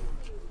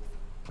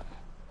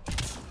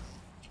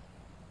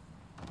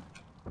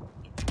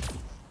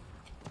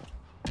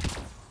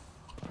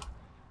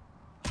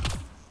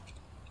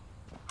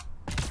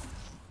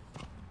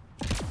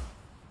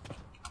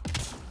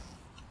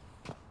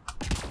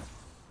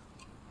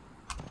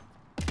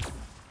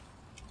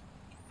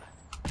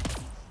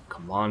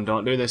 Come on,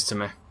 don't do this to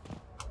me.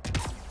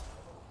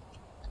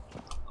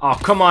 Oh,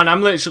 come on,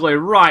 I'm literally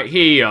right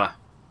here.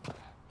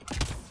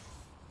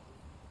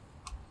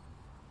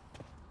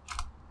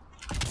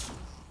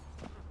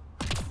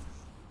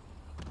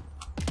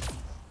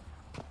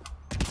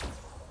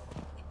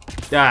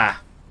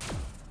 Ah.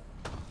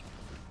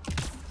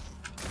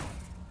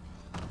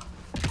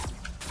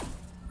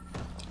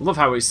 Love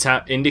how it's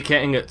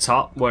indicating at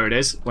top where it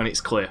is when it's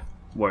clear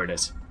where it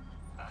is.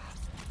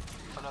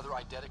 Another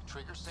eidetic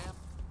trigger, Sam?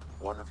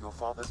 One of your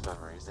father's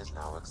memories is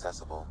now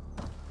accessible.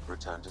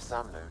 Return to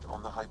Sam node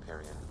on the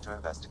Hyperion to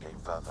investigate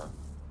further.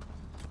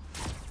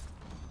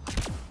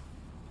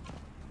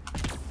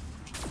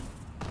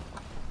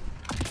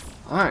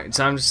 Alright,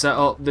 time to set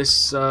up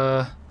this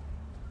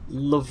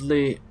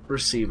lovely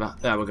receiver.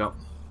 There we go.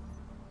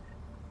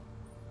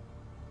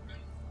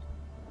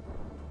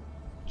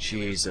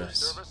 Jesus.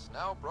 Service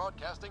now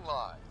broadcasting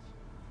live.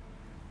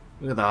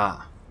 Look at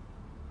that.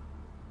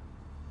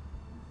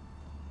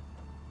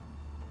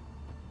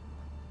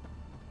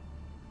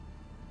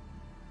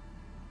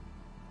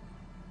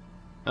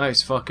 That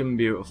is fucking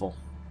beautiful.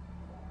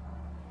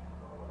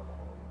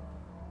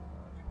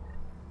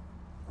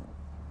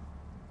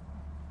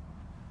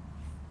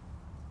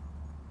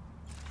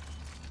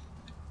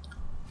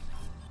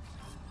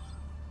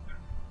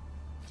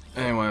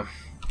 Anyway.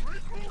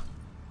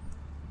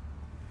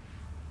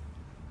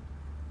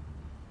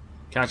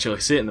 Can actually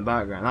see it in the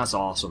background. That's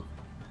awesome.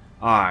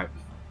 Alright.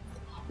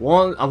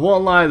 I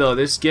won't lie though,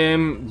 this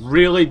game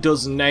really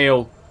does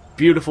nail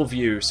beautiful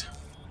views.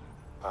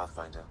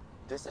 Pathfinder,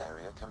 this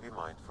area can be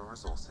mined for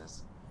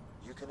resources.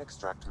 You can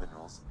extract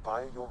minerals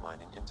via your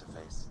mining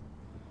interface.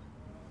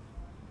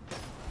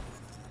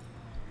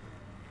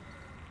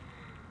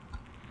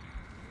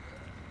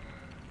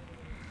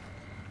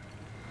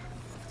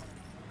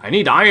 I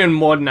need iron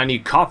more than I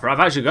need copper. I've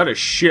actually got a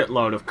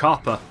shitload of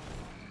copper.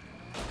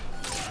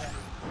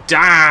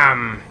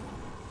 Damn!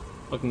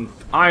 Fucking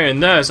iron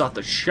there's off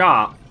the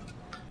shop.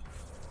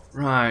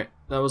 Right,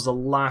 that was the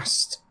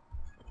last.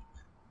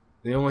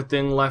 The only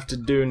thing left to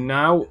do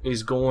now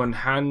is go and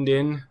hand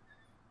in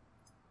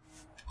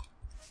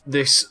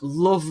this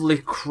lovely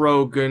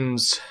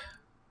Krogan's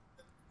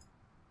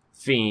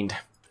fiend.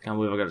 Can't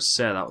believe I got to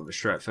say that with a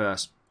straight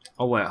face.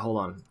 Oh wait, hold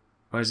on.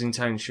 Where's the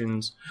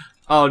intentions?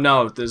 Oh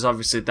no, there's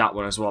obviously that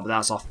one as well, but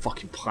that's our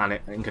fucking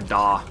planet in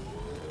Kadar.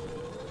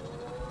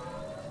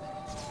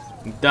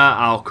 That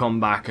I'll come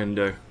back and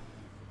do.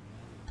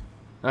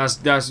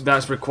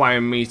 That's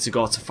requiring me to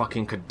go to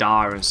fucking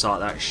Kadar and sort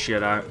that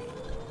shit out.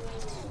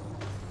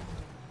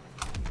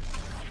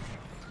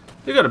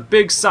 They got a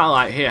big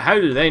satellite here. How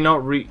do they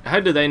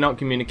not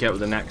communicate with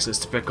the Nexus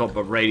to pick up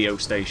a radio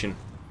station?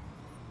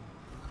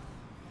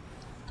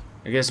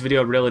 I guess the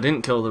video really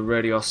didn't kill the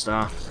radio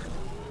star.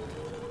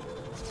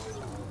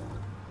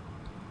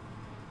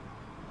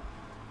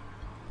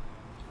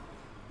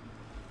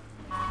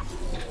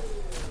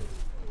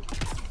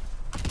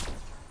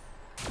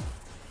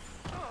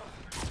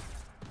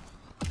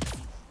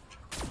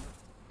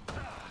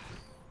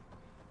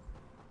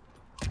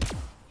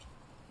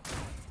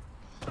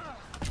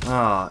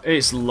 Ah,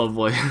 it's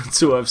lovely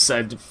to have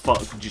said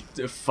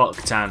fuck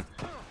Tan.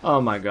 Oh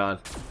my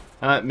god,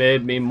 that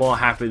made me more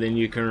happy than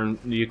you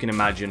can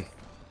imagine.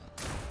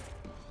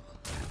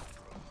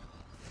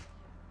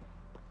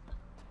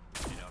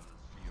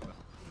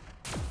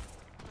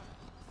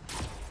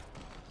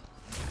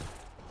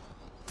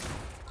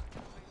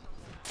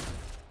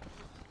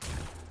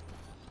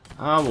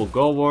 I will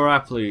go where I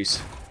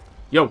please.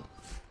 Yo,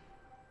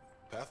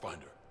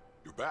 Pathfinder,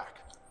 you're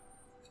back.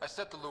 I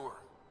set the lure.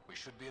 We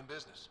should be in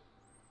business.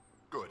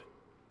 Good.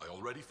 I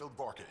already filled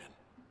Varka in.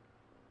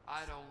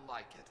 I don't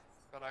like it,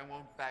 but I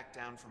won't back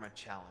down from a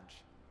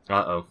challenge.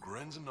 Uh-oh.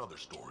 Gren's another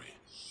story.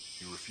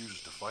 He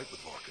refuses to fight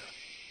with Varka.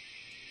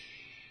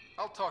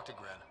 I'll talk to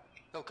Gren.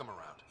 He'll come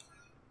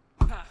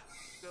around. Ha!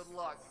 Good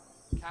luck.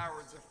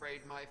 Coward's afraid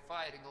my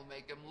fighting will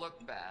make him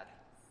look bad.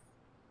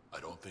 I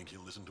don't think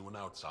he'll listen to an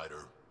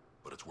outsider,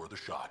 but it's worth a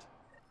shot.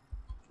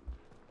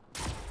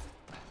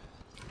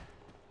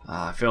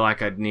 I feel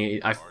like I'd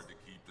need. Hard to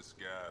keep the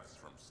scavs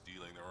from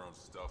stealing their own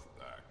stuff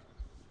back.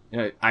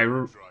 Yeah,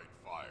 Tried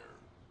fire.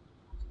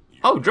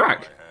 Oh,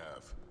 Drac.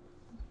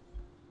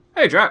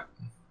 Hey, Drac.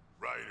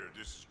 Ryder,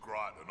 this is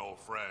Grot, an old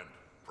friend.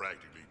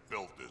 Practically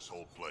built this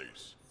whole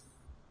place.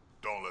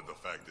 Don't let the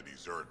fact that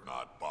he's Earth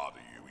not bother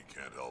you. He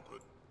can't help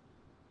it.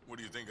 What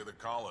do you think of the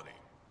colony?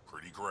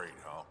 Pretty great,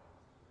 huh?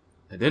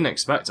 I didn't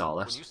expect all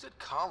this. When you said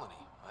colony,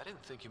 I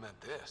didn't think you meant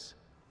this.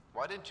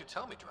 Why didn't you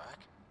tell me, Drac?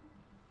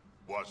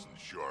 Wasn't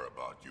sure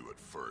about you at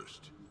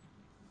first.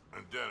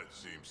 And then it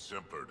seemed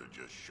simpler to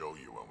just show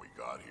you when we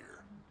got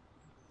here.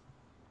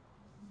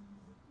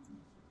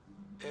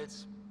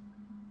 It's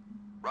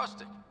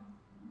rustic.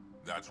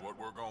 That's what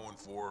we're going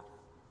for?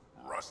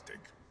 Rustic.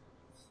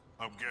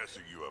 I'm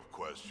guessing you have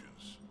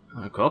questions.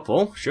 A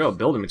couple? Sure,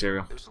 building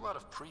material. There's a lot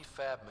of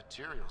prefab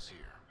materials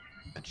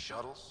here. And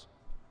shuttles.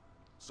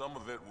 Some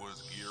of it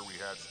was gear we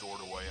had stored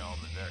away on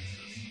the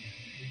Nexus.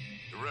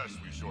 The rest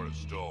we sort of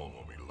stole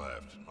when we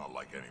left. Not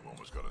like anyone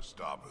was gonna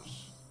stop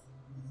us.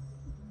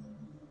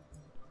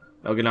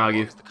 No can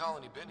argue. How long has the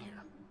colony been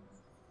here?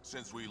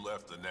 Since we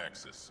left the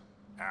Nexus.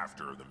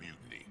 After the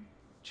mutiny.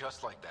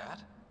 Just like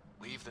that?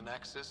 Leave the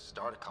Nexus,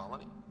 start a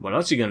colony? What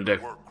else are you gonna do?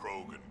 We're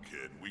Krogan,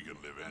 kid. We can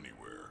live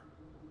anywhere.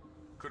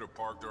 Could have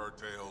parked our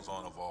tails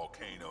on a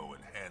volcano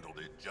and handled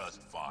it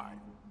just fine.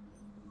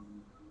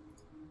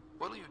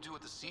 What'll you do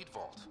with the seed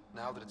vault,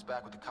 now that it's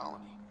back with the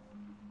colony?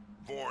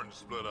 Vorn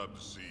split up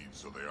the seeds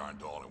so they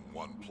aren't all in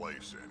one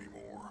place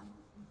anymore.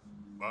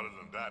 Other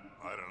than that,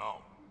 I don't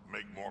know.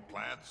 Make more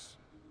plants?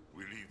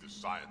 We leave the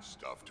science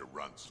stuff to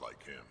runts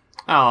like him.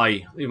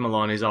 Aye, leave him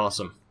alone, he's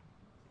awesome.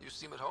 You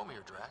seem at home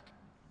here, Drac.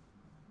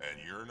 And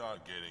you're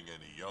not getting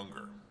any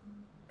younger.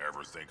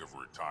 Ever think of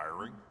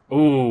retiring?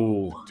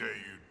 Ooh. The day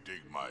you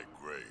dig my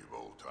grave,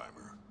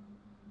 old-timer.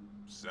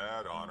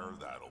 Sad honor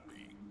that'll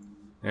be.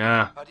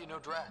 Yeah. How do you know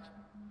Drac?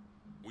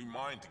 We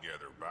mined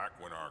together back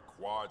when our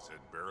quads had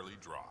barely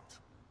dropped.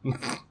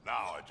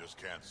 Now I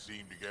just can't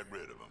seem to get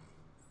rid of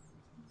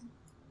them.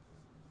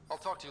 I'll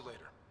talk to you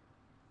later.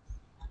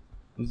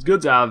 It's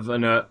good to have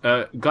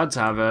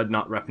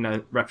not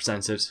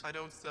representatives. I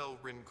don't sell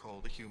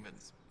Rincol to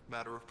humans.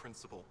 Matter of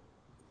principle.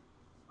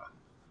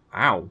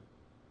 Ow.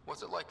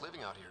 What's it like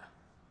living out here?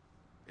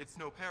 It's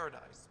no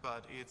paradise,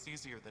 but it's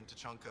easier than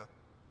Tachanka.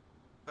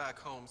 Back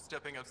home,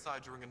 stepping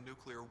outside during a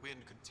nuclear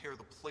wind could tear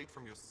the plate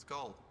from your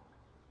skull.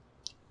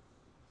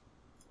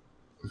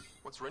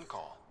 What's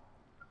Rincol?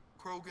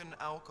 Krogan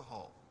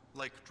alcohol,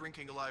 like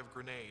drinking a live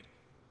grenade.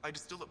 I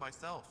distill it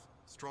myself,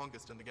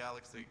 strongest in the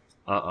galaxy.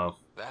 Uh-oh.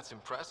 That's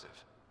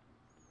impressive.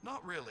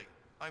 Not really.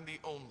 I'm the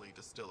only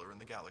distiller in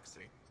the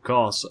galaxy. Of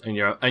course,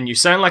 and you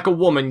sound like a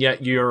woman,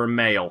 yet you're a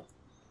male.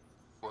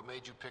 What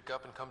made you pick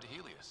up and come to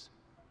Helios?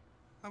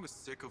 I was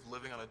sick of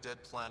living on a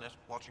dead planet,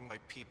 watching my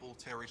people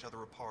tear each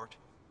other apart.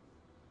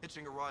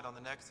 Hitching a ride on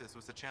the Nexus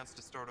was a chance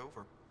to start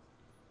over.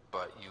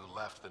 But you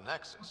left the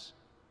Nexus.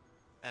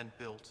 And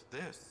built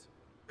this.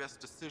 Best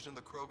decision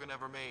the Krogan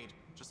ever made.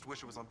 Just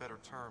wish it was on better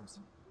terms.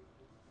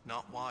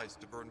 Not wise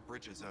to burn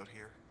bridges out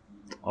here.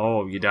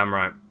 Oh, you're damn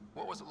right.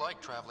 What was it like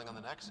traveling on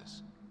the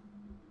Nexus?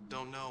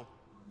 Don't know.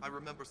 I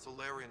remember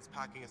Solarians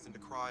packing us into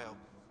cryo.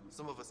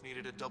 Some of us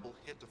needed a double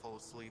hit to fall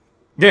asleep.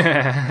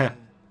 Yeah.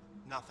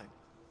 Nothing.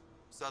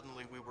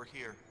 Suddenly we were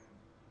here.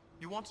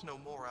 You want to know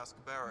more, ask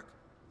Barrack.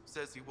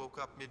 Says he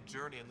woke up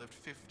mid-journey and lived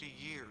 50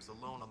 years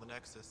alone on the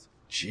Nexus.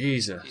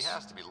 Jesus. He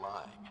has to be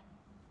lying.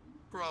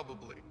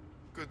 Probably.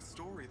 Good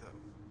story, though.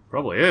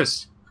 Probably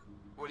is.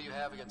 What do you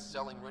have against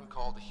selling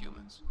Rincol to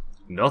humans?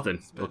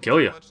 Nothing. They'll kill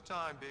you. Too much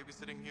time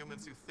babysitting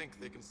humans who think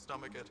they can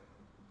stomach it.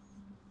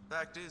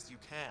 Fact is, you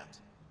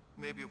can't.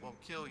 Maybe it won't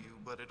kill you,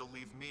 but it'll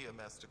leave me a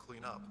mess to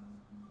clean up.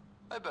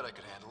 I bet I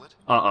could handle it.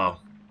 Uh-oh.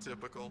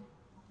 Typical.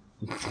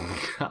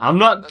 I'm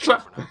not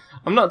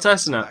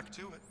testing it.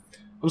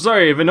 I'm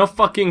sorry, if enough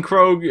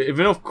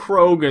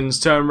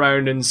Krogans turn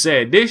around and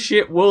say, this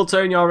shit will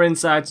turn your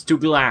insides to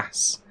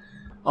glass.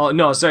 Oh,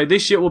 no, sorry,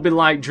 this shit will be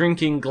like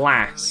drinking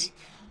glass.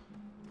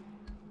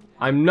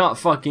 I'm not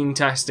fucking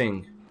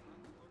testing.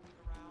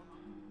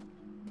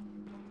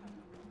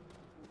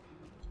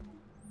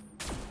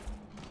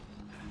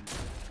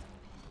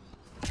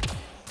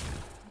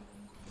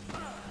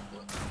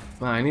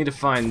 Well, I need to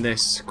find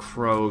this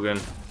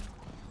Krogan.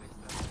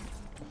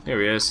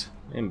 Here he is.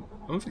 I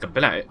don't think I've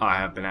been out here. Oh, I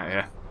have been out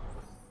here.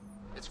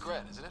 It's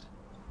Gren, isn't it?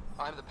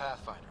 I'm the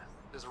Pathfinder.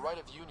 There's a right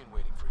of union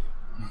waiting for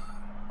you.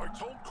 I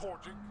told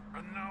Korting,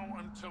 and now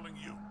I'm telling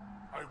you,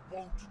 I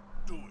won't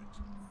do it.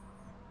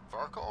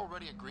 Varka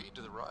already agreed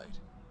to the right.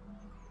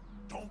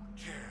 Don't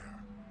care.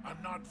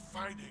 I'm not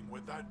fighting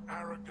with that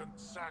arrogant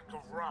sack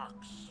of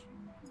rocks.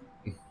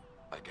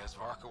 I guess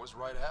Varka was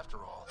right after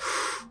all.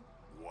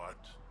 What?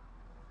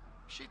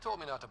 She told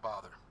me not to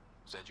bother.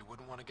 Said you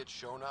wouldn't want to get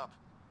shown up.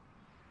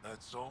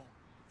 That's so?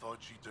 Thought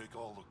she'd take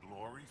all the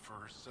glory for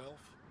herself?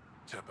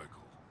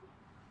 Typical.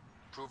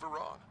 Prove her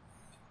wrong.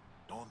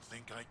 Don't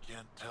think I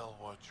can't tell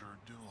what you're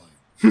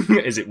doing.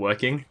 Is it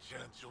working? Any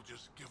chance you'll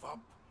just give up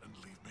and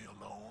leave me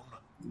alone?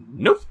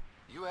 Nope.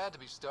 You had to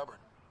be stubborn.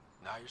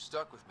 Now you're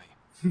stuck with me.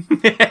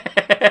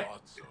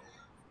 Thought so.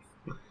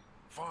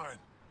 Fine.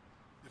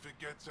 If it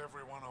gets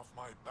everyone off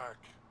my back,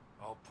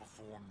 I'll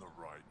perform the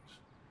rite.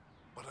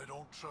 But I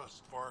don't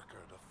trust Varka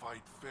to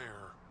fight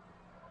fair.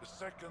 The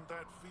second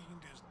that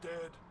fiend is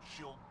dead,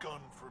 she'll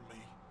gun for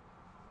me.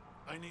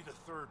 I need a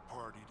third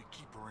party to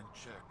keep her in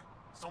check.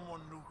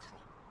 Someone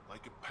neutral,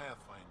 like a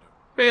Pathfinder.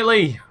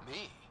 Really?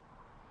 Me?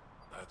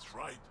 That's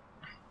right.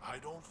 I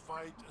don't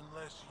fight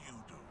unless you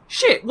do.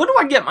 Shit, what do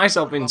I get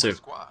myself into?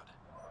 Squad.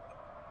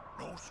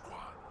 No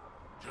squad.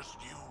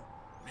 Just you,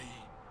 me,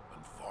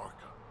 and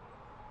Varka.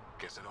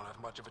 Guess I don't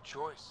have much of a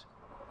choice.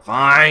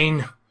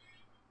 Fine.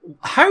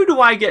 How do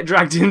I get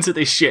dragged into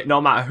this shit no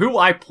matter who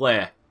I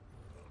play?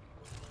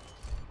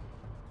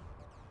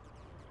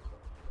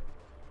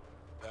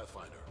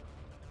 Pathfinder,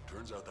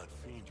 turns out that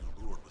fiend you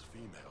lured was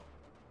female.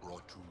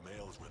 Brought 2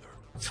 males with her.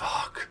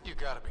 Fuck. You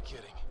gotta be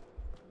kidding.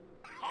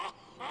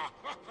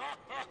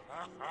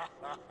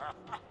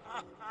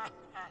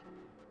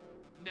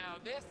 Now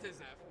this is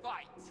a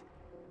fight.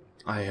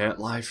 I hate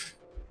life.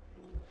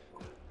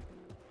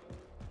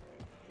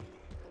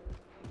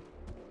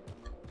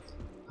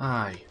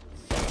 I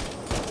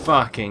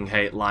fucking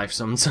hate life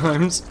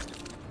sometimes.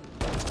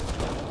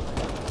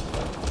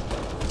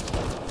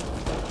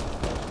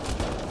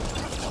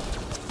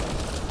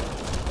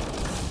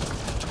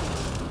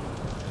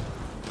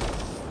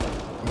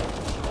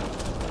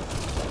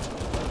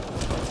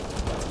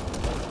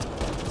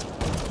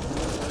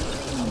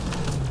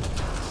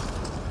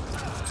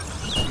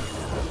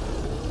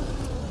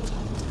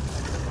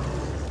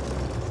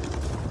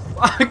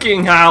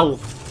 Fucking hell!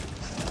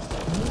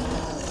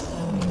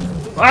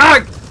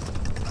 Fuck!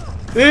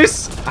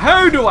 This,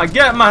 how do I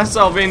get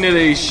myself into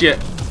this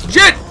shit?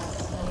 Shit!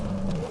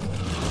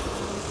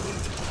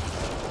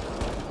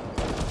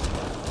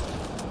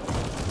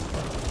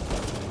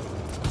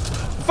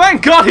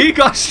 Thank God he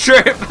got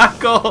straight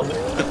back up!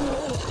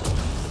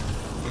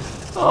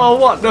 Oh,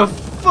 what the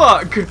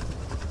fuck?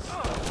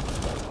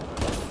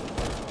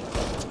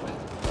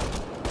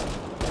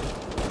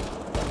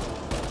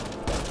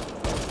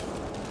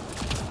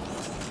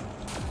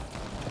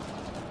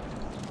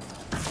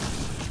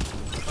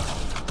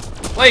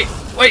 Wait!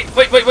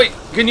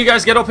 Can you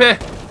guys get up here?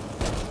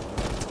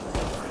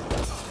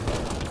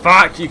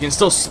 Fuck, you can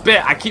still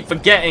spit. I keep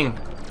forgetting.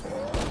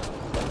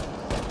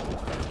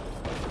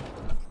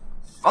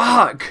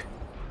 Fuck!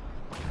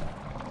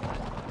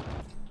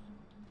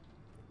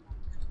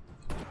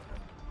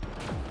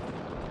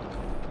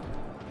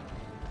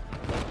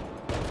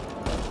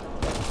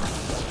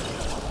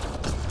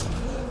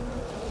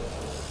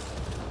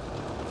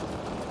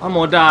 I'm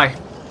gonna die.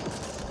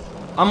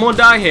 I'm gonna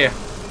die here.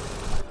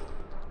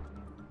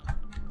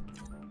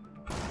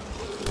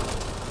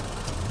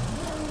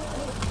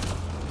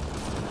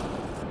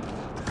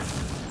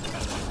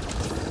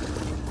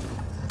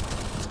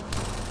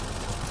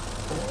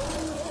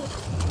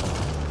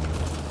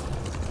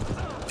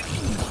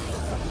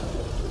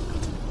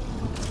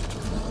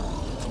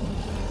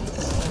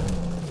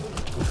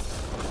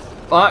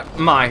 Fuck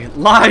my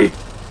life!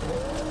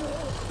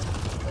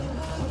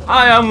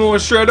 I am gonna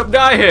straight up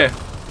die here.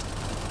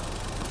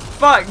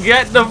 Fuck,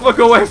 get the fuck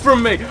away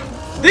from me!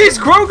 These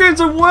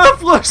Krogans are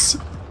worthless!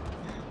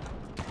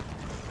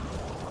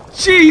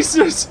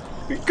 Jesus!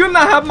 Couldn't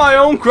I have my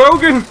own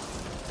Krogan?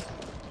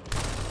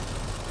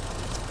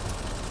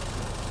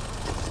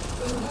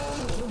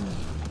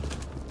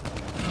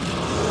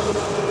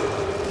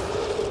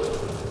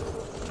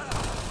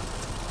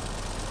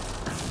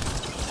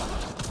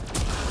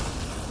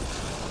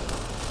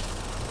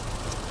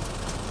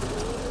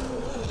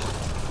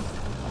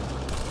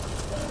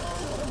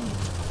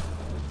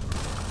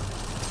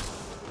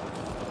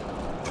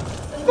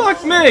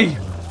 Fuck me! I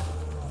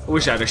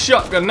wish I had a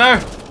shotgun now.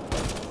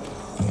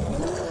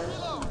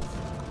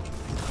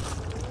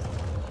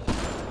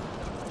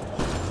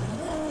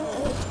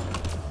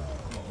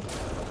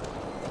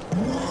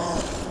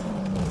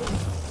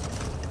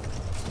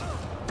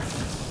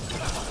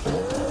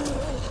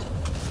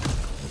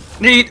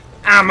 Need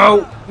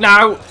ammo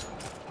now.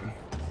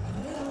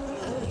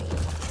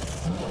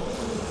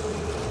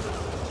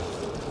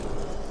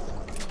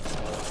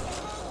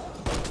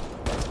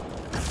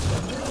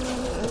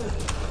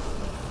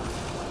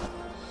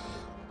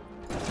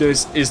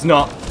 This is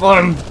not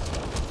fun.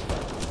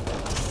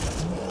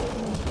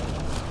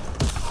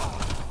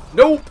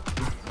 Nope.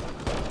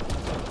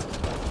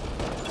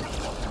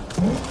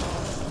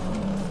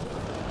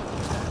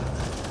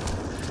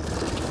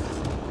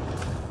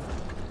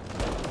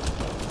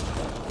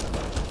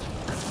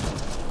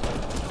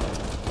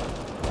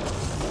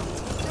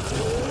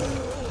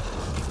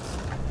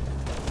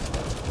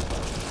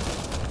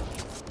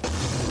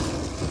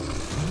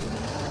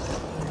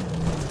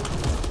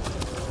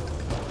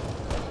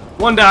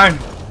 One down.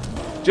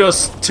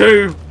 Just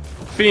 2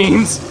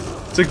 fiends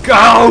to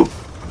go.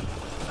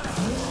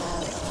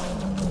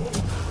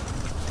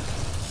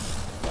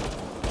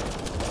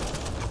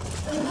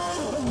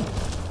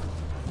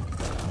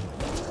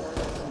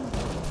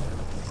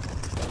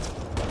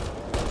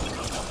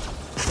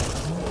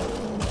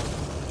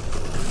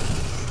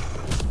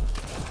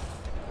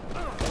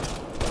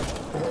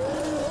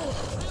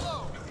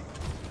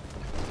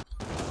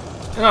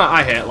 Oh,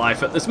 I hate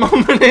life at this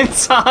moment in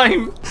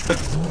time.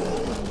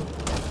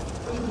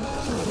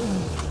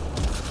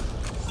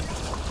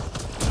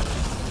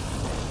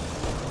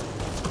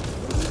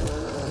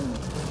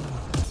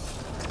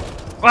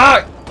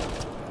 Fuck!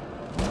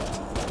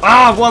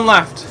 Ah, one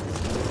left.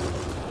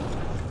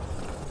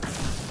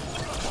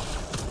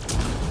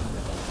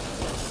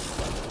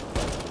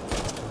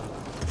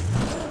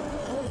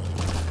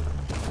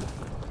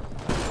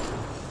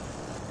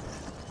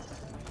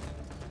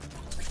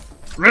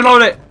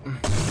 Reload it.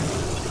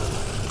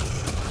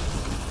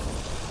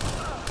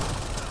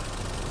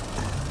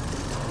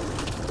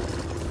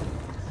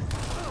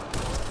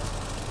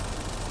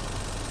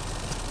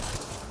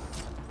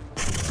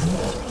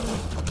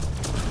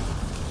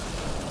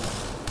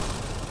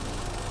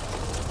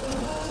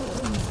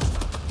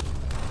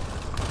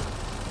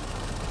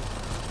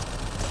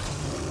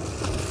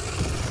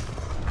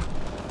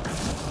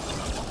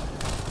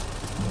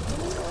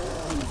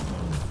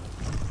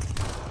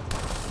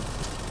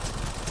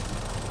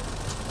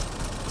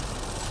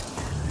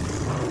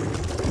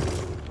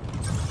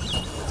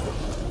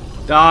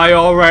 Die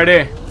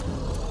already!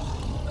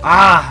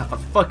 Ah, a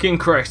fucking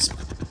crisp.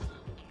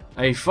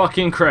 A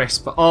fucking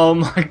crisp. Oh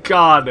my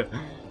god.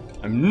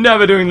 I'm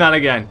never doing that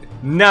again.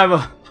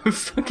 Never.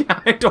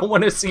 I don't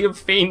want to see a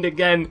fiend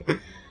again.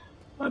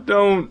 I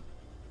don't.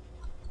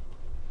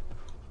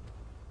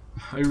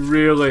 I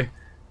really,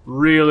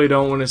 really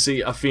don't want to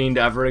see a fiend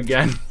ever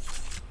again.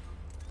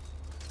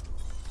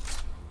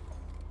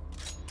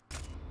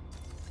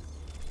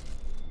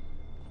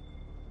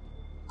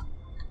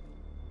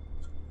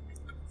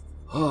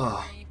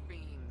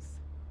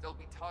 They'll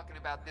be talking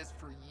about this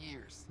for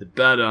years. The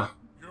better.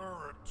 You're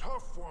a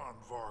tough one,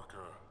 Varka.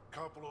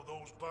 Couple of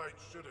those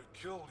bites should have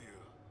killed you.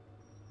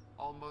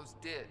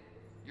 Almost did.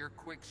 Your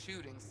quick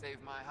shooting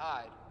saved my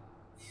hide.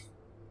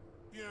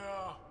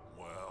 Yeah,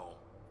 well.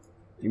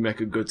 You make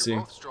a good You're team.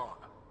 both strong,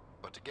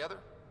 but together,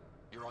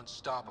 you're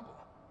unstoppable.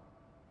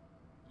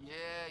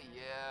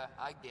 Yeah,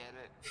 I get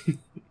it.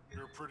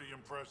 You're pretty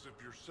impressive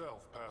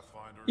yourself,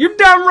 Pathfinder. You're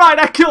damn right,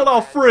 I killed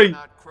all three!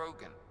 Not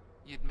Krogan.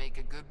 You'd make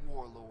a good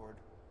warlord.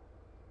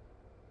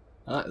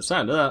 I like the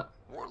sound of that.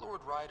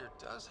 Warlord Ryder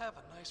does have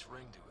a nice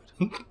ring to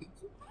it.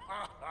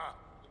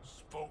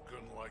 Spoken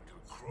like a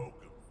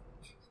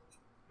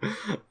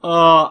Krogan.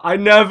 Oh, I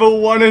never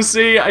want to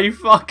see a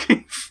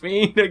fucking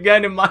fiend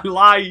again in my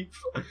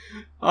life.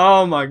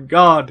 Oh my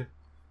god.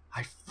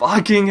 I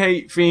fucking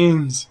hate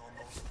fiends.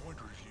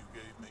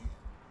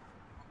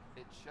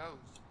 It shows.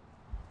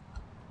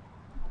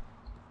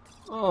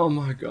 Oh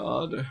my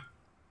god.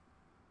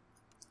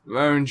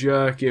 Baron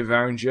Jerky,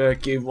 Baron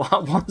Jerky.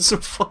 What? What's a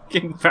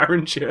fucking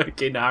Baron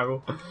Jerky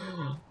now?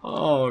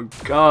 Oh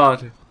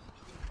god.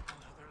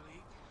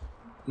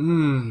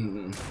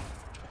 I'm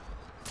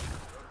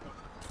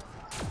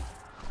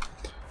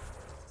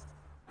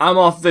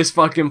off this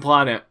fucking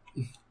planet.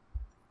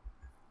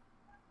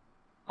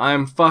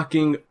 I'm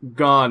fucking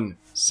gone.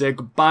 Say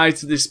goodbye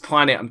to this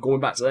planet. I'm going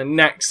back to the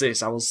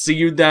Nexus. I will see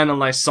you then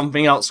unless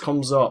something else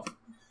comes up.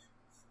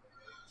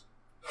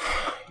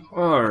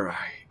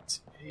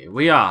 Alright. Here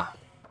we are.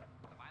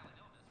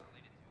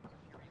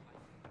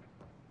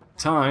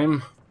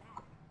 Time.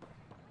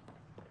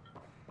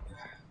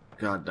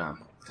 God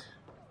damn.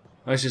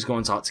 Let's just go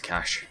and talk to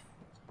Cash.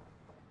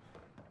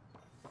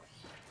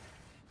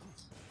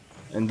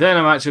 And then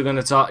I'm actually going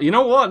to talk... You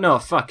know what? No,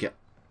 fuck it.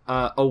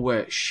 Oh,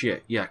 wait,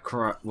 shit. Yeah,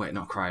 wait,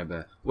 not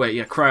Cryobear. Wait,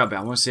 yeah, Cryobear.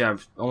 I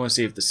want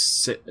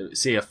to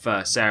see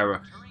if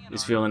Sarah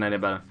is feeling any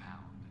better.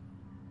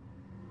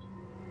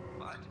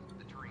 But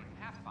the Turian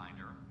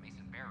Pathfinder,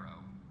 Mason Barrow,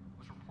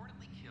 was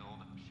reportedly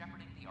killed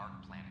shepherding the Ark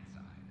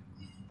planetside.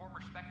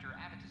 Former Spectre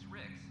Avitus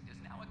Rix is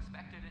now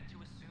expected to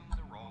assume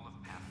the role of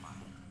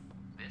Pathfinder.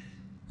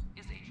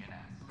 This is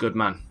HNS. Good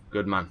man.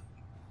 Good man.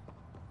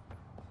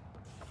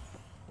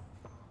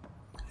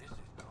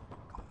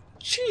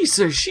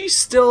 Jesus, she's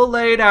still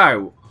laid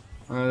out.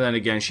 And then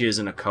again, she is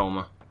in a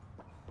coma.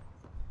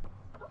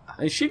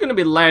 Is she going to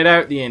be laid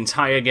out the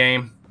entire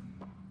game?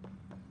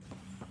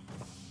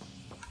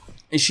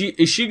 Is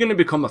she going to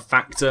become a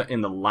factor in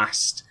the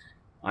last,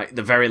 like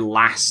the very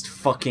last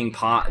fucking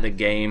part of the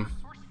game?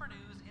 Source for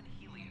news in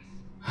Helios,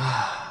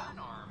 an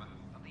arm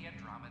of the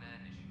Andromeda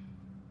Initiative.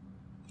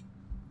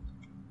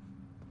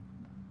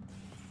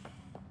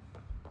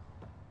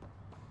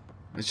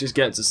 Let's just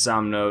get to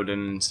Sam Node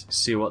and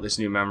see what this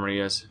new memory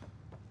is.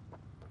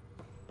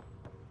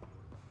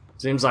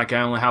 Seems like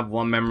I only have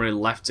one memory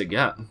left to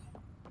get.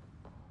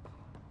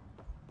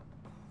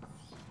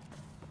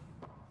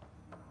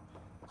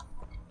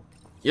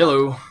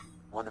 Yellow.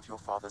 One of your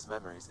father's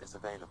memories is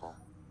available.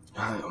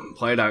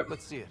 Play it out.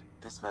 Let's see it.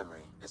 This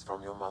memory is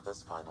from your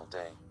mother's final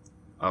day.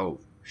 Oh,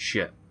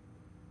 shit.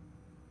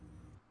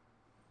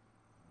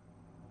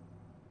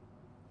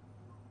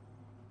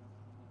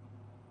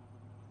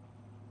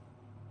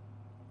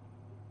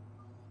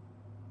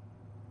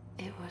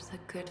 It was a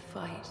good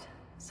fight,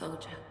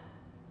 soldier.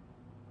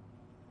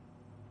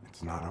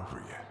 It's not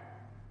over yet.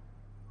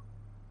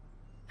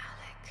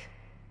 Alec.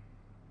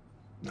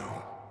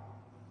 No.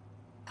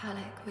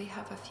 Alec, we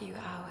have a few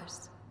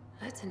hours.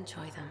 Let's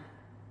enjoy them.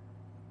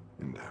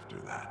 And after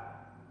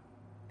that?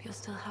 We'll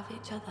still have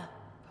each other.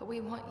 But we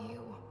want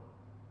you.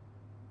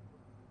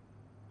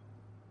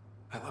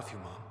 I love you,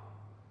 Mom.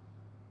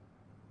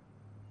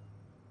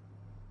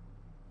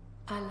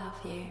 I love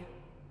you.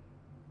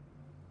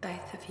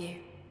 Both of you.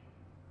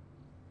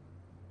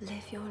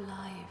 Live your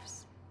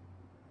lives.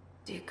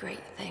 Do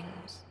great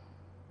things.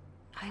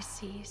 I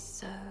see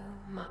so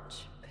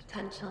much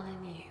potential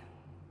in you.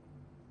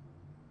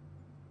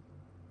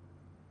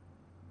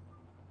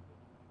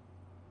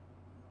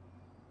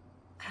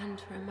 And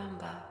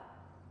remember,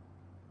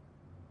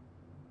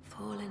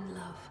 fall in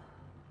love.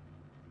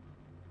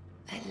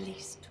 At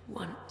least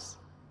once.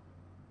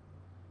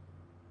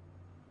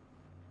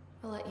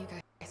 We'll let you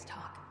guys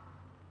talk.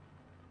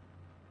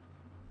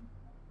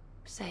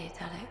 Say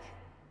it, Alec.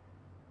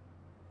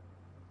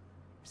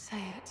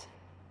 Say it.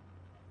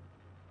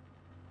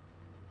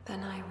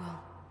 Then I will.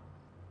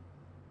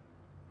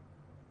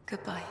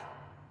 Goodbye.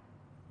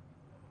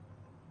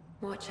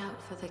 Watch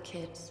out for the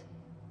kids.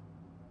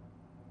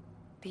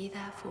 Be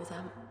there for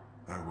them.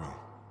 I will.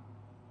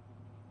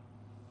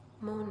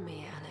 Mourn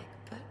me, Alec,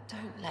 but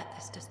don't let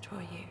this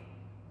destroy you.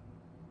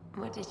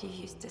 What did you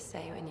used to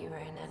say when you were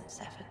in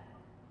N7?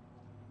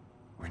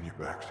 When your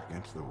back's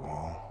against the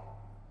wall,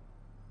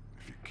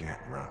 if you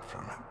can't run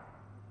from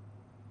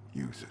it,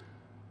 use it.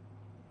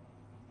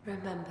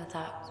 Remember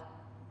that.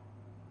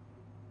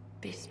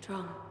 Be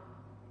strong.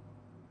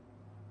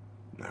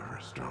 Never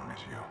as strong as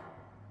you.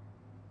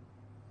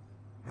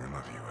 I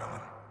love you,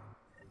 Ellen.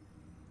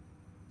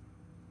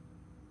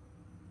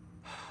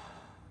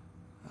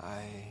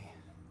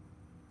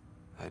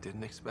 I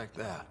didn't expect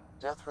that.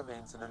 Death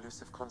remains an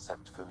elusive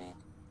concept for me.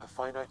 A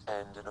finite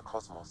end in a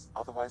cosmos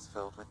otherwise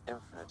filled with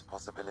infinite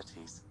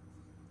possibilities.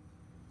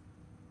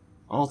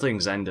 All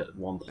things end at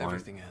one point.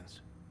 Everything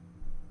ends.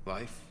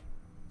 Life,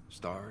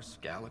 stars,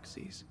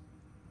 galaxies.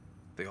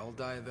 They all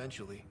die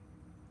eventually.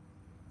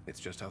 It's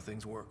just how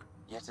things work.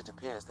 Yet it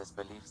appears this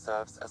belief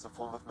serves as a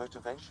form of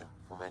motivation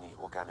for many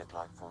organic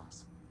life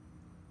forms.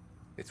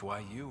 It's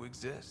why you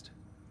exist.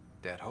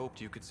 Dad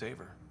hoped you could save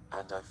her.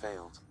 And I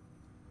failed.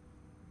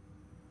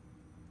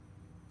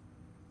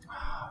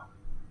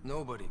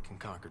 Nobody can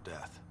conquer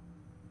death.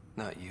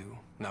 Not you,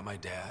 not my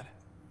dad.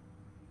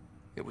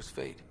 It was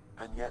fate.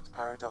 And yet,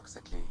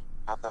 paradoxically,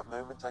 at that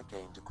moment I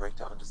gained a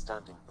greater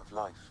understanding of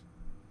life.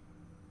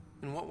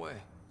 In what way?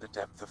 The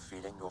depth of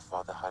feeling your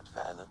father had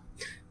for Ellen.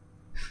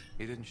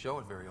 He didn't show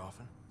it very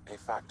often. A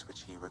fact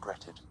which he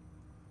regretted.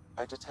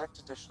 I detect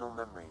additional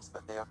memories,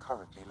 but they are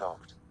currently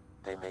logged.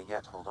 They may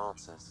yet hold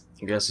answers.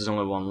 I guess there's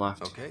only one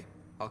left. Okay,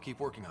 I'll keep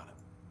working on it.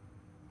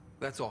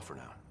 That's all for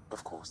now.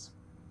 Of course.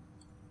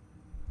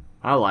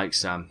 I like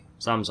Sam.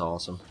 Sam's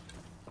awesome.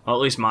 Or at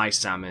least my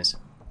Sam is.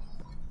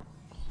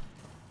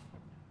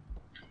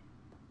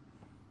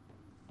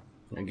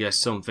 I guess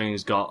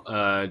something's got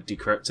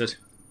decrypted,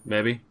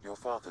 maybe. Your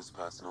father's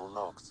personal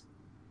logs.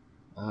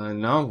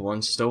 No,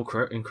 one's still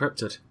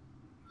encrypted.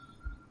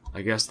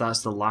 I guess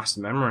that's the last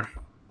memory.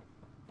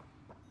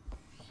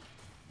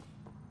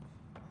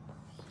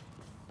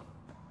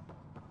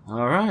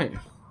 Alright.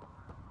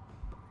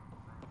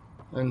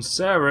 And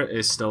Sarah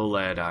is still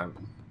laid out.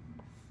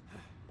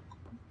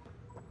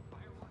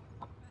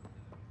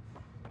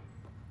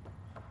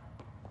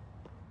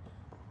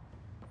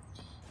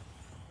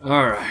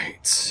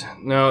 Alright.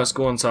 Now let's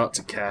go and talk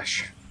to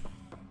Cash.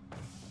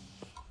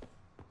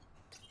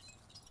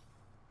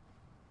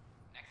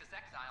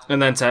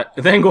 And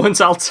then go and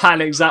tell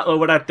Tan exactly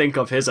what I think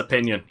of his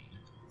opinion.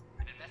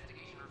 An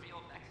investigation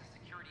revealed Nexus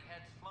security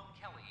head Sloan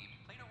Kelly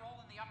played a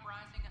role in the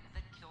uprising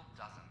that killed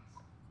dozens.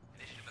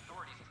 Initiative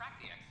authorities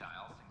tracked the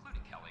exiles,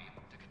 including Kelly,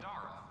 to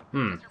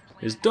Kadara.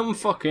 Is dumb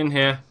fuck in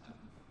here?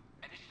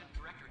 Initiative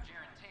director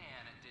Jaren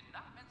Tan did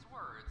not mince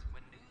words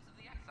when news of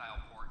the exile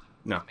port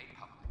No. was made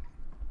public.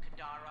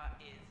 Kadara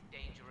is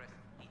dangerous.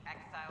 The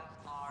exiles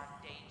are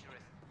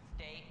dangerous.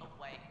 Stay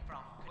away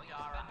from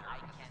Kadara. I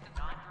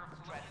cannot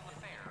stress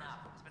this enough.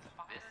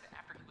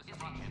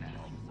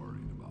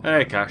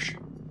 Hey, Cash.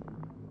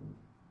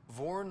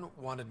 Vorn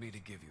wanted me to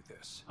give you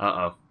this.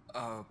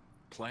 Uh-oh.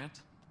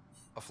 Plant?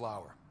 A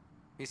flower.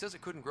 He says it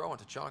couldn't grow on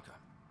Tachanka,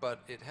 but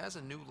it has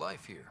a new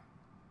life here.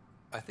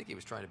 I think he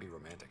was trying to be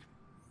romantic.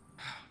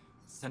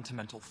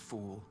 Sentimental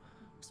fool.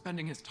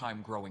 Spending his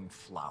time growing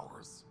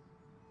flowers.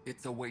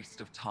 It's a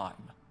waste of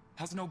time.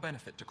 Has no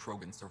benefit to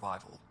Krogan's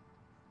survival.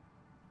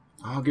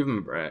 I'll give him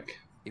a break.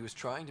 He was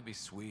trying to be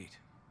sweet.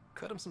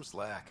 Cut him some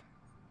slack.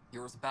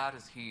 You're as bad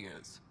as he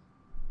is.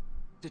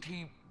 Did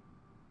he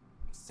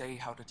say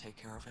how to take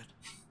care of it?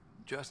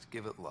 Just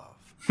give it love.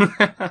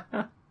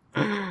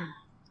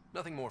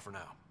 Nothing more for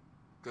now.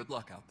 Good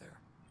luck out there.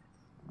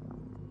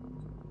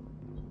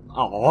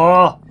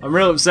 Oh, I'm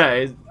real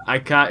upset. I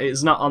can't.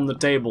 It's not on the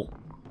table.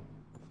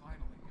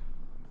 Finally,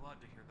 I'm glad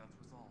to hear that's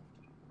resolved.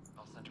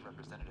 I'll send a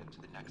representative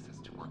to the Nexus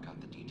to work out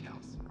the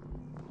details.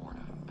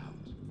 Morna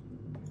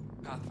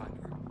out.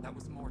 Pathfinder, that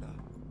was Morda.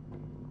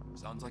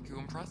 Sounds like you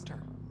impressed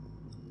her.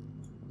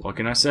 What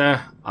can I say?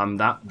 I'm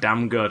that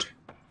damn good.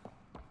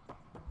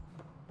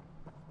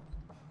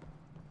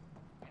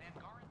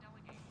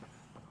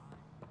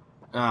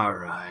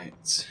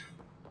 Alright.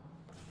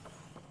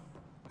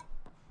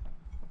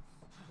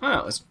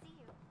 Well, let's...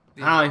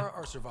 The Hi. Amara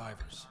are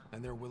survivors,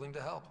 and they're willing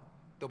to help.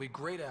 They'll be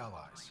great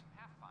allies.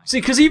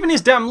 See, because even his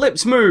damn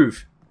lips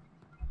move.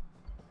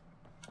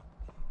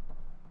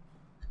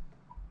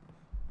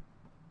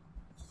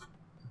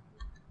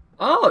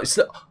 Oh, it's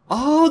the...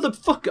 Oh, the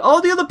fuck...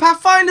 Oh, the other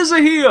Pathfinders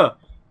are here!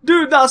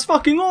 Dude, that's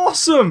fucking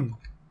awesome!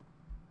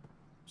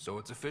 So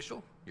it's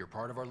official? You're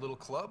part of our little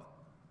club?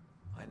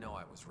 I know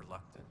I was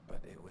reluctant,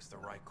 but it was the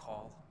right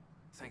call.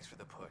 Thanks for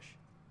the push.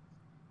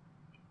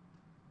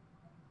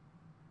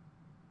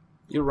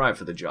 You're right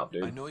for the job,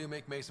 dude. I know you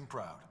make Mason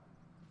proud.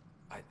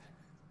 I'm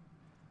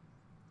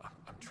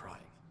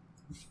trying.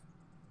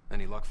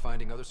 Any luck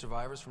finding other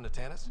survivors from the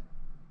Tannis?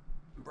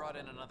 Brought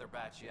in another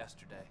batch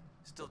yesterday.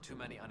 Still too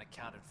many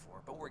unaccounted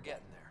for, but we're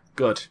getting there.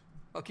 Good.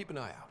 I'll keep an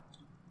eye out.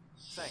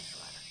 Thanks,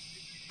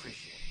 Ryder.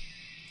 Appreciate it.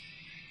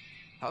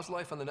 How's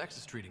life on the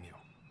Nexus treating you?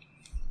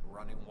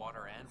 Running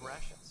water and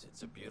rations.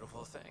 It's a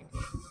beautiful thing.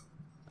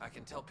 I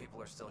can tell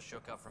people are still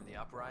shook up from the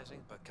uprising,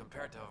 but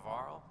compared to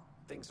Varl,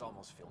 things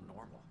almost feel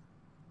normal.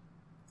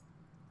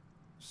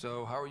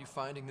 So, how are you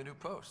finding the new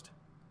post?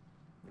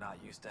 Not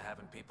used to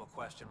having people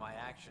question my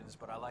actions,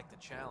 but I like the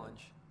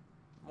challenge.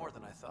 More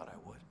than I thought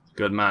I would.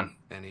 Good man.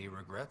 Any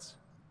regrets?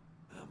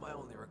 My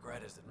only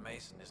regret is that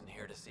Mason isn't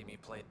here to see me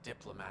play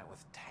diplomat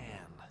with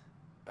Tan.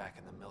 Back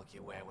in the Milky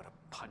Way, I would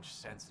have punched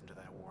sense into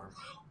that worm.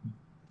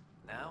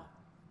 Now,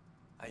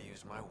 I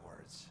use my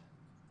words.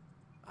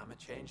 I'm a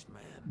changed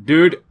man.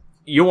 Dude,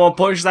 you want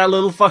to punch that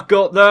little fuck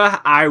up there?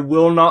 I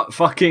will not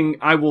fucking...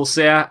 I will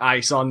say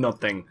I saw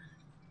nothing.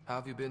 How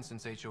have you been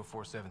since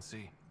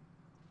HO47C?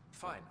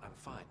 Fine, I'm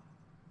fine.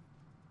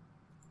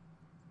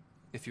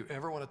 If you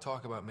ever want to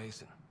talk about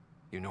Mason,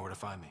 you know where to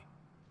find me.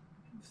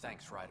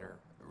 Thanks, Ryder.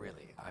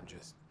 Really, I'm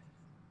just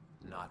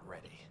not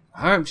ready.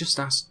 I'm just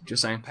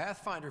saying.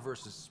 Pathfinder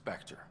versus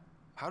Spectre.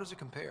 How does it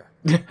compare?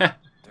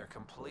 They're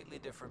completely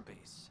different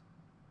beasts.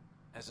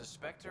 As a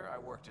Spectre, I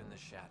worked in the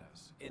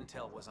shadows.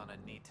 Intel was on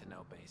a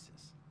need-to-know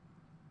basis.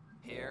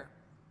 Here,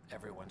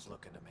 everyone's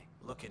looking to me.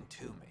 Looking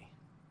to me.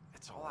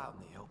 It's all out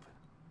in the open.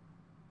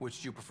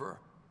 Which do you prefer?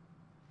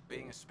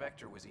 Being a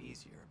Spectre was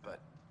easier, but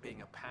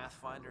being a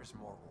Pathfinder is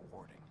more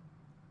rewarding.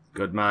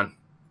 Good man.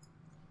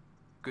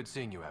 Good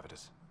seeing you,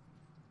 Avitus.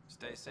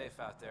 Stay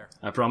safe out there.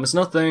 I promise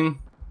nothing.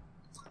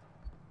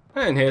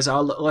 And here's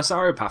our little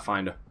SRO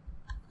Pathfinder.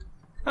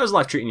 How's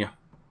life treating you?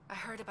 I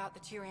heard about the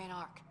Turian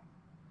Ark.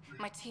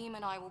 My team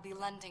and I will be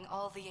lending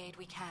all the aid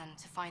we can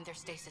to find their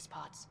stasis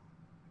pods.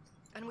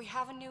 And we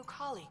have a new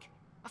colleague,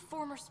 a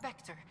former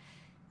Spectre.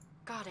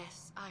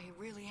 Goddess, I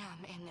really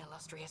am in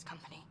illustrious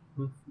company.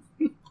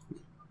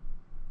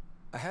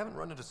 I haven't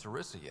run into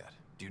Sarissa yet.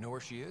 Do you know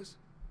where she is?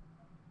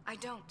 I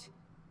don't.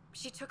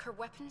 She took her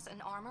weapons and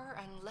armor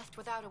and left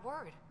without a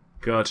word.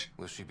 Good.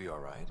 Will she be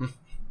alright?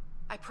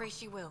 I pray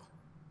she will.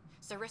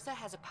 Sarissa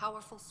has a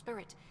powerful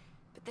spirit,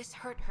 but this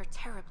hurt her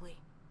terribly.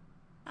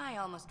 I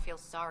almost feel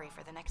sorry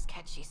for the next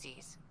Ket she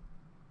sees.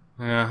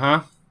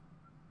 Uh-huh.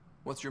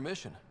 What's your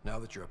mission, now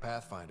that you're a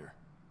Pathfinder?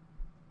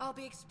 I'll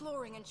be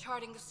exploring and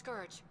charting the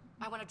Scourge.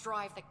 I want to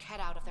drive the Ket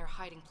out of their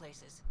hiding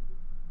places.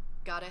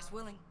 Goddess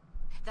willing,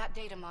 that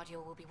data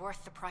module will be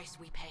worth the price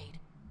we paid.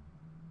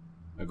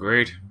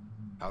 Agreed.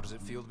 How does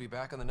it feel to be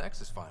back on the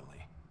Nexus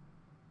finally?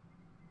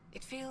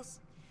 It feels...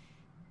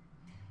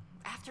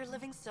 After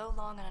living so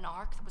long on an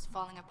Ark that was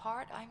falling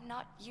apart, I'm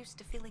not used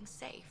to feeling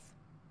safe.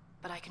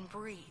 But I can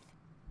breathe.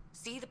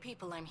 See the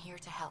people I'm here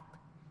to help.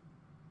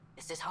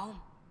 This is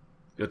home.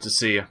 Good to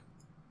see you.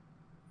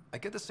 I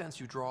get the sense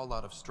you draw a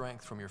lot of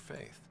strength from your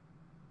faith.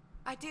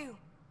 I do.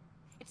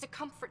 It's a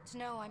comfort to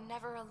know I'm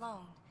never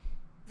alone.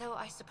 Though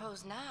I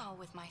suppose now,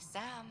 with my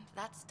Sam,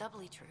 that's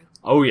doubly true.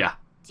 Oh yeah.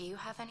 Do you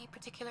have any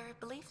particular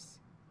beliefs?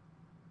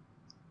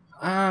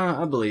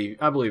 I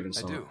believe in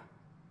some. I do.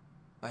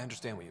 I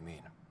understand what you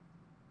mean.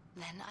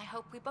 Then I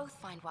hope we both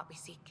find what we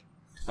seek.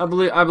 I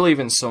believe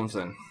in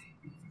something.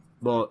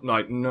 But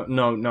like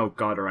no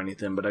god or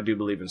anything, but I do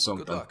believe in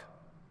something. Good luck,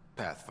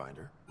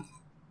 Pathfinder.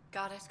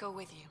 Goddess go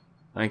with you.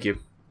 Thank you.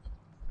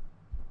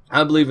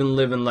 I believe in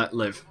live and let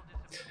live.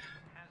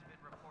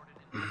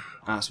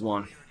 That's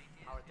one.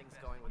 How are things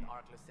going with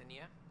Ark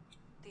Lucinia?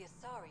 The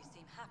Asari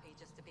seem happy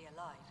just to be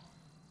alive,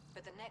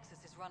 but the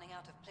Nexus is running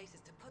out of places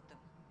to put them.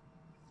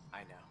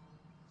 I know.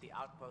 The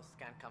outposts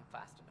can't come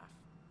fast enough.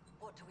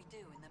 What do we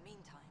do in the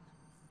meantime?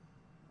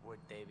 Would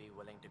they be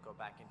willing to go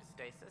back into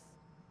stasis?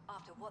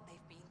 After what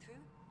they've been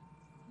through?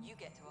 You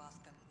get to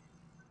ask them.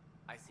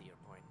 I see your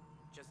point.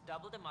 Just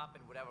double them up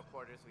in whatever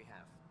quarters we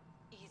have.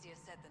 Easier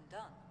said than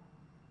done.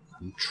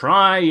 I'm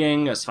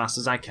trying as fast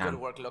as I can. Good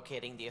work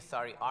locating the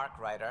Asari Ark,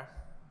 Rider.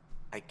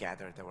 I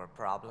gather there were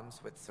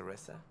problems with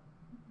Sarissa?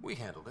 We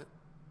handled it.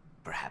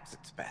 Perhaps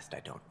it's best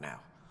I don't now.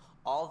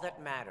 All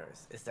that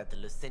matters is that the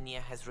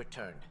Lucinia has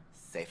returned,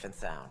 safe and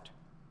sound.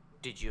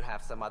 Did you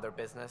have some other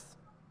business?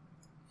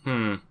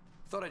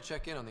 Thought I'd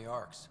check in on the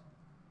Arks.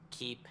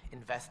 Keep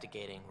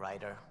investigating,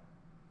 Ryder.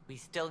 We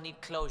still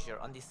need closure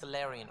on the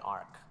Solarian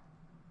Ark.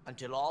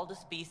 Until all the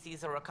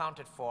species are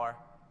accounted for,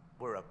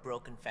 we're a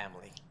broken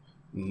family.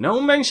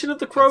 No mention of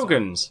the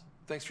Krogans.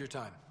 Thanks for your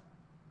time.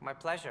 My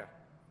pleasure.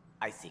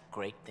 I see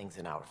great things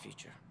in our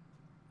future.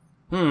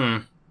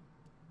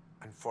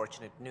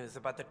 Unfortunate news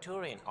about the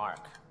Turian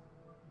Ark.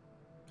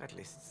 At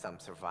least some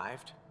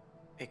survived.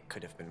 It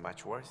could have been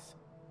much worse.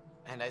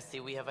 And I see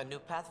we have a new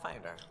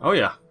Pathfinder. Oh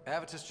yeah.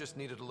 Avitus just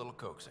needed a little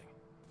coaxing.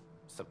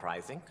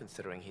 Surprising,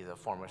 considering he's a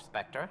former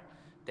Spectre.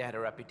 They had a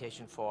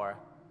reputation for,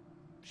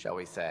 shall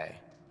we say,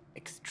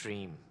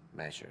 extreme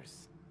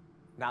measures.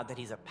 Now that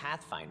he's a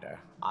Pathfinder,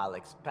 I'll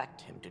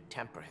expect him to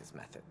temper his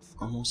methods.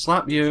 I'm gonna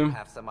slap you. Do you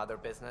have some other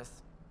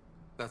business?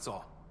 That's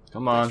all.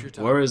 Come on,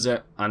 where is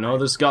it? I know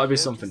there's got to be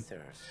something.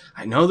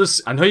 I know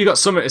you got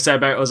something to say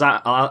about us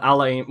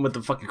allying with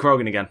the fucking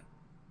Krogan again.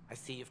 I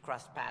see you've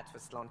crossed paths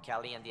with Sloane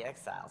Kelly and the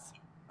Exiles.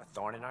 A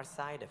thorn in our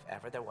side if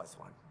ever there was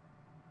one.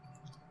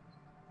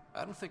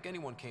 I don't think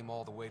anyone came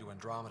all the way to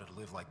Andromeda to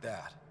live like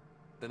that.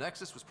 The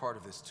Nexus was part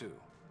of this too.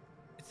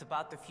 It's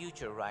about the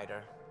future,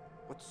 Ryder.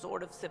 What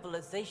sort of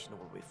civilization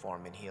will we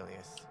form in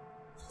Helios?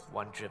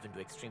 One driven to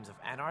extremes of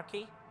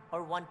anarchy,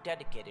 or one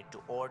dedicated to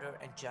order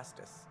and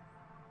justice?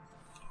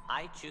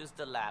 I choose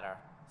the latter.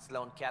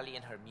 Sloane Kelly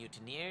and her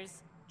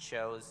mutineers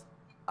chose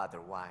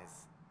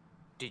otherwise.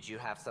 Did you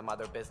have some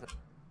other business?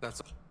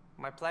 That's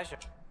my pleasure.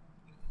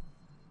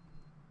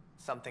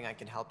 Something I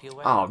can help you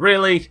with? Oh,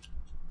 really?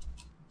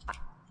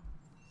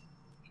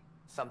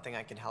 Something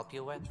I can help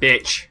you with?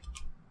 Bitch.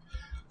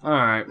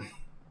 Alright.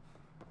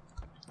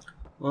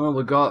 Well,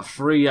 we got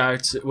 3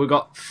 out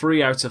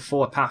of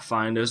 4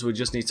 Pathfinders. We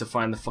just need to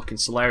find the fucking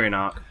Solarian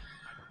Ark,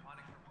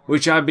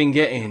 which I've been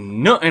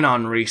getting nothing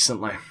on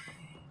recently.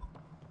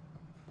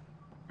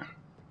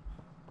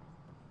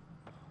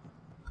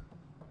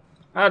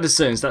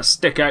 Addison, does that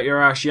stick out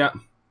your ass yet?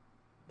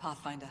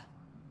 Pathfinder.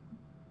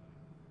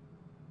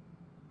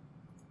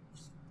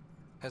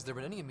 Has there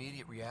been any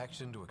immediate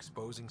reaction to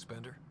exposing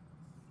Spender?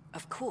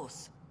 Of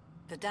course.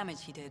 The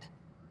damage he did.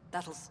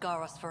 That'll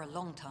scar us for a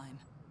long time.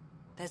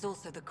 There's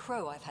also the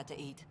crow I've had to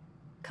eat.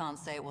 Can't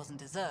say it wasn't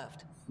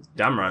deserved.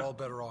 Damn right. We're all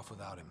better off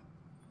without him.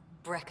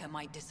 Brecker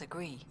might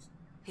disagree.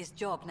 His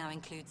job now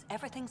includes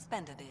everything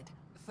Spender did.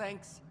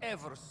 Thanks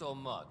ever so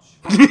much.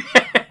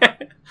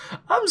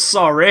 I'm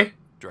sorry.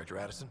 Director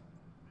Addison?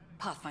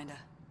 Pathfinder.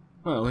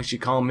 Well, at least you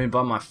call me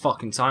by my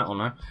fucking title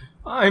now.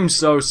 I'm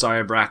so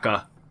sorry,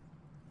 Brecker.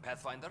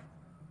 Pathfinder?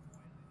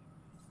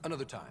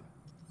 Another time.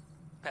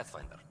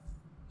 Pathfinder.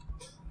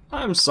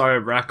 I'm sorry,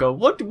 Brecker.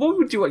 What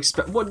would you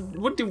expect?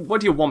 What do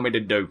you want me to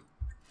do?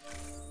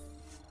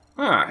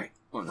 Alright,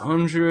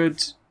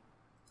 100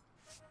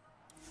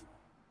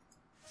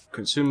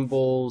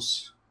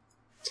 consumables,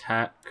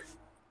 tech,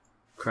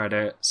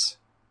 credits,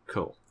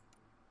 cool.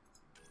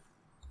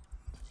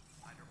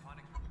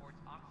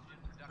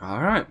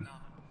 Alright.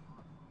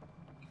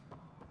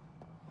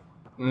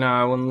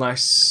 Now,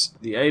 unless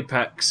the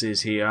Apex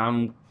is here,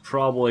 I'm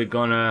probably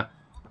gonna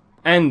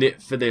end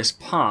it for this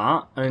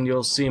part, and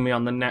you'll see me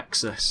on the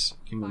Nexus.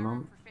 Give me a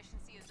moment.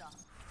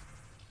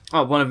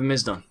 Oh, one of them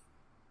is done.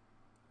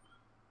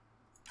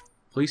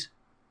 Please?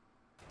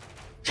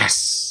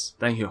 Yes!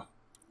 Thank you.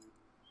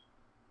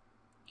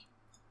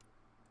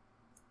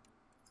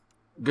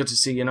 Good to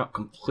see you're not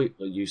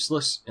completely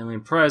useless.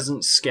 Alien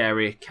presence,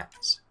 scary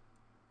cats.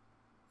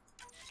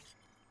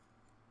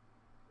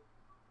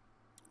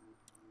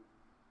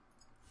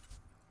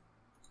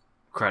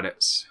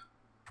 Credits.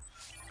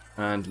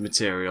 And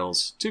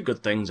materials. Two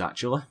good things,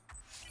 actually.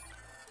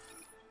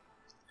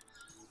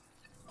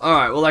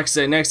 Alright, well, like I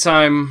say, next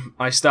time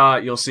I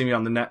start, you'll see me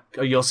on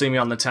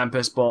the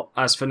Tempest, but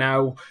as for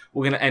now,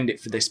 we're going to end it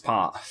for this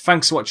part.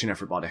 Thanks for watching,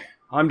 everybody.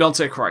 I'm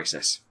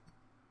DanteCrysis.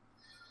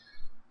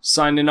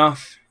 Signing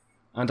off,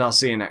 and I'll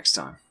see you next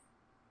time.